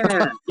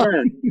 Yeah.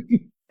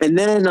 And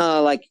then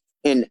like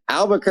in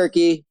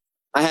Albuquerque,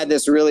 I had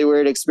this really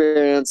weird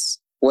experience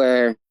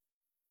where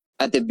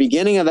at the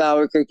beginning of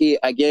Albuquerque,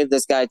 I gave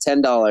this guy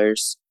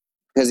 $10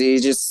 because he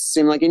just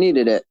seemed like he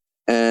needed it.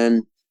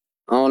 And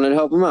I wanted to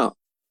help him out.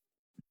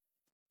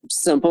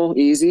 Simple,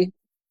 easy.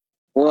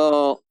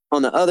 Well,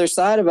 on the other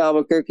side of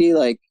Albuquerque,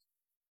 like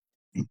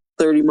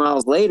 30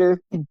 miles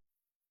later,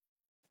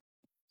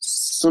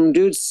 some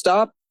dudes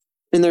stopped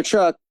in their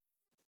truck.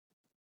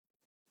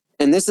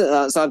 And this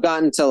is, so I've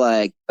gotten to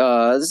like,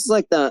 this is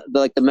like the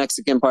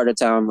Mexican part of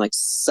town, like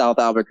South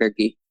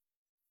Albuquerque.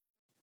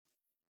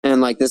 And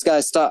like this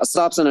guy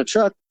stops in a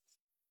truck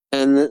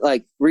and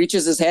like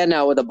reaches his hand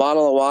out with a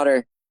bottle of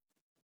water.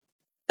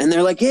 And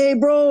they're like, hey,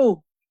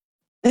 bro,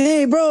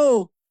 we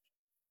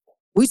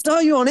saw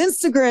you on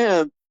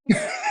Instagram.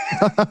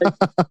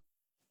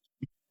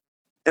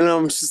 And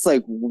I'm just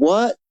like,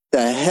 what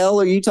the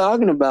hell are you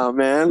talking about,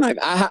 man? Like,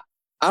 I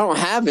don't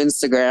have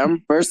Instagram,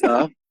 first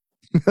off.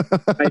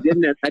 I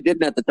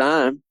didn't at the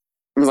time.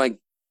 I was like,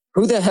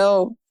 who the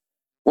hell,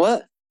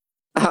 what?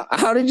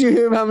 How did you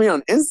hear about me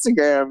on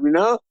Instagram, you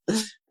know?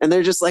 And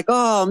they're just like,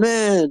 oh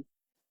man,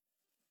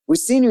 we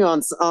seen you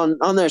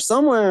on there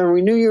somewhere and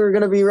we knew you were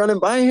going to be running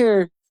by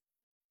here.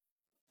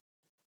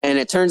 And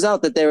it turns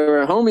out that they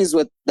were homies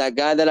with that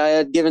guy that I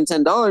had given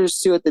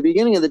 $10 to at the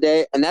beginning of the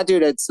day. And that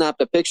dude had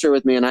snapped a picture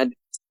with me, and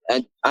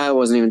I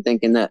wasn't even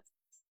thinking that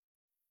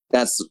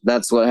that's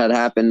what had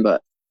happened.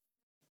 But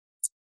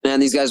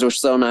man, these guys were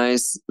so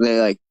nice. They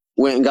like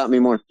went and got me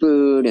more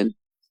food, and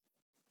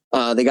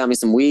they got me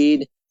some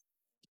weed.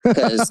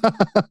 Because,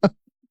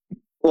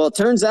 well, it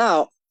turns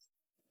out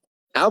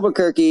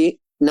Albuquerque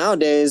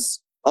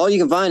nowadays, all you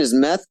can find is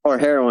meth or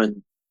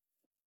heroin.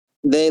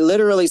 They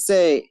literally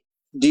say,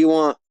 do you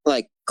want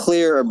like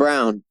clear or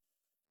brown?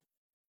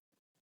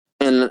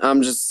 And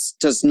I'm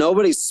just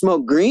nobody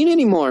smoke green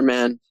anymore,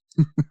 man.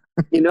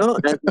 You know,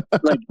 and,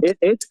 like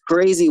it's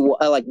crazy,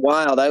 like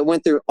wild. I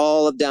went through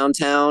all of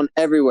downtown,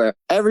 everywhere.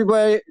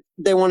 Everybody,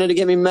 they wanted to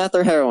get me meth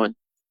or heroin,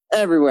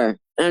 everywhere.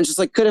 And I'm just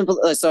like, couldn't.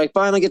 So I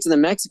finally get to the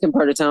Mexican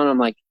part of town. I'm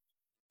like,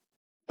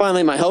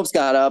 finally my hopes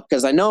got up,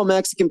 because I know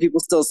Mexican people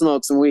still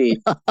smoke some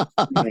weed.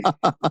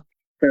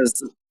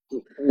 Because,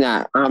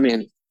 yeah, I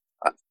mean,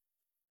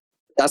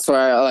 that's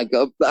where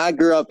I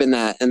grew up in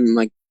that, and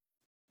like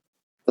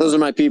those are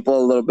my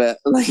people a little bit.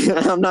 Like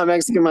I'm not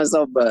Mexican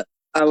myself, but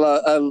I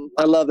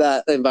love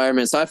that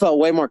environment. So I felt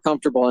way more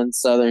comfortable in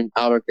Southern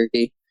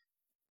Albuquerque.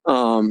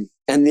 And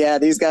yeah,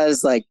 these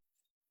guys, like,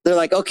 they're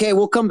like, okay,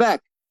 we'll come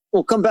back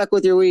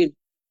with your weed.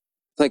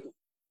 It's like,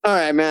 all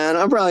right, man,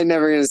 I'm probably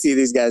never gonna see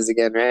these guys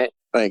again, right?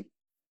 Like,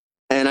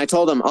 and I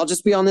told them I'll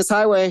just be on this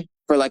highway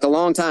for like a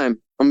long time.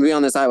 I'm gonna be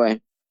on this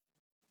highway.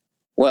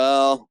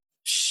 Well,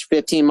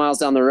 15 miles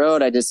down the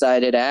road, I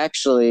decided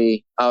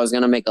actually I was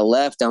going to make a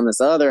left down this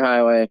other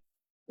highway,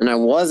 and I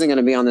wasn't going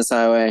to be on this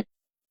highway.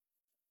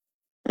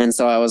 And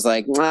so I was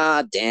like,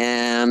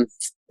 damn,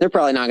 they're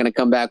probably not going to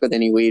come back with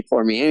any weed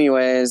for me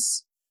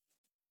anyways.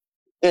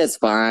 It's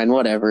fine,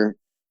 whatever.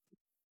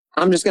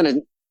 I'm just going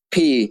to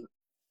pee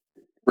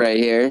right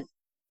here,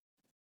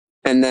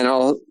 and then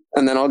I'll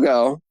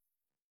go.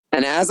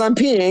 And as I'm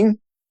peeing,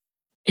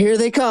 here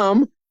they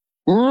come.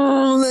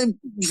 Oh, they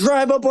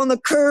drive up on the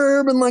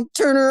curb and like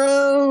turn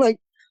around, like,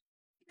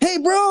 hey,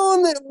 bro,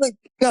 and they like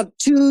got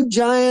 2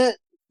 giant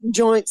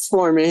joints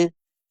for me,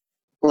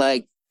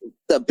 like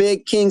the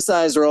big king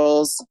size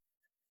rolls.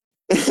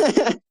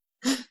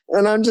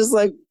 And I'm just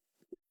like,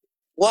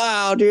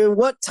 wow, dude,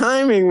 what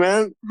timing,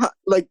 man.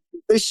 Like,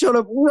 they showed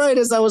up right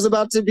as I was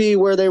about to be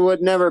where they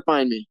would never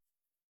find me.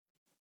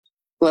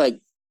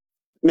 Like,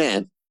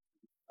 man.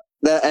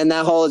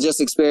 That whole just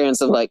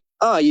experience of like,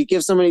 oh, you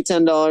give somebody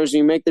 $10,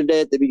 you make their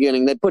day at the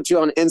beginning. They put you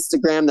on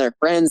Instagram, their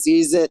friend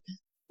sees it,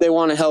 they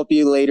want to help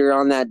you later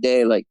on that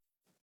day. Like,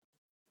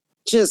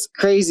 just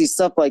crazy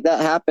stuff like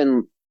that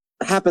happened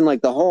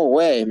like the whole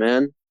way,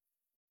 man.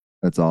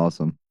 That's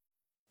awesome.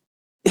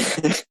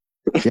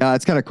 Yeah,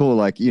 it's kind of cool.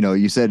 Like,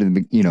 you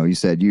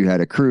said you had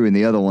a crew in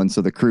the other one,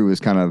 so the crew was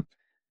kind of,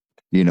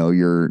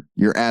 your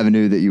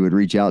avenue that you would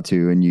reach out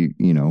to, and you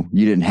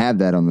didn't have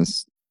that on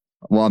this.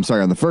 Well, I'm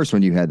sorry, on the first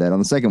one you had that. On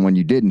the second one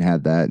you didn't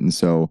have that. And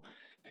so,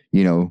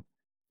 you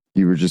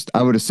were just,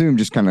 I would assume,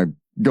 just kind of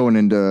going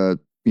into,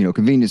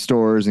 convenience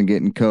stores and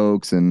getting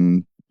Cokes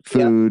and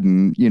food. Yeah.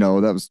 And,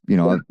 that was,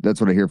 that's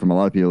what I hear from a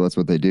lot of people. That's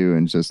what they do.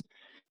 And it's just,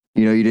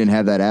 you didn't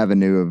have that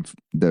avenue of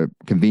the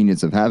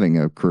convenience of having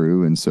a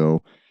crew. And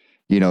so,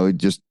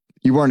 just,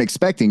 you weren't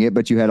expecting it,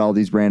 but you had all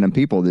these random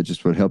people that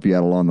just would help you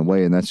out along the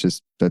way. And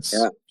that's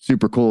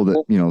super cool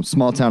that,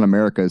 small town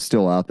America is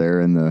still out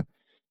there in the,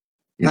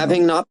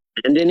 having not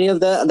planned any of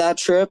that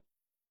trip,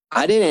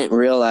 I didn't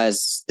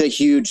realize the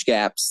huge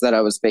gaps that I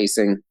was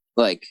facing.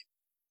 Like,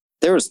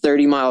 there was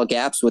 30-mile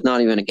gaps with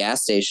not even a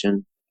gas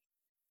station.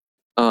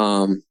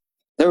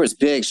 There was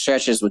big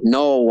stretches with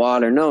no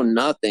water, no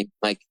nothing.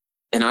 Like,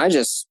 and I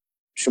just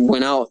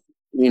went out,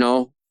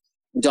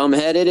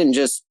 dumbheaded and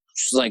just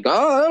like,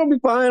 oh, I'll be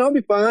fine. I'll be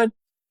fine.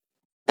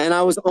 And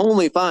I was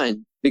only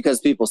fine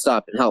because people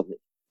stopped and helped me.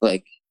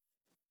 Like,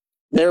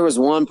 there was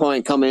one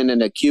point coming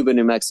into Cuba,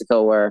 New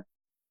Mexico, where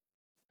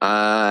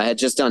I had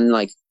just done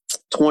like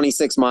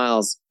 26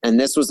 miles, and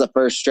this was the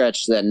first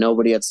stretch that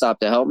nobody had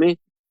stopped to help me.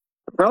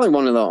 Probably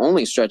one of the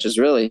only stretches,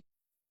 really,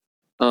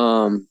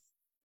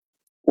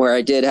 where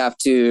I did have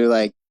to,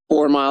 like,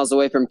 4 miles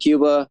away from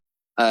Cuba,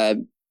 I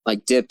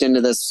like dipped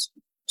into this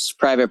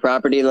private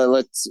property that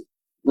looked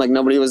like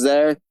nobody was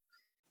there,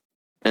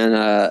 and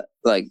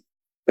like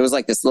it was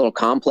like this little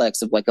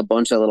complex of like a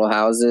bunch of little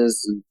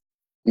houses, and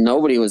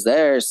nobody was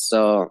there,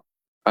 so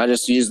I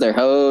just used their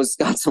hose,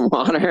 got some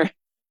water.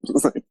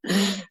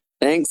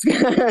 Thanks,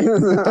 guys.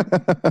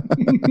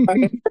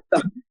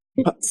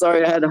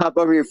 Sorry I had to hop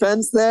over your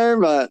fence there,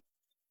 but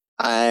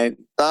I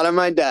thought I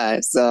might die,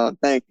 so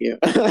thank you.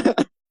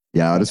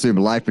 Yeah, I'd assume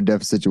a life or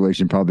death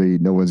situation, probably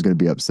no one's going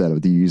to be upset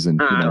with you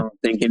using, I don't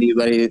think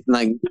anybody,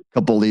 like, a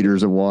couple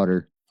liters of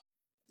water.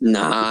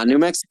 Nah, New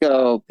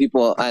Mexico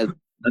people, I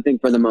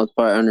think for the most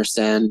part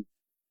understand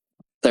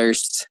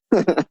thirst.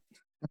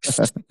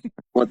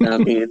 What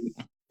that means.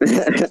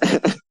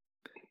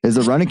 Is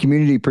the running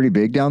community pretty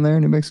big down there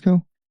in New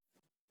Mexico?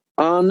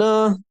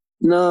 No,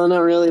 not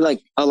really.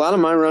 Like a lot of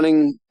my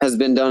running has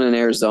been done in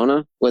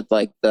Arizona with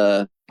like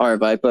the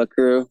Vipa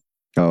crew.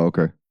 Oh,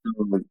 okay.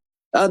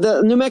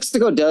 The New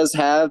Mexico does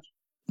have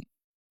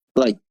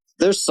like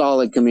there's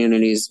solid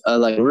communities,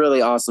 like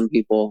really awesome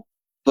people,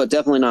 but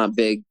definitely not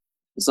big.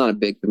 It's not a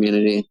big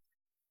community.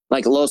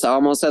 Like Los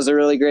Alamos has a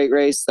really great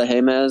race, the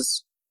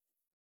Jemez.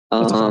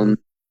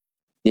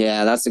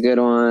 Yeah, that's a good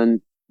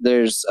one.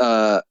 There's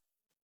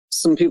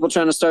some people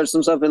trying to start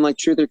some stuff in like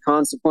Truth or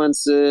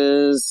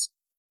Consequences,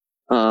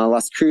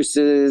 Las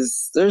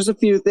Cruces. There's a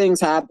few things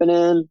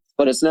happening,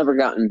 but it's never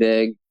gotten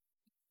big.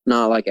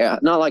 Not like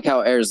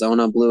how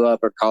Arizona blew up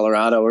or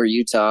Colorado or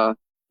Utah.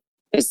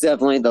 It's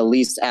definitely the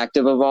least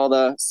active of all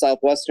the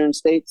southwestern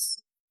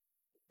states,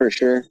 for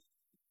sure.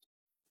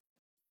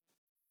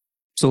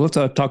 So let's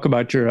talk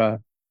about your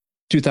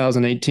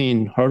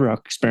 2018 Hard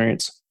Rock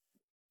experience.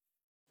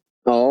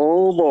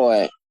 Oh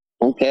boy.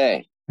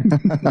 Okay.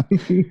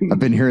 I've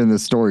been hearing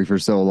this story for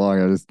so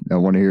long. I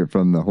want to hear it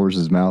from the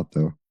horse's mouth,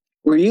 though.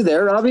 Were you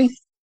there, Robbie?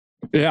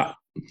 Yeah.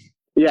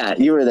 Yeah,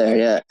 you were there.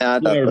 Yeah. I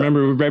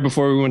remember right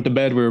before we went to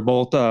bed, we were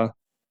both.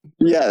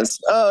 Yes.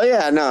 Oh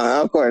yeah.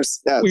 No, of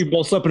course. Yes. We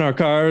both slept in our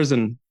cars,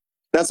 and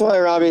that's why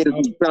Robbie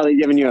is probably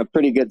giving you a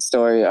pretty good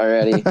story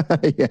already.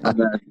 Yeah.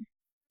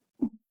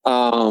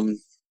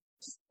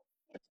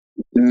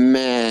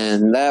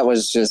 Man, that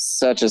was just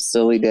such a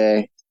silly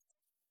day.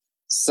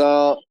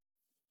 So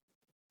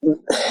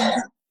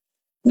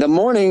the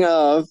morning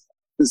of,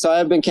 so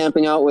I've been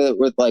camping out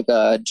with like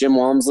Jim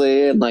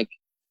Walmsley, and like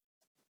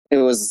it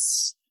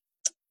was,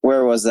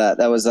 where was that?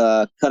 That was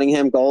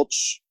Cunningham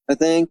Gulch, I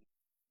think.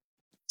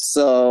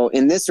 So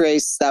in this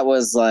race, that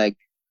was like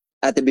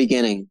at the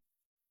beginning,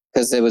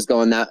 because it was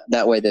going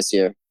that way this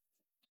year.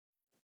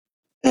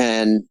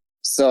 And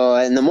so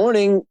in the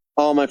morning,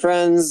 all my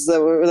friends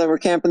that were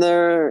camping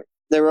there,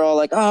 they were all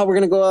like, "Oh, we're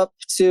gonna go up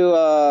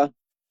to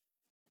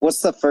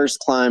what's the first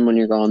climb when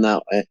you're going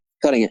that way?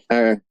 Cutting it,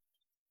 or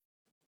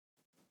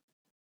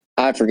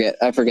I forget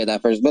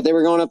that first." But they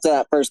were going up to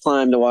that first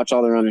climb to watch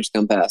all the runners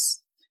come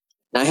past.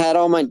 And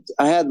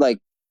I had like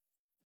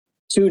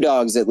 2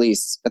 dogs at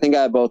least. I think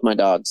I had both my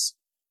dogs,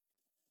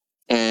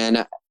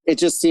 and it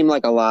just seemed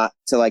like a lot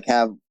to like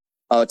have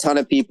a ton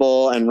of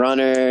people and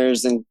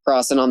runners and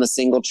crossing on the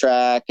single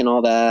track and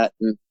all that.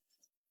 And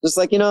just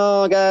like,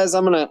 guys,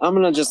 I'm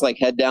gonna just like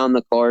head down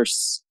the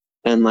course,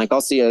 and like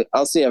I'll see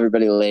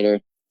everybody later.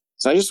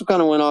 So I just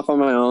kind of went off on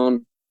my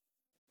own.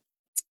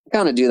 I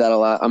kind of do that a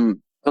lot.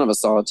 I'm kind of a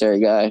solitary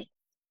guy.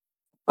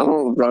 I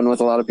don't run with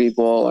a lot of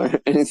people or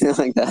anything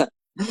like that.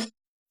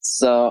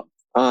 So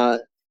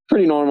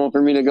pretty normal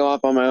for me to go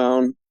off on my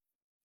own.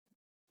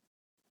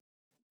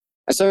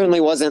 I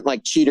certainly wasn't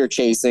like cheater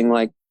chasing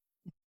like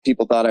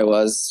people thought I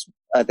was,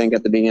 I think,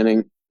 at the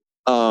beginning.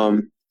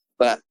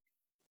 But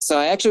so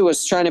I actually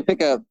was trying to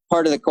pick a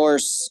part of the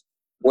course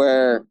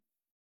where,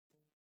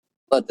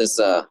 let this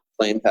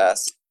plane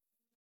pass.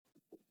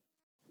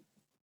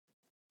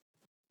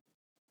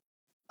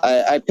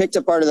 I picked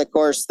a part of the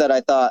course that I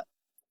thought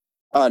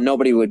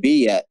nobody would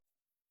be yet.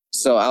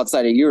 So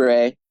outside of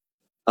Ouray,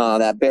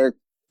 that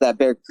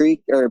Bear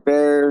Creek or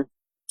Bear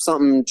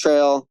something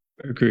trail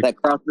that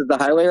crosses the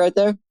highway right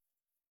there.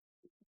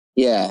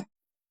 Yeah.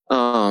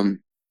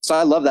 So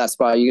I love that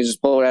spot. You can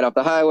just pull right off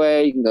the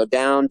highway. You can go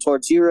down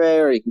towards Ouray,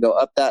 or you can go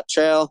up that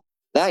trail.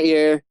 That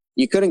year,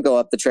 you couldn't go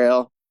up the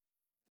trail.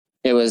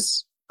 It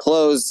was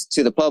closed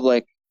to the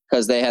public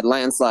because they had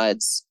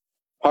landslides.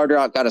 Hard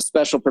Rock got a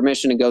special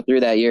permission to go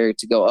through that year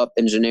to go up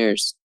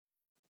Engineers.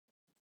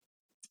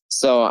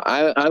 So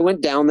I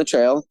went down the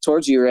trail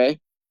towards Ouray.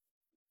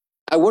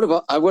 I would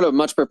have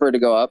much preferred to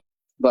go up,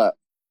 but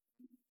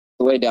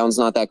the way down's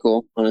not that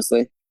cool,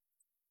 honestly.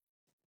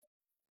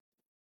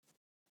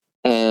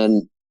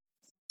 And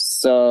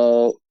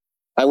so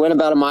I went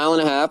about 1.5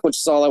 miles, which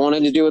is all I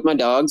wanted to do with my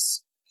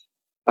dogs.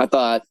 I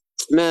thought,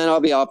 man,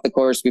 I'll be off the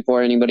course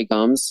before anybody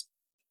comes.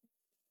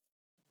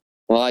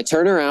 Well, I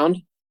turn around.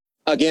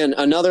 Again,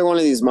 another one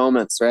of these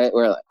moments, right,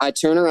 where I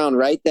turn around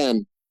right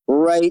then.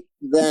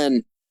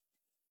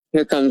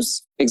 Here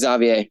comes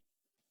Xavier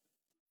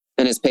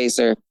and his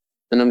pacer.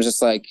 And I'm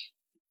just like,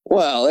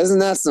 well, isn't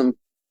that some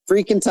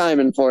freaking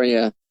timing for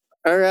you?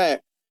 All right.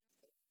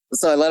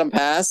 So I let him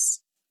pass.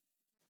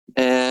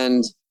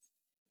 And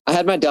I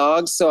had my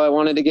dogs, so I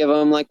wanted to give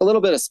them like a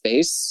little bit of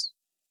space.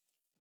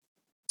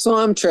 So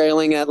I'm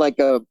trailing at like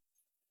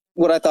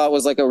what I thought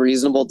was like a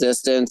reasonable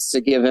distance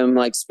to give him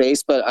like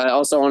space, but I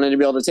also wanted to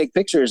be able to take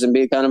pictures and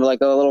be kind of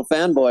like a little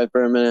fanboy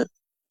for a minute.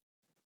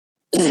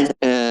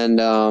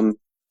 And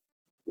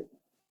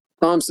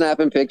I'm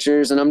snapping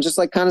pictures, and I'm just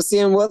like kind of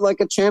seeing what like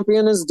a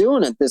champion is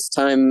doing at this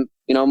time,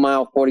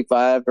 mile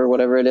 45 or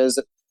whatever it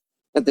is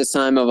at this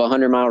time of a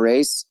 100-mile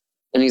race.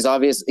 And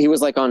he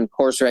was like on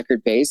course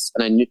record pace,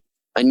 and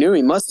I knew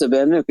he must have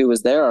been if he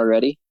was there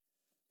already.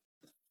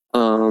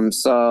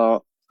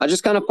 So I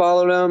just kind of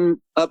followed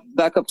him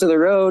back up to the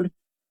road,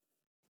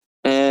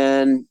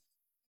 and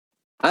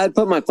I had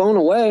put my phone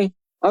away.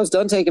 I was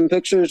done taking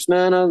pictures,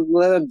 man.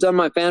 I've done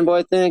my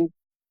fanboy thing.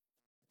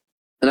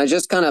 and I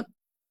just kind of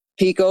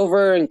peek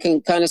over and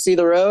can kind of see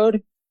the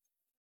road,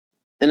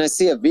 and I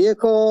see a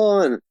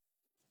vehicle, and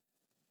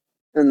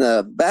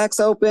the back's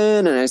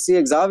open, and I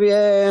see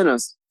Xavier, and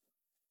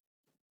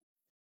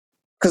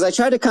because I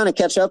tried to kind of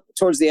catch up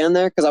towards the end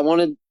there, because I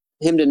wanted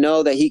him to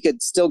know that he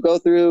could still go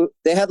through.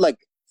 They had like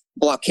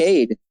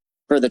blockade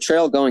for the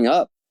trail going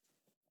up.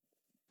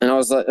 And I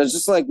was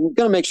just like,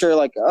 gonna make sure,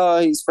 like, oh,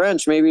 he's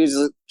French. Maybe he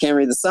just can't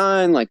read the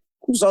sign. Like,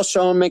 I'll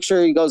show him, make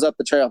sure he goes up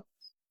the trail.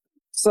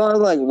 So I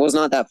like was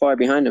not that far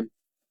behind him.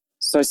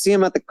 So I see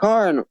him at the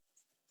car, and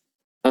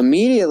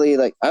immediately,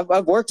 like,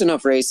 I've worked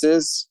enough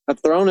races,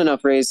 I've thrown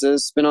enough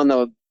races, been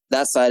on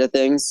that side of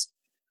things,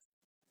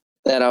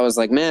 that I was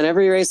like, man,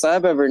 every race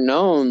I've ever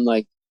known,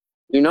 like,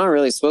 you're not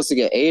really supposed to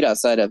get aid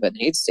outside of an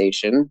aid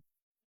station.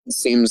 It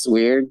seems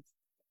weird.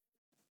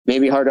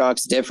 Maybe Hard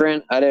Rock's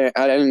different. I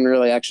didn't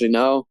really actually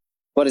know,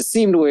 but it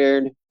seemed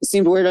weird. It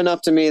seemed weird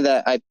enough to me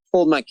that I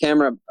pulled my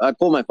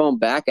phone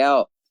back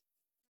out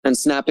and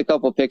snapped a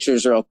couple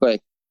pictures real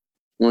quick.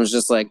 And was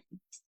just like,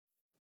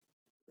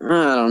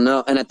 I don't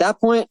know. And at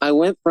that point, I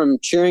went from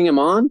cheering him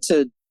on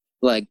to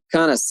like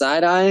kind of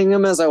side-eyeing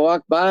him as I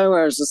walked by,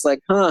 where I was just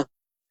like, huh.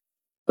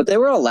 But they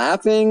were all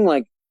laughing.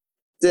 Like,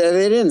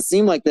 they didn't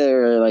seem like they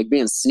were like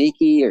being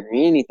sneaky or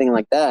anything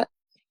like that.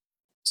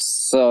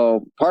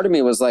 So part of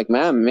me was like,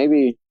 man,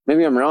 maybe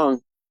I'm wrong.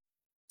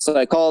 So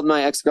I called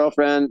my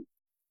ex-girlfriend,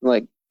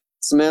 like,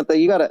 Samantha,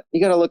 you gotta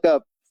look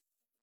up,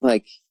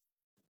 like,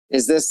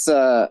 is this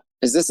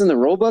in the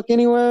rule book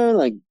anywhere?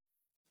 Like,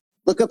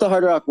 look up the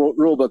Hard Rock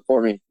rule book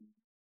for me.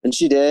 And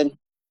she did.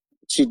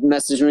 She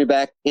messaged me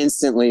back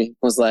instantly,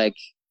 was like,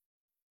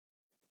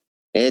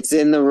 it's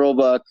in the rule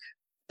book.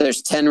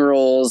 There's 10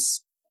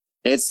 rules.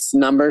 It's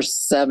number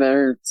 7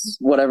 or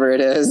whatever it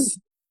is.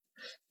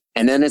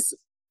 And then it's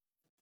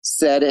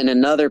said in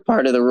another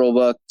part of the rule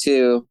book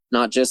too,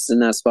 not just in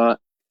that spot.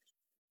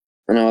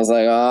 And I was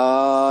like,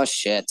 oh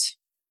shit.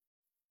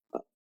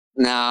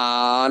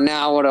 Now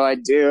what do I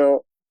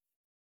do?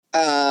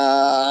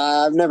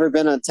 I've never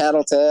been a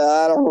tattletale.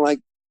 I don't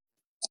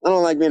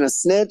like being a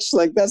snitch.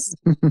 Like, that's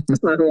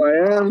not who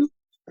I am.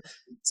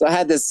 So I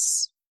had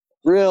this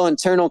real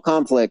internal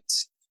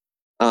conflict.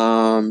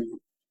 And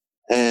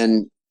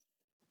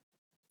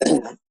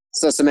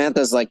so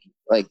Samantha's like,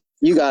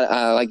 you got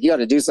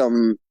to do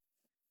something.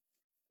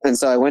 And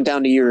so I went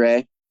down to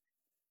Uray,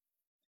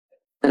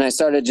 and I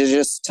started to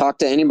just talk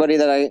to anybody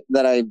that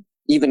I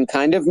even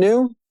kind of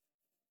knew.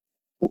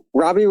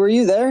 Robbie, were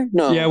you there?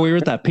 No. Yeah, we were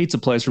at that pizza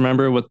place,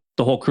 remember, with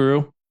the whole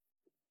crew?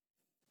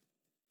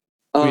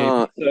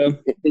 In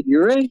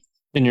Uray?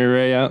 In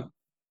Uray, yeah.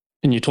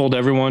 And you told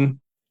everyone.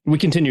 We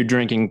continued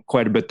drinking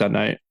quite a bit that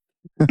night.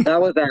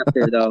 That was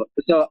after, though.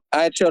 So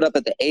I had showed up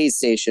at the aid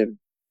station.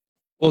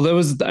 Well, that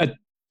was,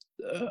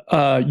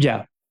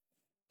 yeah.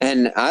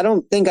 And I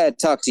don't think I had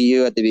talked to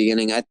you at the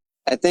beginning. I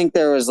think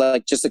there was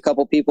like just a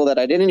couple people that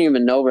I didn't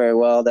even know very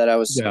well that I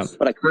was, Yeah.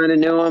 but I kind of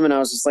knew them, and I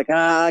was just like,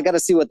 I got to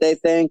see what they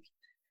think.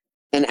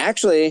 And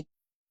actually,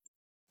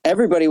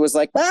 everybody was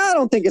like, I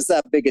don't think it's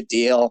that big a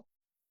deal.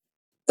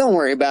 Don't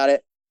worry about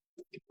it.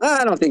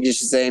 I don't think you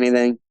should say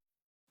anything.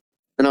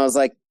 And I was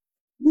like,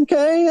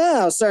 okay, yeah.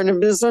 I was starting to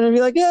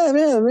be like, yeah,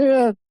 man, maybe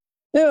I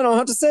don't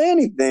have to say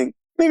anything.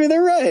 Maybe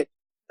they're right.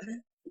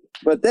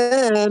 But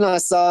then I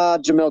saw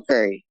Jamil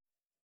Curry.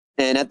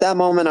 And at that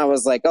moment, I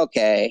was like,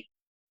 okay,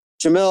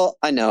 Jamil,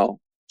 I know.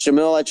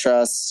 Jamil, I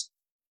trust.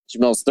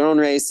 Jamil's thrown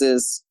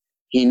races.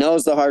 He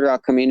knows the Hard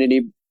Rock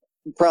community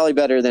probably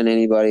better than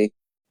anybody.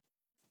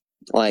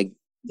 Like,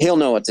 he'll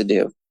know what to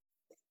do.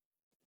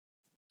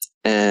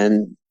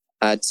 And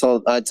I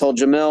told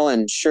Jamil,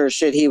 and sure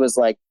shit, he was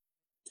like,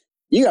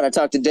 you got to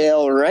talk to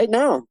Dale right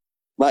now.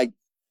 Like,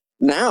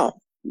 now,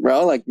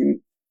 bro. Like,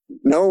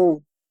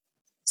 no,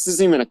 this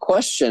isn't even a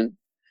question.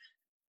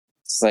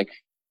 It's like,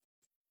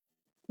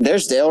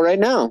 there's Dale right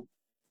now.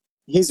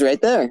 He's right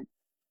there.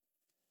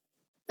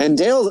 And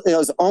Dale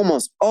is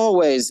almost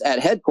always at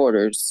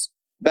headquarters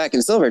back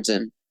in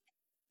Silverton.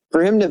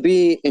 For him to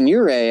be in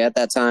Uray at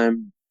that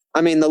time,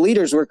 I mean, the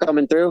leaders were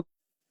coming through,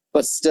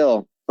 but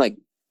still, like,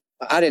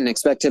 I didn't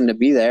expect him to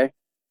be there.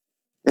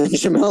 And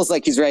Jamil's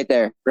like, he's right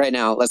there, right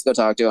now. Let's go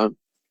talk to him.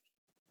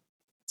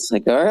 It's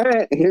like, all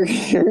right, here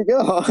we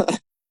go.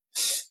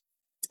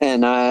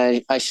 And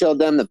I showed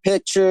them the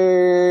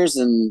pictures,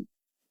 and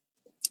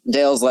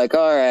Dale's like,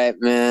 all right,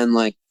 man,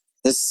 like,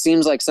 this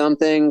seems like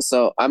something.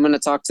 So I'm going to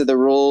talk to the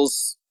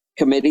rules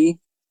committee,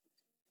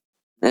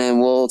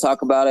 and we'll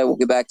talk about it. We'll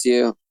get back to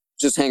you.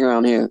 Just hang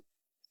around here.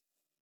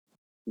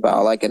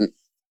 About like a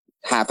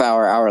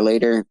hour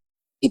later,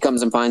 he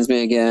comes and finds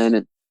me again.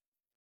 And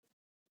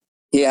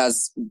he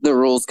has the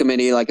rules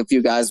committee, like a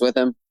few guys with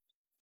him,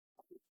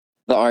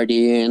 the RD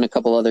and a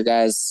couple other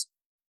guys.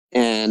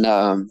 And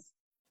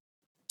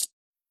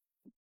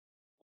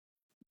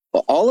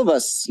all of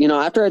us,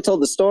 after I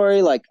told the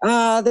story, like,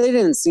 they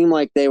didn't seem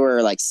like they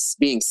were like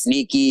being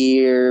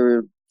sneaky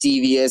or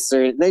devious,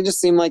 or they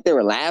just seemed like they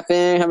were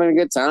laughing, having a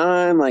good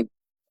time. Like,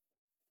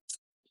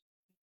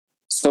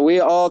 so we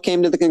all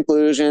came to the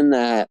conclusion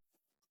that,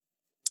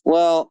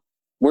 well,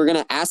 we're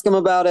going to ask him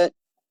about it.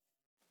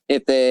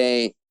 if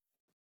they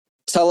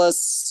tell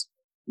us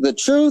the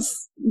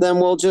truth, then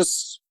we'll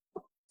just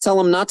tell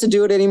them not to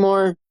do it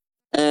anymore,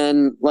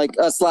 and like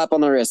a slap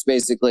on the wrist,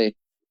 basically.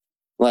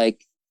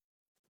 Like,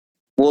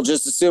 we'll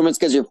just assume it's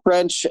because you're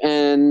French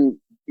and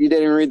you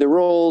didn't read the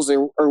rules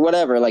or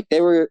whatever. Like,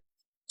 they were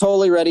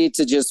totally ready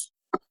to just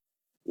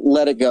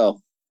let it go.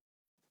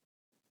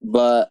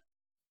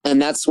 And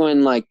that's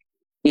when, like,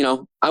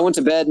 I went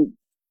to bed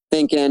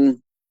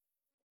thinking,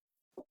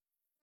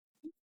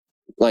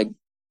 like,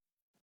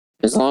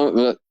 I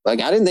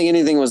didn't think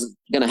anything was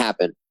going to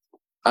happen.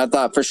 I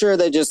thought for sure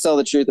they'd just tell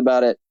the truth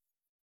about it.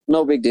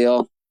 No big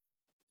deal.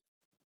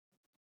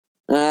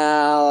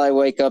 Well, I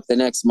wake up the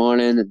next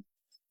morning and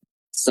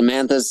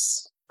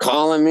Samantha's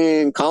calling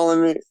me.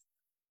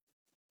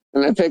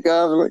 And I pick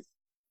up, I'm like,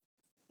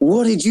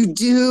 what did you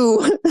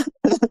do?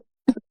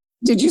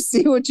 Did you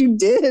see what you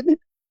did?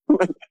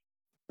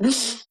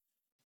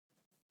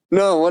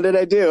 No, what did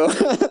I do?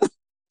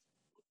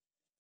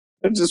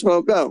 I just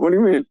woke up. What do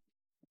you mean?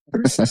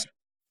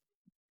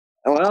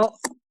 Well,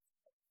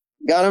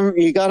 you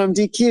got him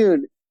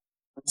DQ'd.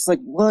 I was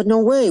like, what? No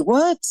way.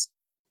 What?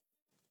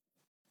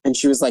 And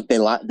she was like, they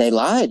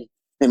lied.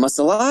 They must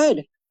have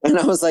lied. And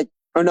I was like,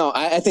 oh no,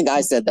 I think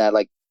I said that.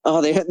 Like,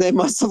 oh, they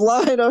must have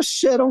lied. Oh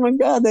shit. Oh my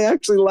God. They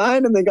actually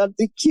lied and they got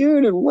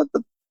DQ'd. And what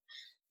the?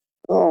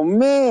 Oh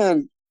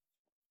man.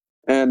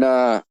 And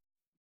then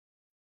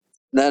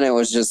it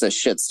was just a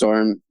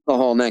shitstorm. The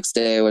whole next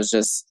day was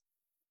just,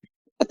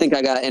 I think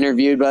I got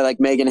interviewed by like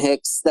Megan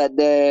Hicks that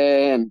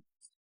day, and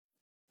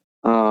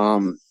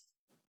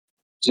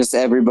just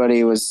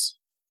everybody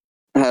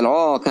had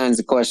all kinds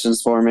of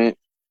questions for me.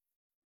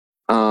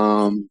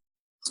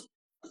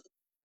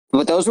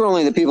 But those were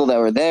only the people that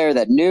were there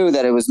that knew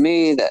that it was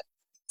me, that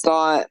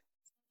saw it.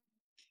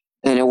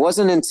 And it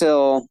wasn't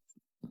until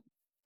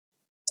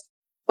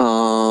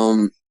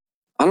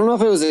I don't know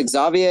if it was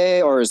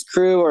Xavier or his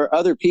crew or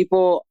other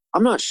people.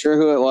 I'm not sure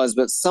who it was,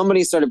 but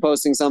somebody started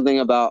posting something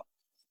about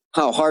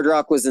how Hard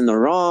Rock was in the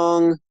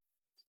wrong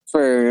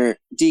for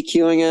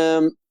DQing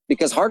him,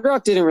 because Hard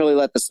Rock didn't really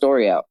let the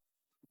story out.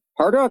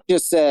 Hard Rock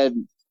just said,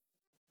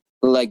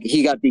 like,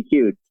 he got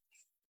DQ'd.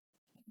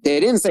 They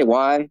didn't say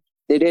why.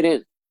 They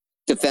didn't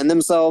defend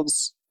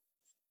themselves.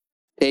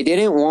 They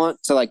didn't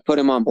want to, like, put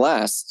him on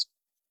blast.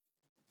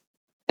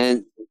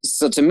 And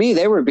so to me,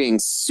 they were being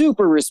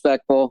super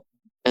respectful.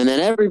 And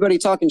then everybody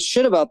talking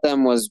shit about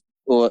them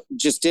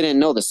just didn't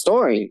know the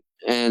story.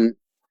 And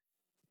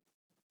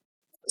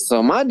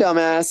so my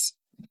dumbass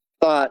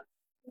thought,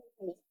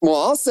 well,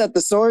 I'll set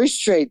the story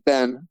straight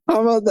then.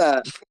 How about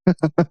that?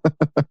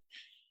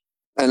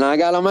 And I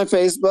got on my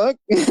Facebook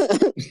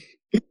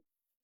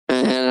and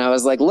I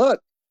was like,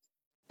 look,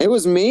 it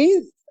was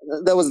me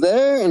that was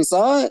there and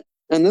saw it.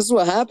 And this is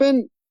what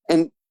happened.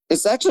 And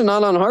it's actually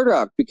not on Hard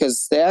Rock,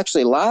 because they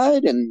actually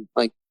lied. And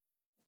like,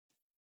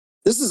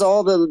 this is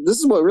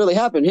what really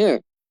happened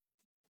here.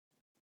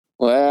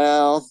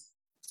 Well,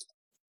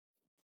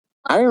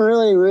 I didn't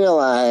really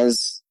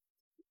realize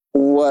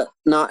what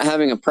not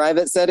having a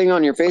private setting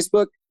on your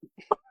Facebook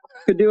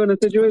could do in a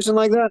situation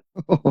like that.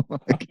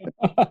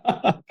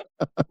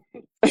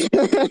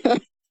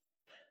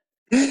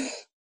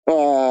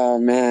 Oh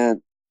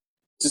man,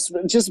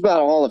 just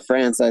about all of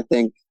France, I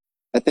think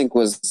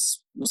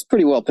was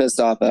pretty well pissed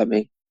off at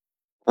me.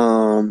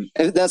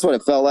 That's what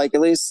it felt like,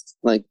 at least.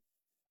 Like,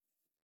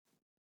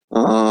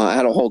 I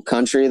had a whole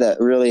country that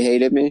really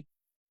hated me,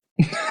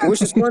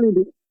 which is funny.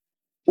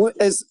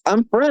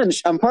 I'm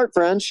French. I'm part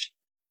French.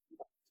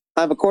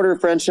 I have a quarter of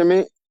French in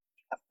me.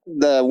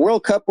 The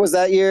World Cup was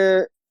that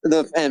year,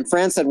 and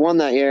France had won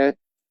that year.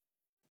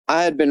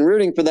 I had been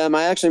rooting for them.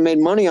 I actually made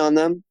money on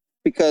them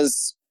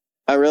because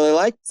I really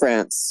liked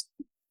France.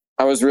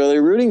 I was really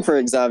rooting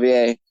for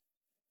Xavier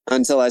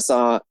until I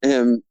saw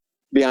him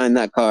behind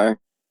that car.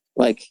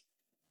 Like,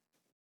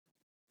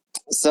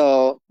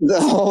 so the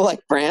whole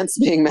like France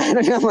being mad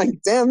at me, I'm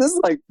like, damn, this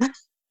is like one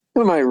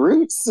of my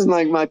roots and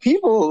like my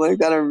people like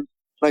that are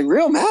like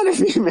real mad at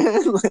me,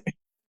 man. Like,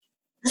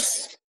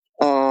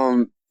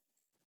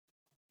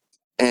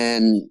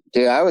 and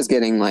dude, I was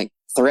getting like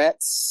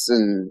threats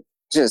and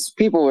just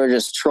people were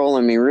just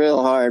trolling me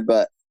real hard,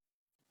 but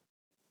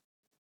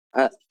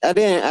I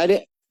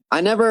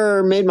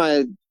never made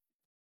my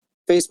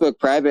Facebook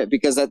private,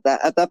 because at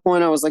that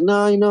point I was like,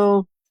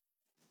 no,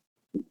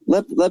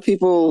 let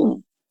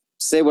people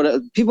say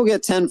what people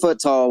get 10 foot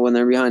tall when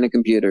they're behind a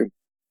computer.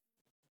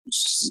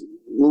 Just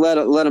let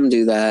them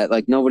do that.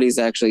 Like, nobody's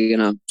actually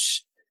gonna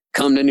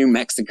come to New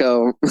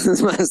Mexico.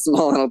 It's my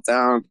small little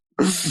town.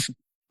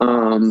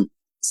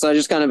 So I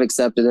just kind of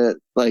accepted it.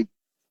 Like,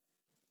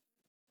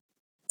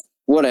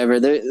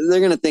 whatever.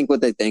 They're gonna think what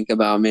they think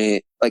about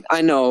me. Like,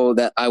 I know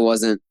that I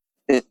wasn't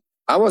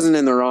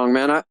in the wrong,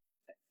 man.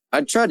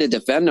 I tried to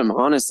defend him,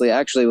 honestly,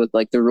 actually, with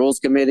like the rules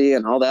committee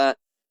and all that.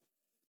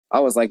 I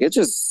was like, it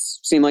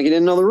just seemed like he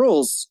didn't know the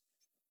rules.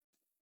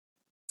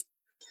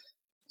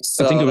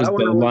 So I think it was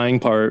the lying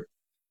part.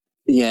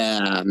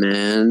 Yeah,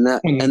 man.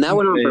 That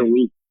went on for a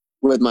week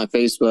with my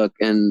Facebook,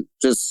 and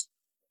just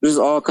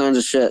all kinds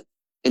of shit,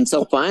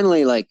 until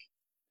finally, like,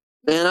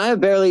 And I have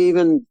barely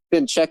even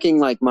been checking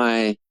like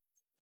my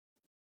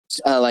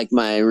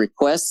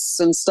requests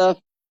and stuff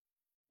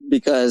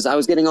because I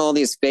was getting all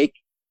these fake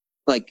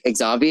like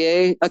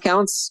Xavier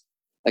accounts,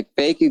 like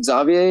fake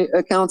Xavier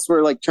accounts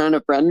were like trying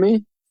to friend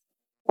me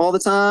all the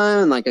time.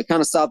 And like I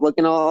kind of stopped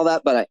looking at all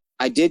that, but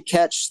I did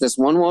catch this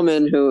one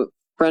woman who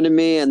friended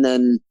me and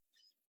then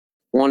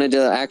wanted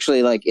to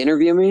actually like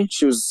interview me.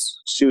 She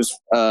was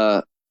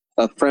a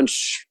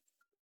French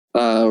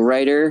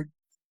writer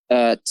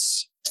at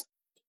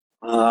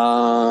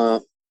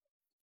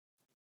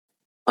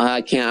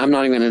I can't.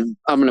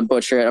 I'm gonna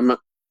butcher it.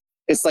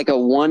 It's like a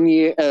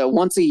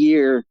once a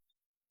year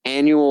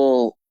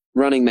annual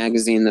running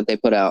magazine that they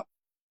put out.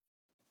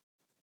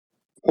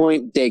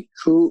 Point de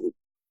Coup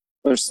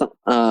or some.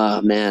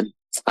 Man,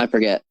 I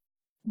forget.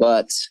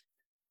 But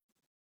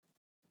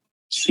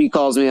she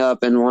calls me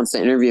up and wants to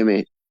interview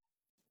me,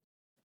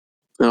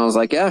 and I was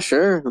like, yeah,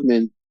 sure. I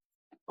mean,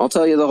 I'll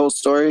tell you the whole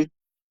story.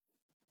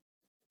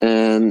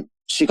 And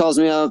she calls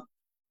me up.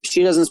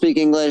 She doesn't speak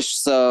English,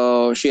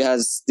 so she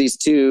has these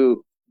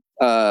two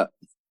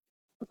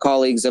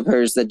colleagues of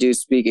hers that do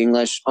speak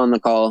English on the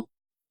call.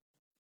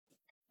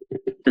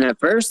 And at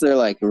first, they're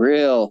like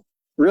real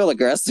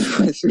aggressive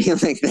with me.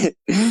 Like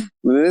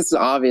this is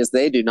obvious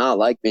they do not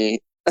like me,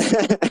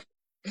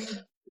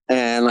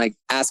 and like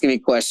asking me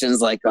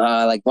questions like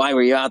why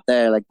were you out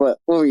there? Like what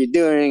were you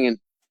doing? And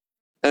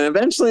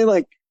eventually,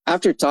 like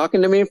after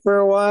talking to me for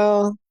a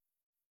while,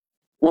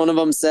 one of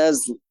them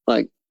says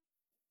like,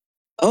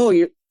 "Oh,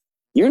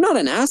 you're not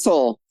an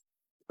asshole."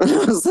 And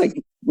I was like,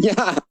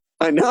 "Yeah,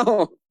 I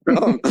know,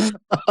 bro."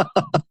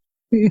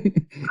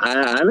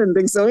 I didn't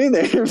think so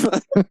either.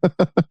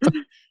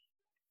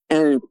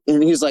 and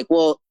he was like,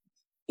 "Well,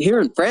 here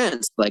in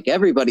France, like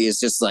everybody is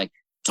just like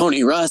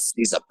Tony Russ.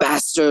 He's a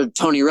bastard.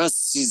 Tony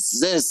Russ. He's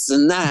this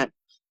and that."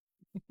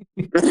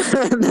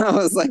 And I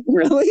was like,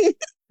 "Really?"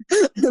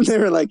 And they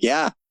were like,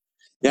 "Yeah,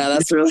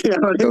 that's really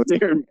how it is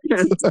here in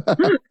France."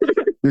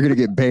 You're gonna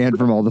get banned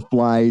from all the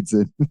flights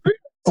and.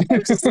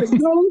 Just like,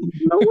 no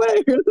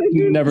way.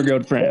 You never go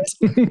to France.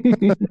 I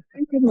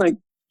can like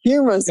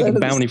hear myself. A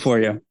bounty for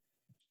you.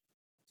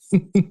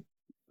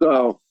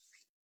 So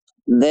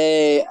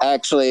they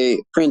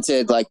actually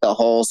printed like the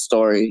whole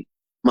story,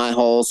 my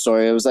whole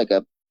story. It was like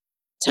a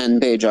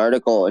 10-page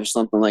article or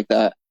something like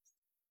that.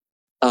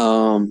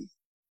 And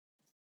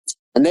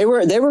they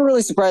were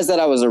really surprised that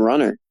I was a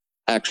runner,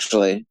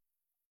 actually,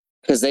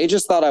 because they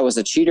just thought I was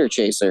a cheater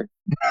chaser.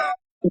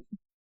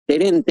 They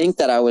didn't think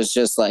that I was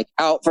just like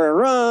out for a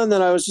run,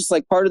 that I was just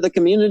like part of the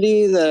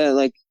community, that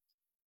like,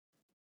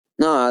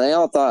 no, they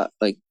all thought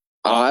like,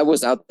 oh, I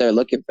was out there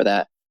looking for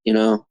that, you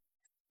know?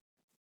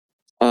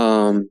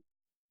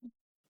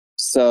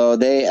 So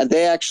they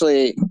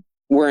actually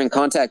were in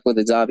contact with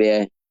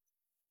Xavier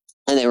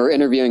and they were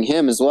interviewing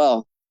him as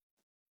well.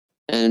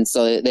 And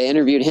so they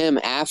interviewed him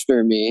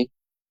after me,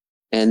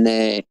 and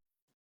they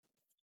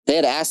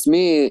had asked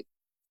me,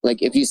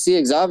 like, if you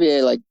see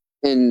Xavier like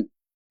in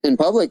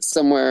public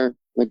somewhere,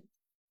 like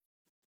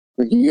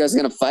you guys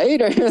gonna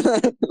fight? Or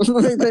like,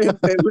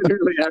 they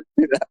literally asked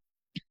me that.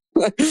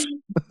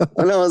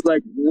 And I was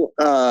like,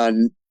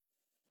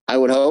 I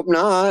would hope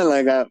not.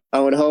 Like I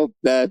would hope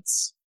that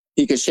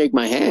he could shake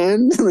my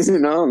hand, you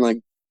know, and like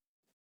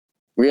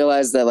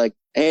realize that like,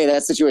 hey,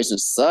 that situation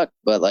sucked,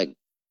 but like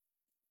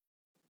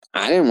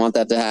I didn't want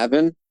that to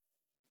happen.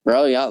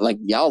 Bro,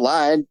 y'all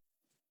lied.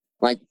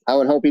 Like I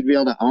would hope he'd be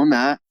able to own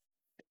that.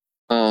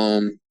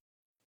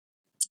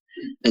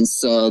 And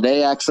so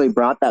they actually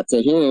brought that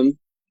to him.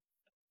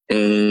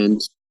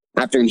 And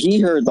after he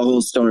heard the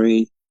whole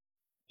story,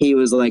 he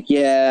was like,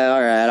 yeah,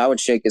 all right, I would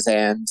shake his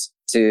hand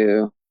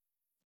too.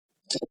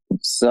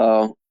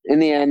 So in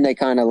the end, they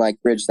kind of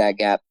like bridged that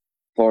gap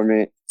for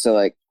me to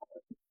like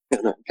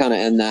kind of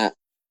end that.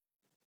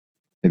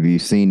 Have you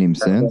seen him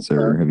since,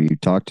 or have you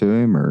talked to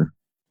him, or?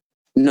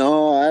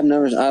 No,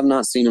 I've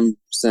not seen him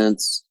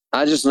since.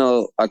 I just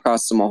know I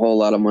cost him a whole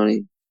lot of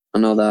money. I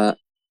know that.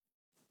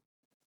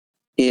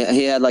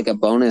 He had like a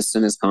bonus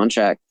in his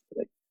contract,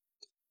 like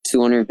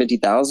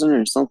 250,000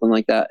 or something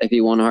like that if he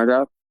won Hard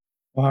Rock.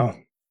 Wow.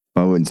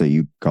 I wouldn't say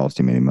you cost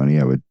him any money.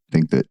 I would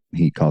think that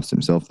he cost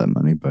himself that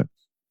money, but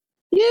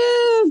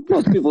yeah,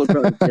 most people would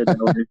probably get that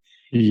way.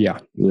 Yeah.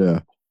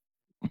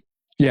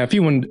 If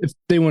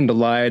they wouldn't have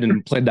lied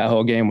and played that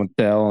whole game with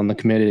Dell and the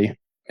committee,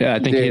 yeah, I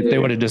think they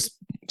would have just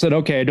said,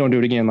 okay, don't do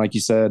it again, like you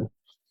said.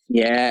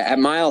 Yeah, at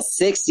mile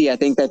 60, I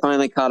think they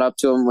finally caught up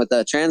to him with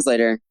a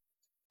translator.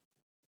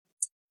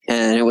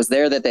 And it was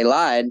there that they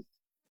lied.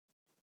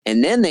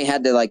 And then they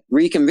had to like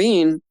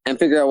reconvene and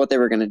figure out what they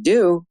were going to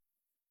do.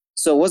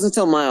 So it wasn't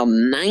until mile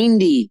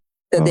 90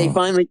 that they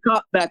finally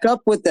caught back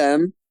up with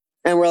them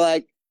and were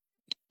like,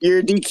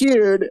 you're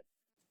DQ'd,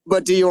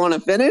 but do you want to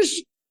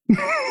finish?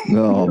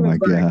 Oh my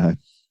God.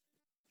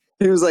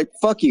 He was like,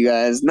 fuck you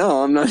guys.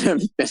 No, I'm not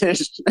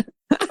finished.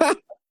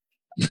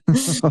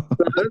 So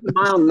it was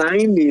mile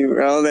 90,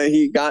 bro, that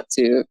he got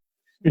to.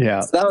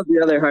 Yeah. So that was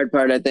the other hard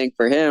part, I think,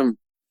 for him.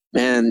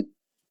 Man,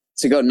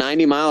 to go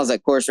 90 miles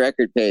at course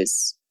record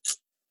pace.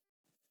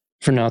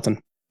 For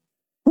nothing.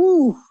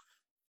 Whew.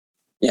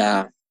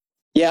 Yeah.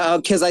 Yeah,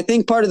 because I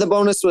think part of the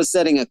bonus was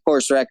setting a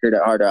course record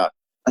at Hard Rock.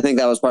 I think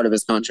that was part of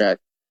his contract.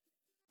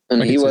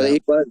 And he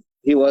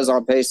was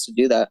on pace to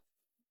do that.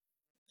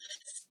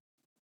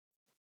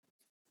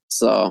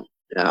 So,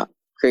 yeah,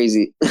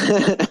 crazy.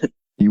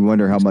 You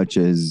wonder how much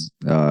is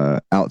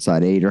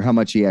outside aid or how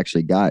much he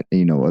actually got,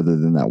 other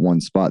than that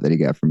one spot that he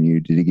got from you.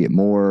 Did he get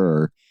more,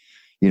 or,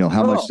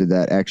 how much did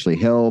that actually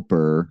help?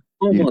 Or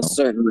almost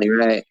certainly,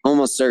 right?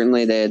 Almost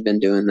certainly they had been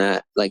doing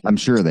that. Like, I'm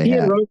sure they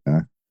had.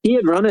 He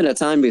had run it a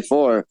time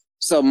before.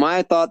 So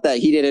my thought that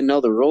he didn't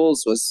know the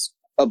rules was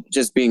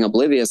just being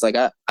oblivious. Like,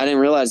 I didn't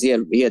realize he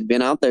had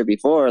been out there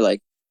before. Like,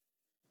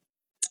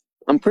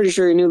 I'm pretty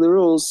sure he knew the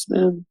rules,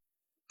 man.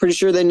 Pretty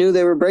sure they knew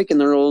they were breaking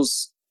the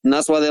rules, and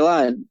that's why they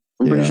lied.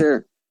 I'm pretty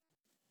sure.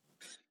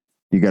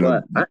 You got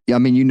to,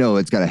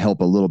 it's got to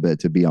help a little bit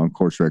to be on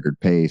course record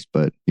pace,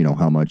 but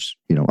how much,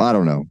 I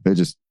don't know.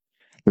 There's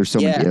so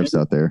many ifs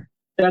out there.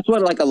 That's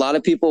what, like, a lot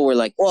of people were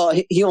like, well,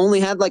 he only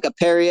had like a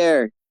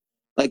Perrier.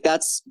 Like,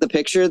 that's the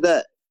picture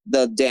the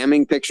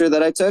damning picture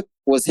that I took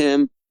was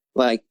him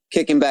like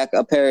kicking back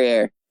a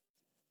Perrier.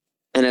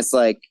 And it's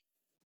like,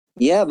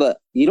 yeah, but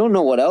you don't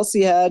know what else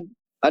he had.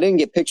 I didn't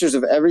get pictures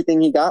of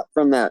everything he got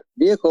from that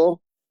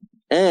vehicle.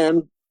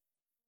 And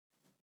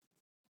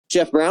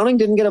Jeff Browning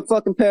didn't get a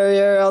fucking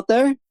Perrier out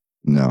there.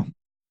 No.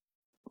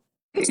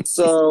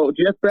 So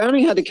Jeff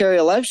Browning had to carry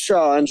a life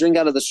straw and drink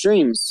out of the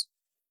streams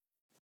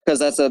because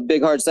that's a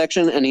big, hard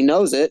section and he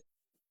knows it.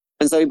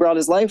 And so he brought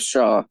his life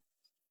straw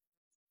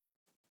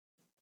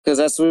because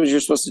that's what you're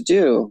supposed to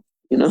do,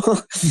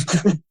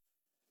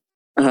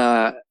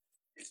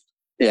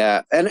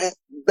 Yeah. And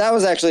that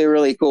was actually a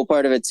really cool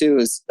part of it too,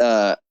 is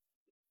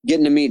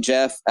getting to meet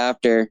Jeff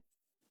after,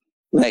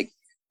 like,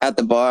 at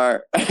the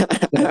bar.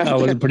 That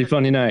was a pretty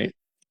funny night.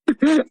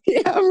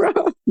 Yeah,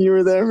 bro. You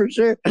were there for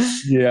sure.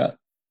 Yeah.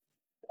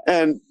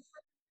 And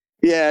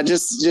yeah,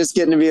 just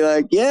getting to be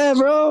like, yeah,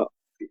 bro,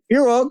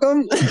 you're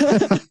welcome.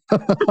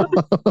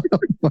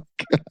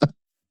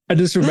 I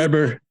just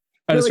remember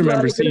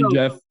seeing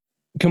Jeff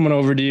coming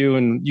over to you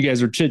and you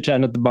guys were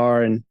chit-chatting at the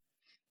bar and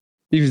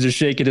he was just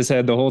shaking his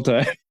head the whole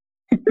time.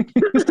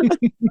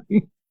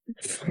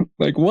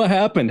 Like, what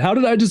happened? How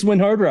did I just win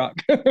Hard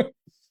Rock?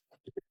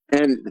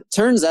 And it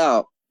turns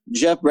out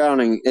Jeff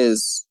Browning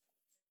is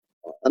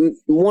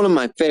one of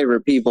my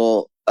favorite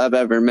people I've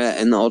ever met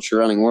in the ultra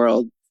running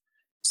world.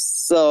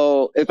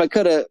 So if I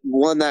could have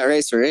won that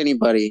race for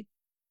anybody,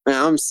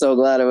 man, I'm so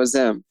glad it was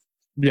him.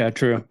 Yeah,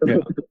 true. Yeah.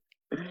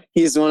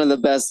 He's one of the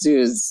best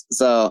dudes.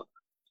 So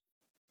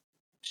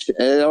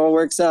it all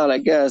works out, I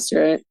guess,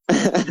 right?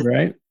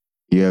 Right.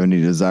 You have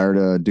any desire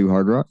to do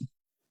Hard Rock?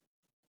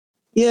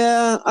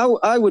 Yeah,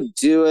 I would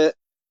do it.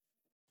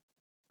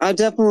 I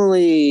don't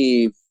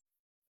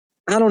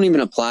even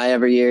apply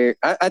every year.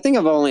 I think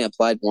I've only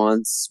applied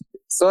once.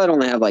 So I'd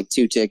only have like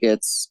 2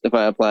 tickets if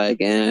I apply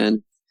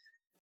again.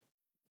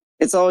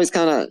 It's always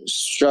kind of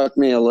struck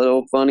me a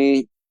little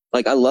funny.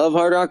 Like, I love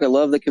Hard Rock. I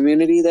love the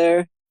community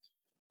there.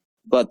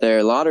 But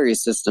their lottery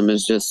system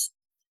is just,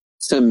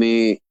 to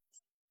me,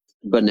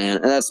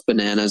 that's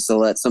bananas to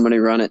let somebody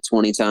run it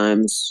 20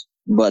 times,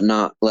 but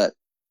not let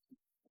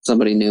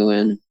somebody new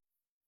in.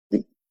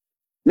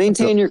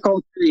 Maintain your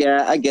culture.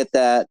 Yeah, I get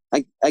that.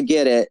 I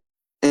get it.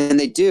 And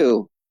they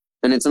do.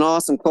 And it's an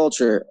awesome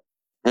culture.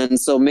 And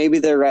so maybe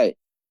they're right.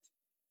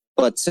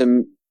 But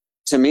to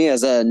me,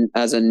 as a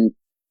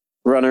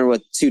runner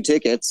with 2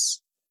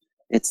 tickets,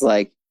 it's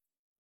like,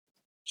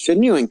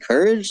 shouldn't you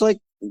encourage like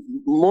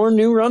more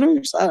new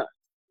runners?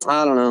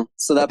 I don't know.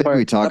 So that part,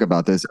 we talk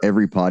about this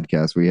every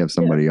podcast. We have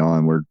somebody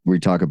on where we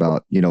talk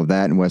about,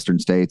 that in Western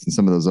states and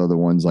some of those other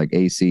ones like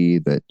AC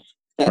that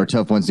are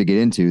tough ones to get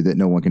into that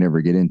no one can ever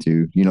get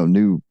into.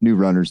 New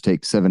runners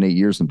take 7-8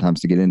 years sometimes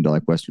to get into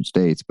like Western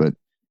states, but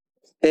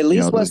at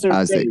least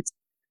Western states.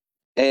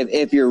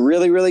 If you're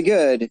really, really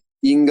good,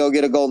 you can go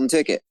get a golden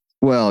ticket.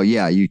 Well,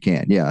 yeah, you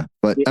can. Yeah.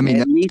 But I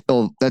mean,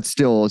 that's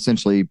still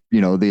essentially,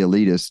 the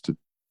elitist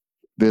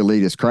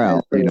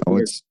crowd,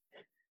 it's,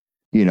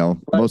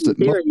 most of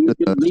you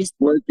could at least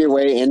work your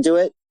way into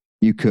it.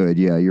 You could.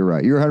 Yeah, you're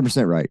right. You're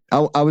 100% right.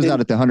 I was out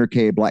at the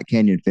 100K Black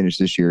Canyon finish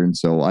this year. And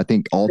so I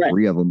think all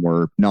 3 of them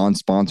were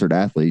non-sponsored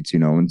athletes,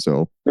 and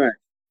so. Right.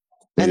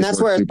 And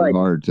that's where it's super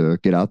hard to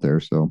get out there.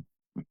 So.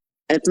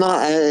 It's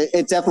not,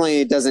 it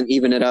definitely doesn't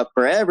even it up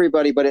for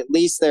everybody, but at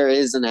least there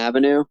is an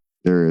avenue.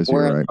 There is.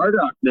 You're right. Hard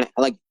Rock,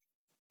 like,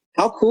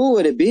 how cool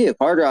would it be if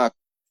Hard Rock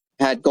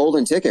had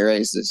golden ticket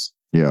races?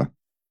 Yeah.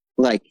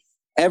 Like,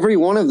 every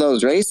one of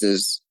those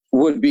races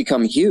would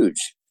become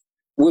huge,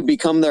 would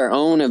become their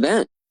own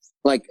event.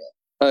 Like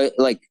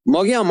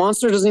Mogollon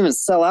Monster doesn't even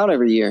sell out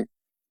every year.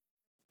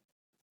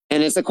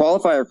 And it's a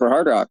qualifier for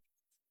Hard Rock.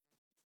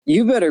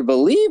 You better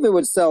believe it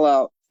would sell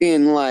out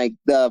in like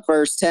the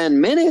first 10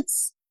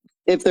 minutes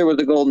if there was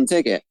a golden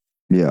ticket.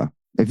 Yeah.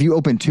 If you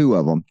opened 2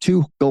 of them,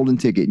 2 golden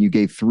ticket, and you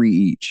gave 3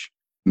 each,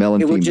 male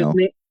and female.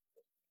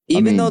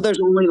 Even though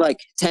there's only like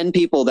 10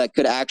 people that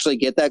could actually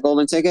get that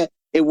golden ticket,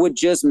 it would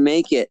just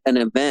make it an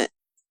event.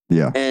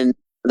 Yeah. And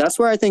that's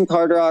where I think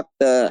Hard Rock,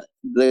 the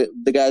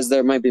guys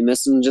there might be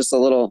missing just a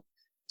little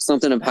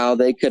something of how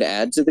they could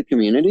add to the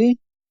community.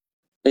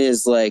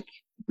 Is like,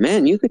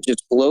 man, you could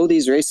just blow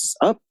these races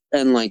up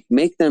and like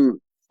make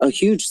them a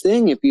huge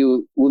thing if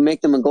you would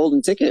make them a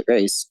golden ticket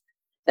race.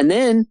 And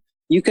then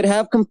you could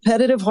have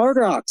competitive Hard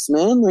Rocks,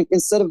 man. Like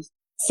instead of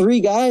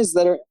 3 guys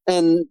that are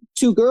and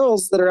 2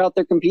 girls that are out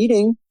there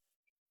competing,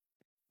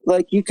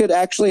 like you could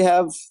actually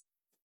have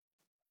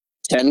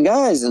 10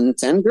 guys and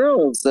 10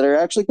 girls that are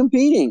actually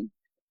competing.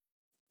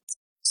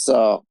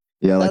 So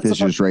yeah, like this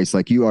just race,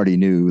 like you already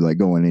knew, like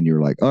going in, you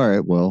were like, all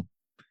right, well,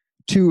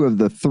 2 of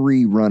the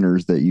 3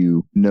 runners that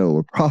you know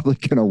are probably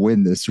going to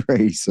win this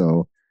race.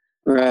 So,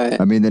 right.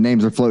 I mean, the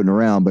names are floating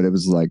around, but it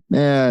was like,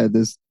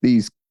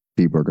 these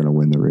people are going to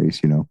win the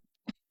race, you know?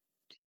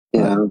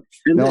 Yeah.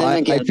 No,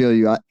 I feel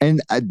you.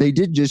 They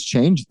did just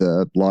change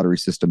the lottery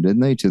system,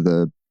 didn't they?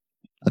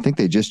 I think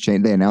they just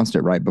changed. They announced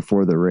it right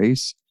before the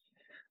race.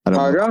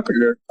 Hard Rock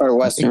or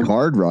Western? I think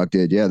Hard Rock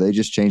did. Yeah, they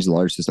just changed the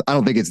lottery system. I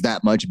don't think it's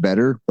that much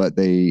better, but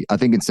I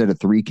think instead of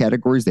 3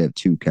 categories, they have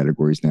 2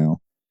 categories now.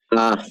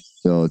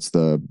 So it's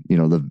I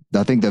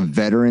think the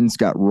veterans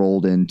got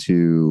rolled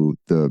into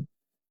the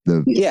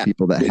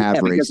people that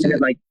have raced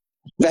it. Like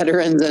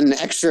veterans and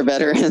extra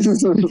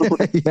veterans.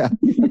 Yeah.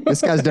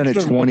 This guy's done it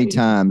 20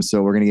 times,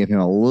 so we're going to give him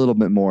a little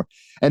bit more.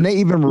 And they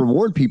even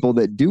reward people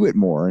that do it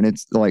more. And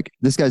it's like,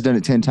 this guy's done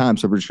it 10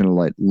 times, so we're just going to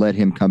like let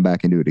him come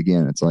back and do it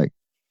again. It's like,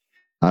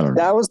 I don't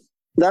know.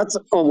 That's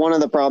one of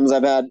the problems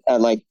I've had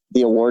at like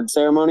the award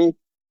ceremony,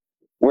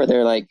 where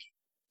they're like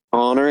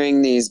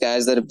honoring these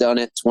guys that have done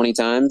it 20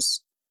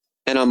 times.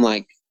 And I'm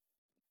like,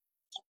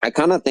 I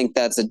kind of think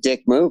that's a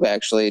dick move,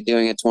 actually,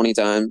 doing it 20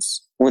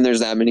 times when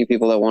there's that many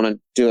people that want to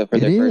do it for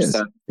their first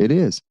time. It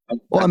is.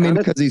 Well, I mean,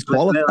 because he's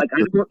qualified.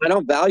 Like, I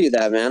don't value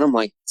that, man. I'm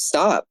like,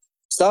 stop.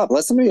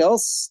 Let somebody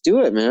else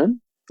do it, man.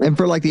 And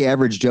for like the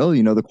average Joe,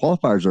 the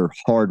qualifiers are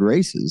hard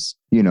races.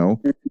 You're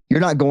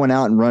not going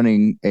out and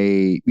running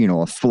a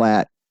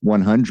flat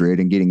 100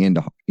 and getting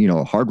into,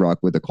 a Hard Rock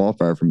with a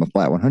qualifier from a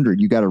flat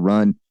 100. You got to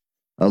run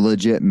a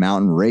legit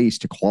mountain race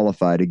to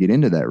qualify to get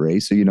into that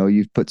race. So,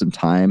 you've put some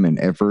time and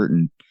effort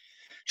and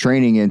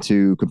training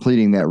into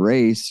completing that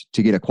race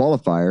to get a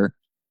qualifier.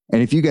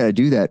 And if you got to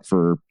do that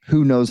for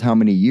who knows how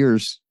many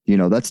years,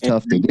 that's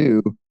tough to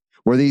do,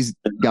 where these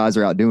guys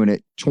are out doing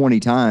it 20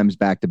 times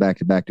back to back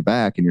to back to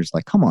back. And you're just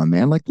like, come on,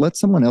 man, like let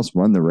someone else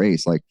run the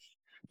race. Like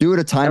do it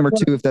a time or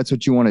 2 if that's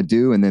what you want to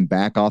do, and then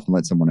back off and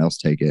let someone else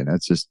take it.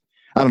 That's just,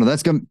 I don't know.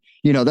 That's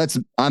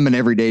I'm an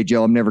everyday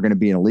Joe. I'm never going to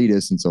be an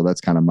elitist. And so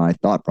that's kind of my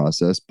thought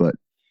process, but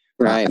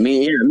right.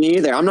 Me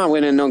either. I'm not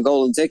winning no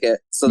golden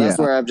ticket. So that's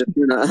where I've just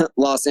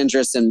lost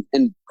interest in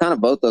kind of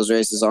both those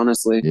races,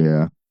 honestly.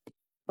 Yeah.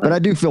 But I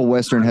do feel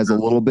Western has a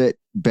little bit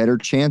better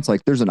chance.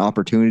 Like there's an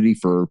opportunity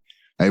for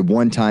a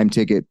one-time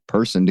ticket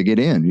person to get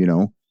in,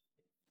 and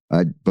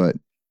it's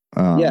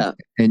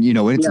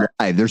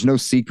live. There's no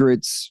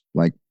secrets.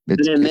 Like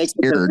it makes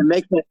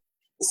it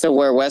so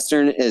where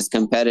Western is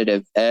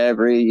competitive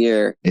every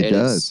year. It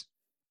does.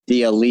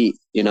 The elite,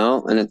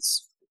 and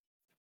it's,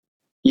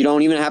 you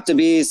don't even have to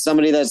be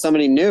somebody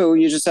new.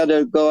 You just had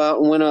to go out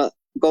and win a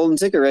golden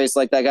ticket race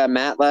like that guy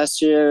Matt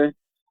last year.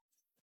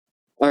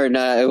 Or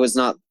no, it was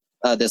not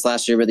this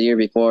last year, but the year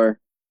before.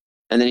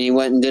 And then he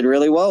went and did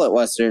really well at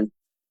Western.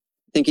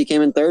 I think he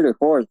came in 3rd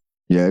or 4th.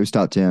 Yeah, he was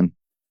top 10.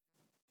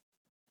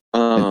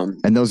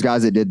 And those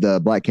guys that did the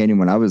Black Canyon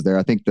when I was there,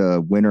 I think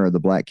the winner of the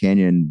Black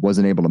Canyon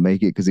wasn't able to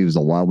make it because he was a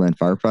wildland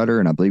firefighter,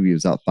 and I believe he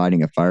was out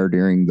fighting a fire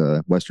during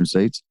the Western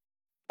States.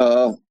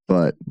 Oh.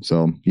 But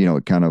so,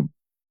 it kind of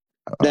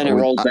then it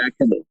rolled back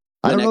to the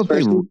I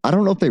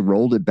don't know if they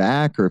rolled it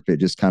back or if it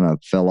just kind of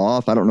fell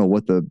off. I don't know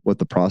what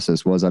the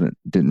process was. I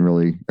didn't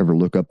really ever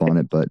look up on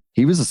it, but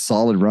he was a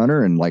solid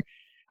runner. And like,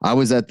 I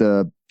was at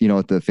the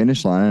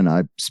finish line and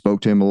I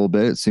spoke to him a little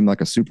bit. It seemed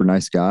like a super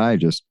nice guy,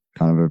 just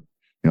kind of a,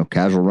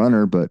 casual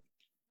runner, but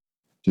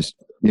just,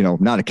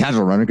 not a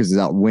casual runner because he's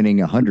out winning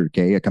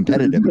 100K, a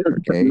competitive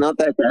 100K. Not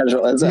that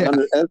casual. That's a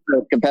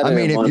competitive. I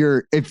mean,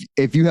 one.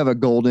 if you have a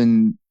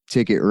golden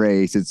ticket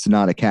race, it's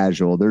not a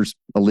casual. There's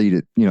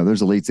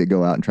there's elites that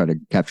go out and try to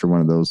capture one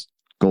of those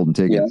golden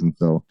tickets. And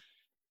so,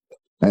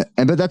 but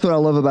that's what I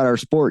love about our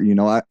sport.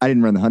 I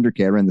didn't run the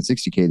 100K, I ran the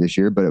 60K this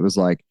year, but it was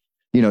like,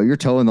 you're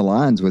towing the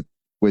lines with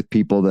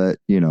people that,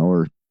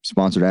 are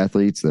sponsored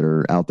athletes that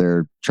are out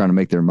there trying to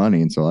make their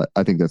money. And so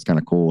I think that's kind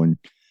of cool. And,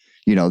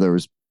 there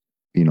was,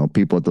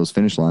 people at those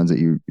finish lines that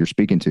you're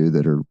speaking to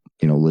that are,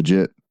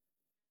 legit,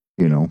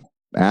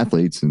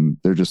 athletes, and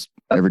they're just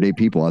everyday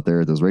people out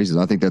there at those races.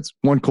 I think that's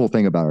one cool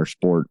thing about our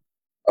sport.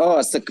 Oh,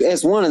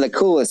 it's one of the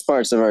coolest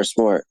parts of our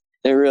sport.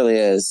 It really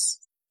is.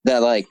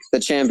 That like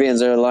the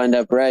champions are lined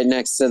up right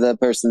next to the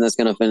person that's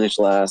going to finish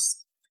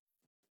last.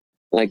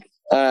 Like,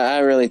 I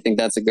really think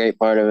that's a great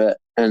part of it.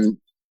 And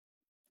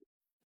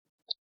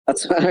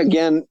that's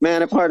again,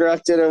 man, if Hard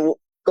Rock did a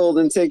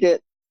golden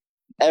ticket,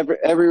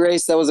 every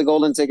race that was a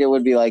golden ticket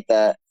would be like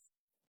that.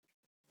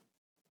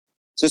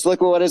 Just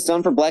look at what it's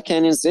done for Black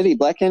Canyon City.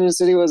 Black Canyon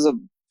City was a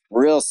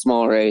real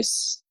small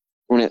race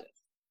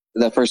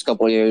the first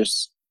couple of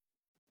years.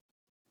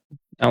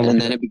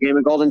 And then it became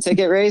a golden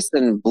ticket race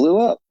and blew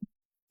up.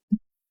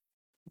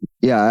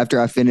 Yeah, after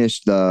I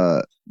finished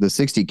the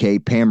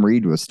 60K, Pam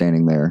Reed was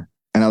standing there.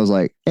 And I was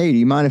like, hey, do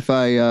you mind if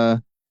I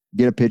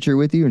get a picture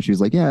with you? And she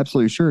was like, yeah,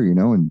 absolutely, sure,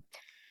 and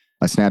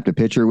I snapped a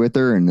picture with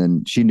her, and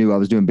then she knew I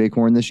was doing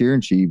Bighorn this year,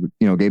 and she,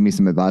 gave me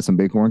some advice on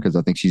Bighorn because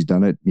I think she's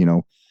done it,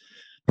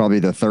 probably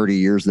the 30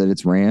 years that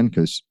it's ran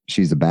because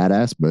she's a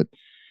badass. But,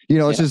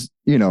 it's just,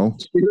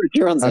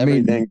 She runs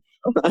everything.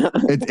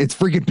 It's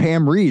freaking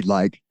Pam Reed.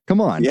 Like,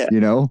 come on,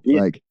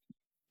 like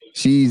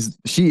she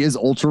is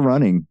ultra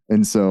running.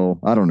 And so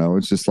I don't know.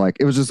 It's just like,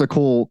 it was just a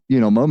cool,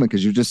 moment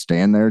because you just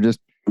stand there, just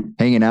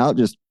hanging out,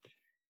 just,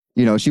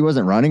 she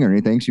wasn't running or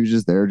anything. She was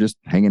just there, just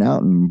hanging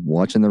out and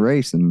watching the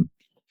race. And,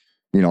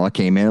 I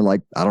came in at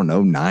like, I don't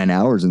know, 9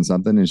 hours and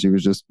something. And she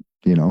was just,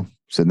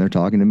 sitting there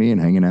talking to me and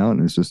hanging out.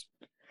 And it's just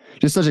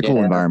such a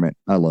cool environment.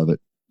 I love it.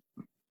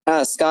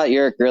 Scott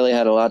Yerk really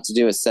had a lot to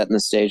do with setting the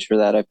stage for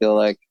that. I feel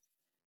like,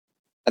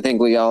 I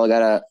think we all got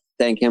to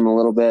thank him a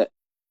little bit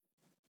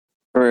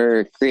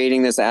for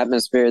creating this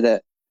atmosphere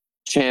that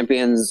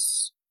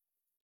champions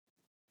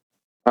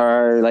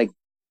are like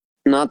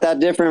not that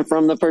different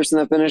from the person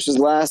that finishes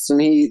last. And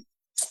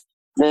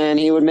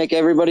he would make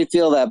everybody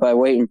feel that by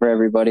waiting for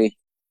everybody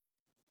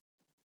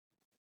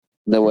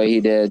the way he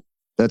did.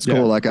 That's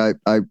cool. Like I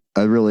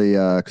really,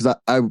 cause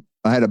I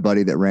had a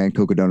buddy that ran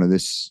Cocodona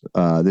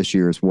this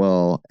year as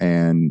well.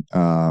 And,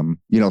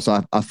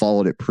 so I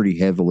followed it pretty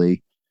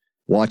heavily,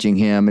 watching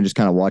him and just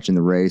kind of watching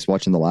the race,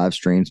 watching the live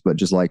streams, but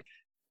just like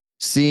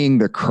seeing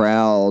the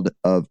crowd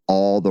of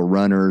all the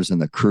runners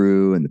and the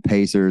crew and the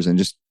pacers and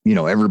just,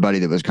 everybody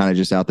that was kind of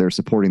just out there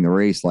supporting the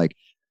race, like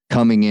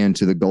coming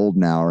into the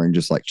golden hour and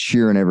just like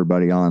cheering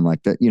everybody on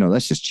like that,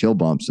 that's just chill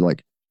bumps.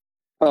 Like,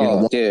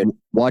 dude,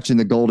 watching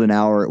the golden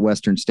hour at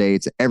Western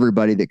States,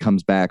 everybody that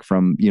comes back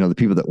from, the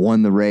people that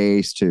won the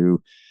race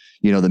to,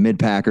 the mid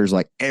packers,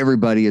 like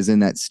everybody is in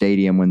that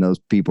stadium when those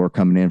people are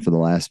coming in for the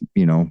last,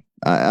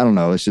 I don't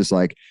know. It's just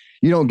like,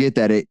 you don't get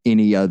that at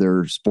any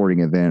other sporting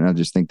event. I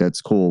just think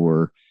that's cool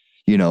where,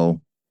 Joe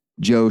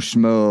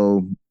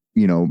Schmo,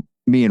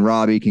 me and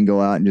Robbie can go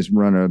out and just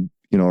run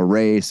a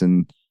race.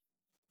 And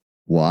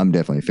well, I'm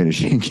definitely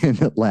finishing in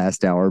the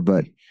last hour,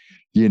 but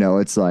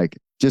it's like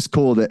just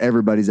cool that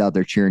everybody's out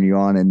there cheering you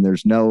on. And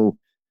there's no,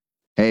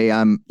 hey,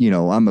 I'm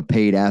a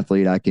paid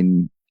athlete. I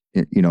can,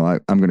 I'm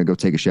going to go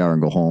take a shower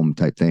and go home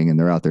type thing. And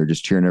they're out there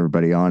just cheering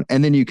everybody on.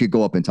 And then you could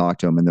go up and talk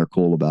to them and they're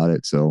cool about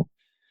it. So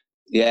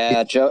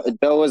yeah, Joe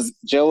was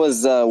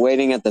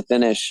waiting at the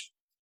finish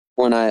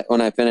when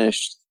I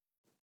finished.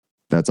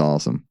 That's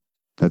awesome.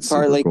 That's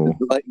partly cool.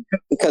 Like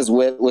because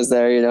Whit was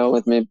there,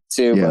 with me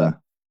too. Yeah.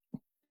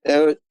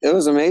 But it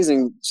was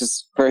amazing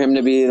just for him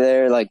to be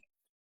there. Like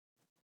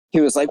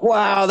he was like,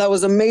 "Wow, that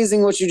was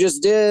amazing what you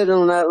just did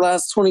on that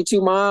last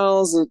 22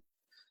 miles." And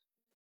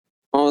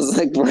I was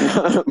like,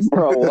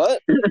 "Bro,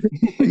 what?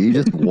 You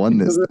just won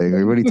this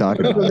thing. What are you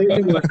talking about?"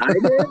 What I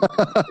did?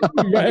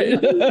 Right.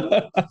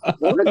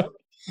 What?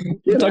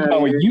 You're talking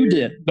about what you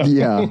did.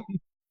 Yeah.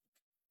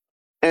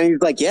 And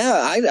he's like, "Yeah,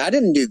 I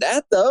didn't do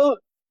that though."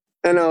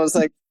 And I was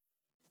like,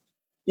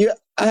 "Yeah,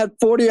 I had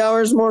 40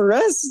 hours more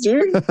rest,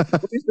 dude."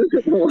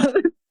 What?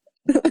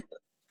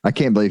 I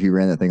can't believe you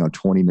ran that thing on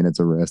 20 minutes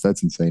of rest.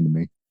 That's insane to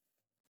me.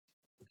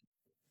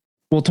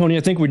 Well, Tony, I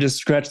think we just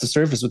scratched the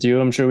surface with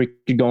you. I'm sure we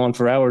could go on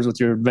for hours with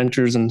your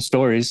adventures and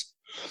stories.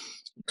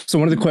 So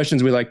one of the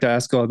questions we like to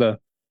ask all the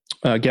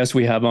guests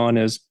we have on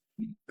is,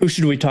 who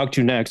should we talk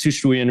to next? Who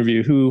should we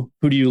interview? Who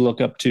do you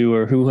look up to,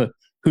 or who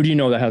do you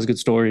know that has good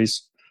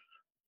stories?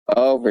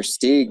 Oh,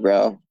 Versteeg,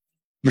 bro.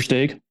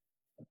 Versteeg?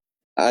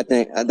 I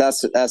think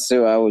that's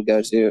who I would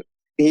go to.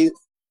 He's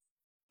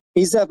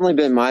definitely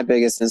been my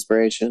biggest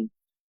inspiration.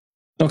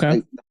 Okay.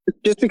 Like,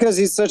 just because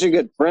he's such a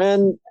good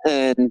friend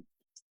and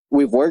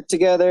we've worked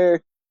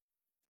together.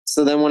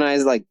 So then when I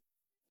like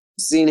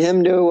seen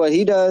him do what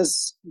he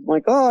does, I'm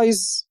like, oh,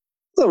 he's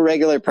a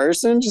regular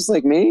person just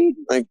like me.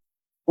 Like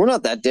we're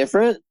not that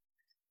different.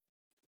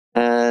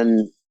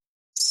 And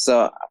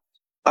so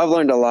I've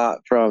learned a lot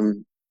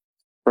from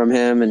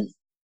him, and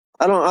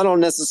I don't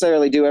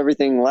necessarily do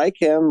everything like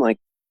him. Like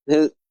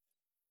his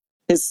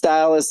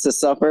style is to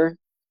suffer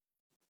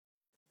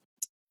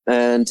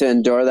and to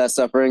endure that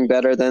suffering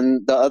better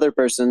than the other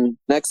person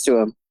next to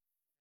him.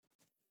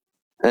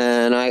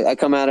 And I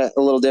come at it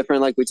a little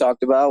different, like we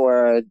talked about,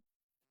 where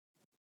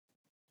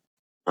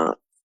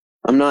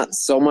I'm not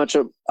so much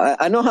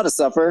I know how to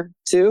suffer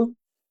too,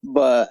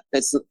 but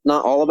it's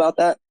not all about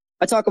that.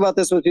 I talk about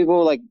this with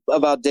people like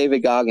about David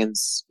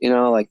Goggins,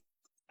 like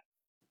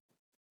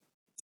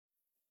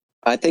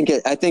I think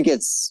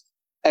it's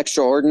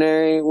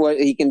extraordinary what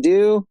he can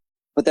do,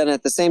 but then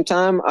at the same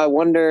time, I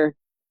wonder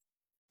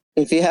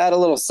if he had a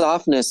little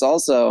softness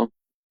also,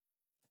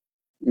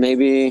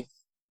 maybe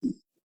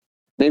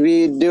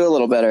he'd do a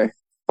little better,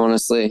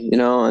 honestly,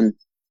 and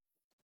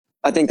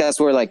I think that's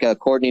where like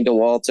Courtney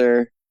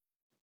DeWalter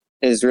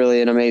is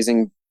really an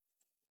amazing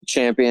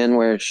champion,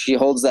 where she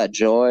holds that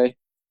joy.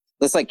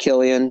 That's like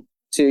Killian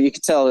too. You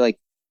could tell like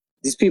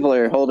these people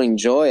are holding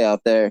joy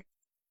out there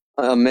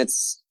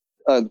amidst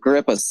a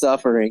grip of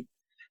suffering,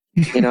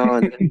 you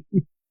know.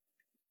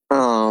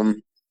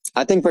 And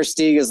I think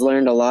Versteeg has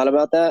learned a lot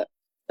about that,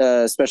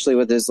 especially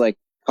with his like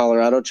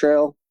Colorado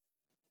Trail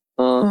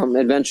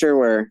adventure,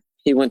 where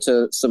he went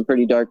to some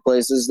pretty dark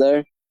places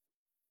there.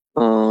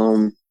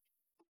 And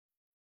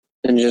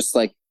just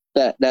like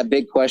that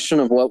big question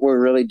of what we're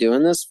really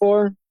doing this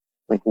for,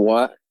 like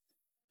what,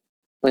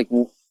 like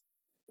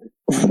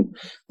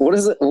what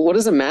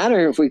does it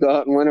matter if we go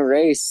out and win a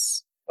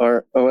race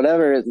or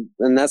whatever?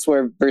 And that's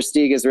where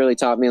Versteeg has really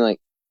taught me like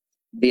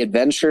the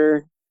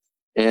adventure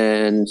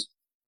and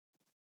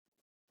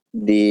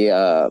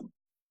the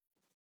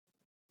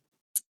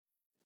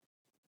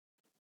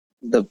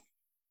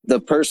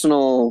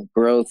personal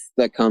growth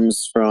that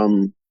comes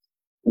from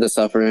the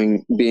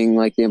suffering being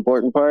like the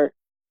important part.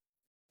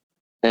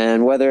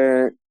 And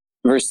whether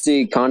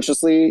Versteeg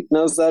consciously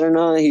knows that or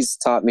not, he's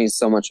taught me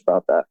so much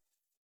about that.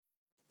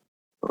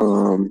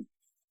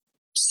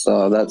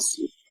 So that's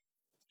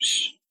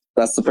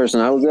the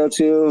person I would go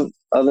to.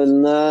 Other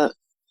than that,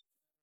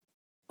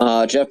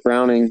 Jeff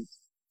Browning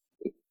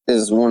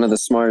is one of the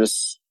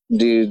smartest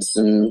dudes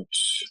and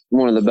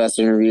one of the best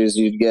interviews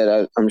you'd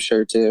get, I'm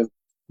sure too.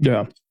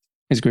 Yeah,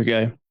 he's a great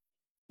guy.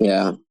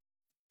 Yeah.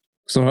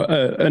 So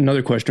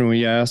another question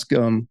we ask,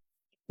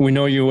 we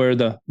know you wear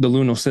the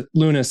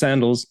Luna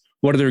sandals.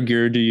 What other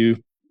gear do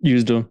you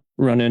use to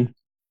run in?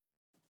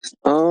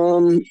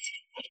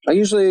 I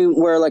usually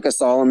wear like a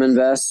Solomon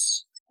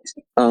vest.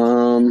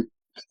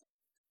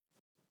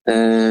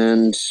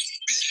 And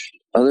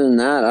other than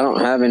that, I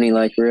don't have any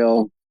like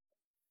real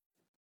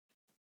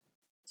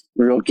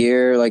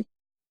gear. Like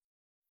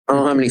I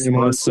don't have any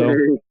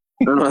sponsors.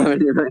 I don't have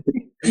any.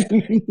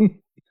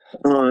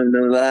 I don't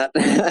know that.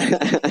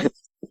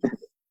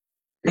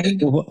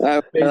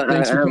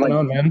 Thanks for coming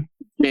on, man.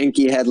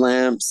 Janky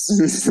headlamps.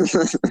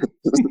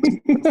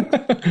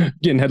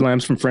 Getting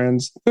headlamps from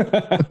friends.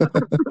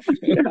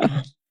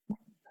 Yeah.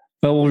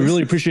 Well, we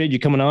really appreciate you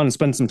coming on and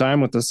spending some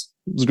time with us.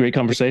 It was a great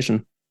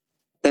conversation.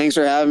 Thanks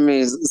for having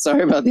me.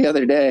 Sorry about the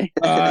other day.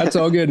 It's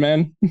all good,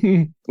 man.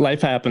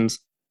 Life happens.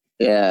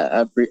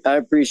 Yeah, I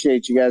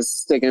appreciate you guys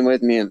sticking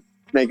with me and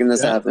making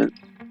this happen.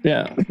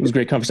 Yeah, it was a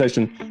great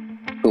conversation.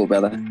 Cool,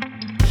 brother.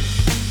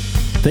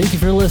 Thank you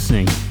for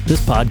listening. This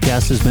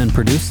podcast has been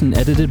produced and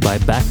edited by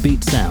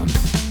Backbeat Sound.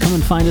 Come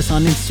and find us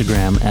on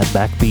Instagram at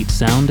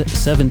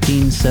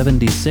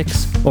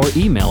backbeatsound1776 or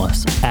email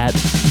us at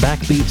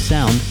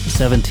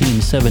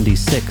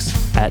backbeatsound1776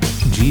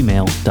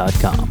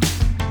 @gmail.com.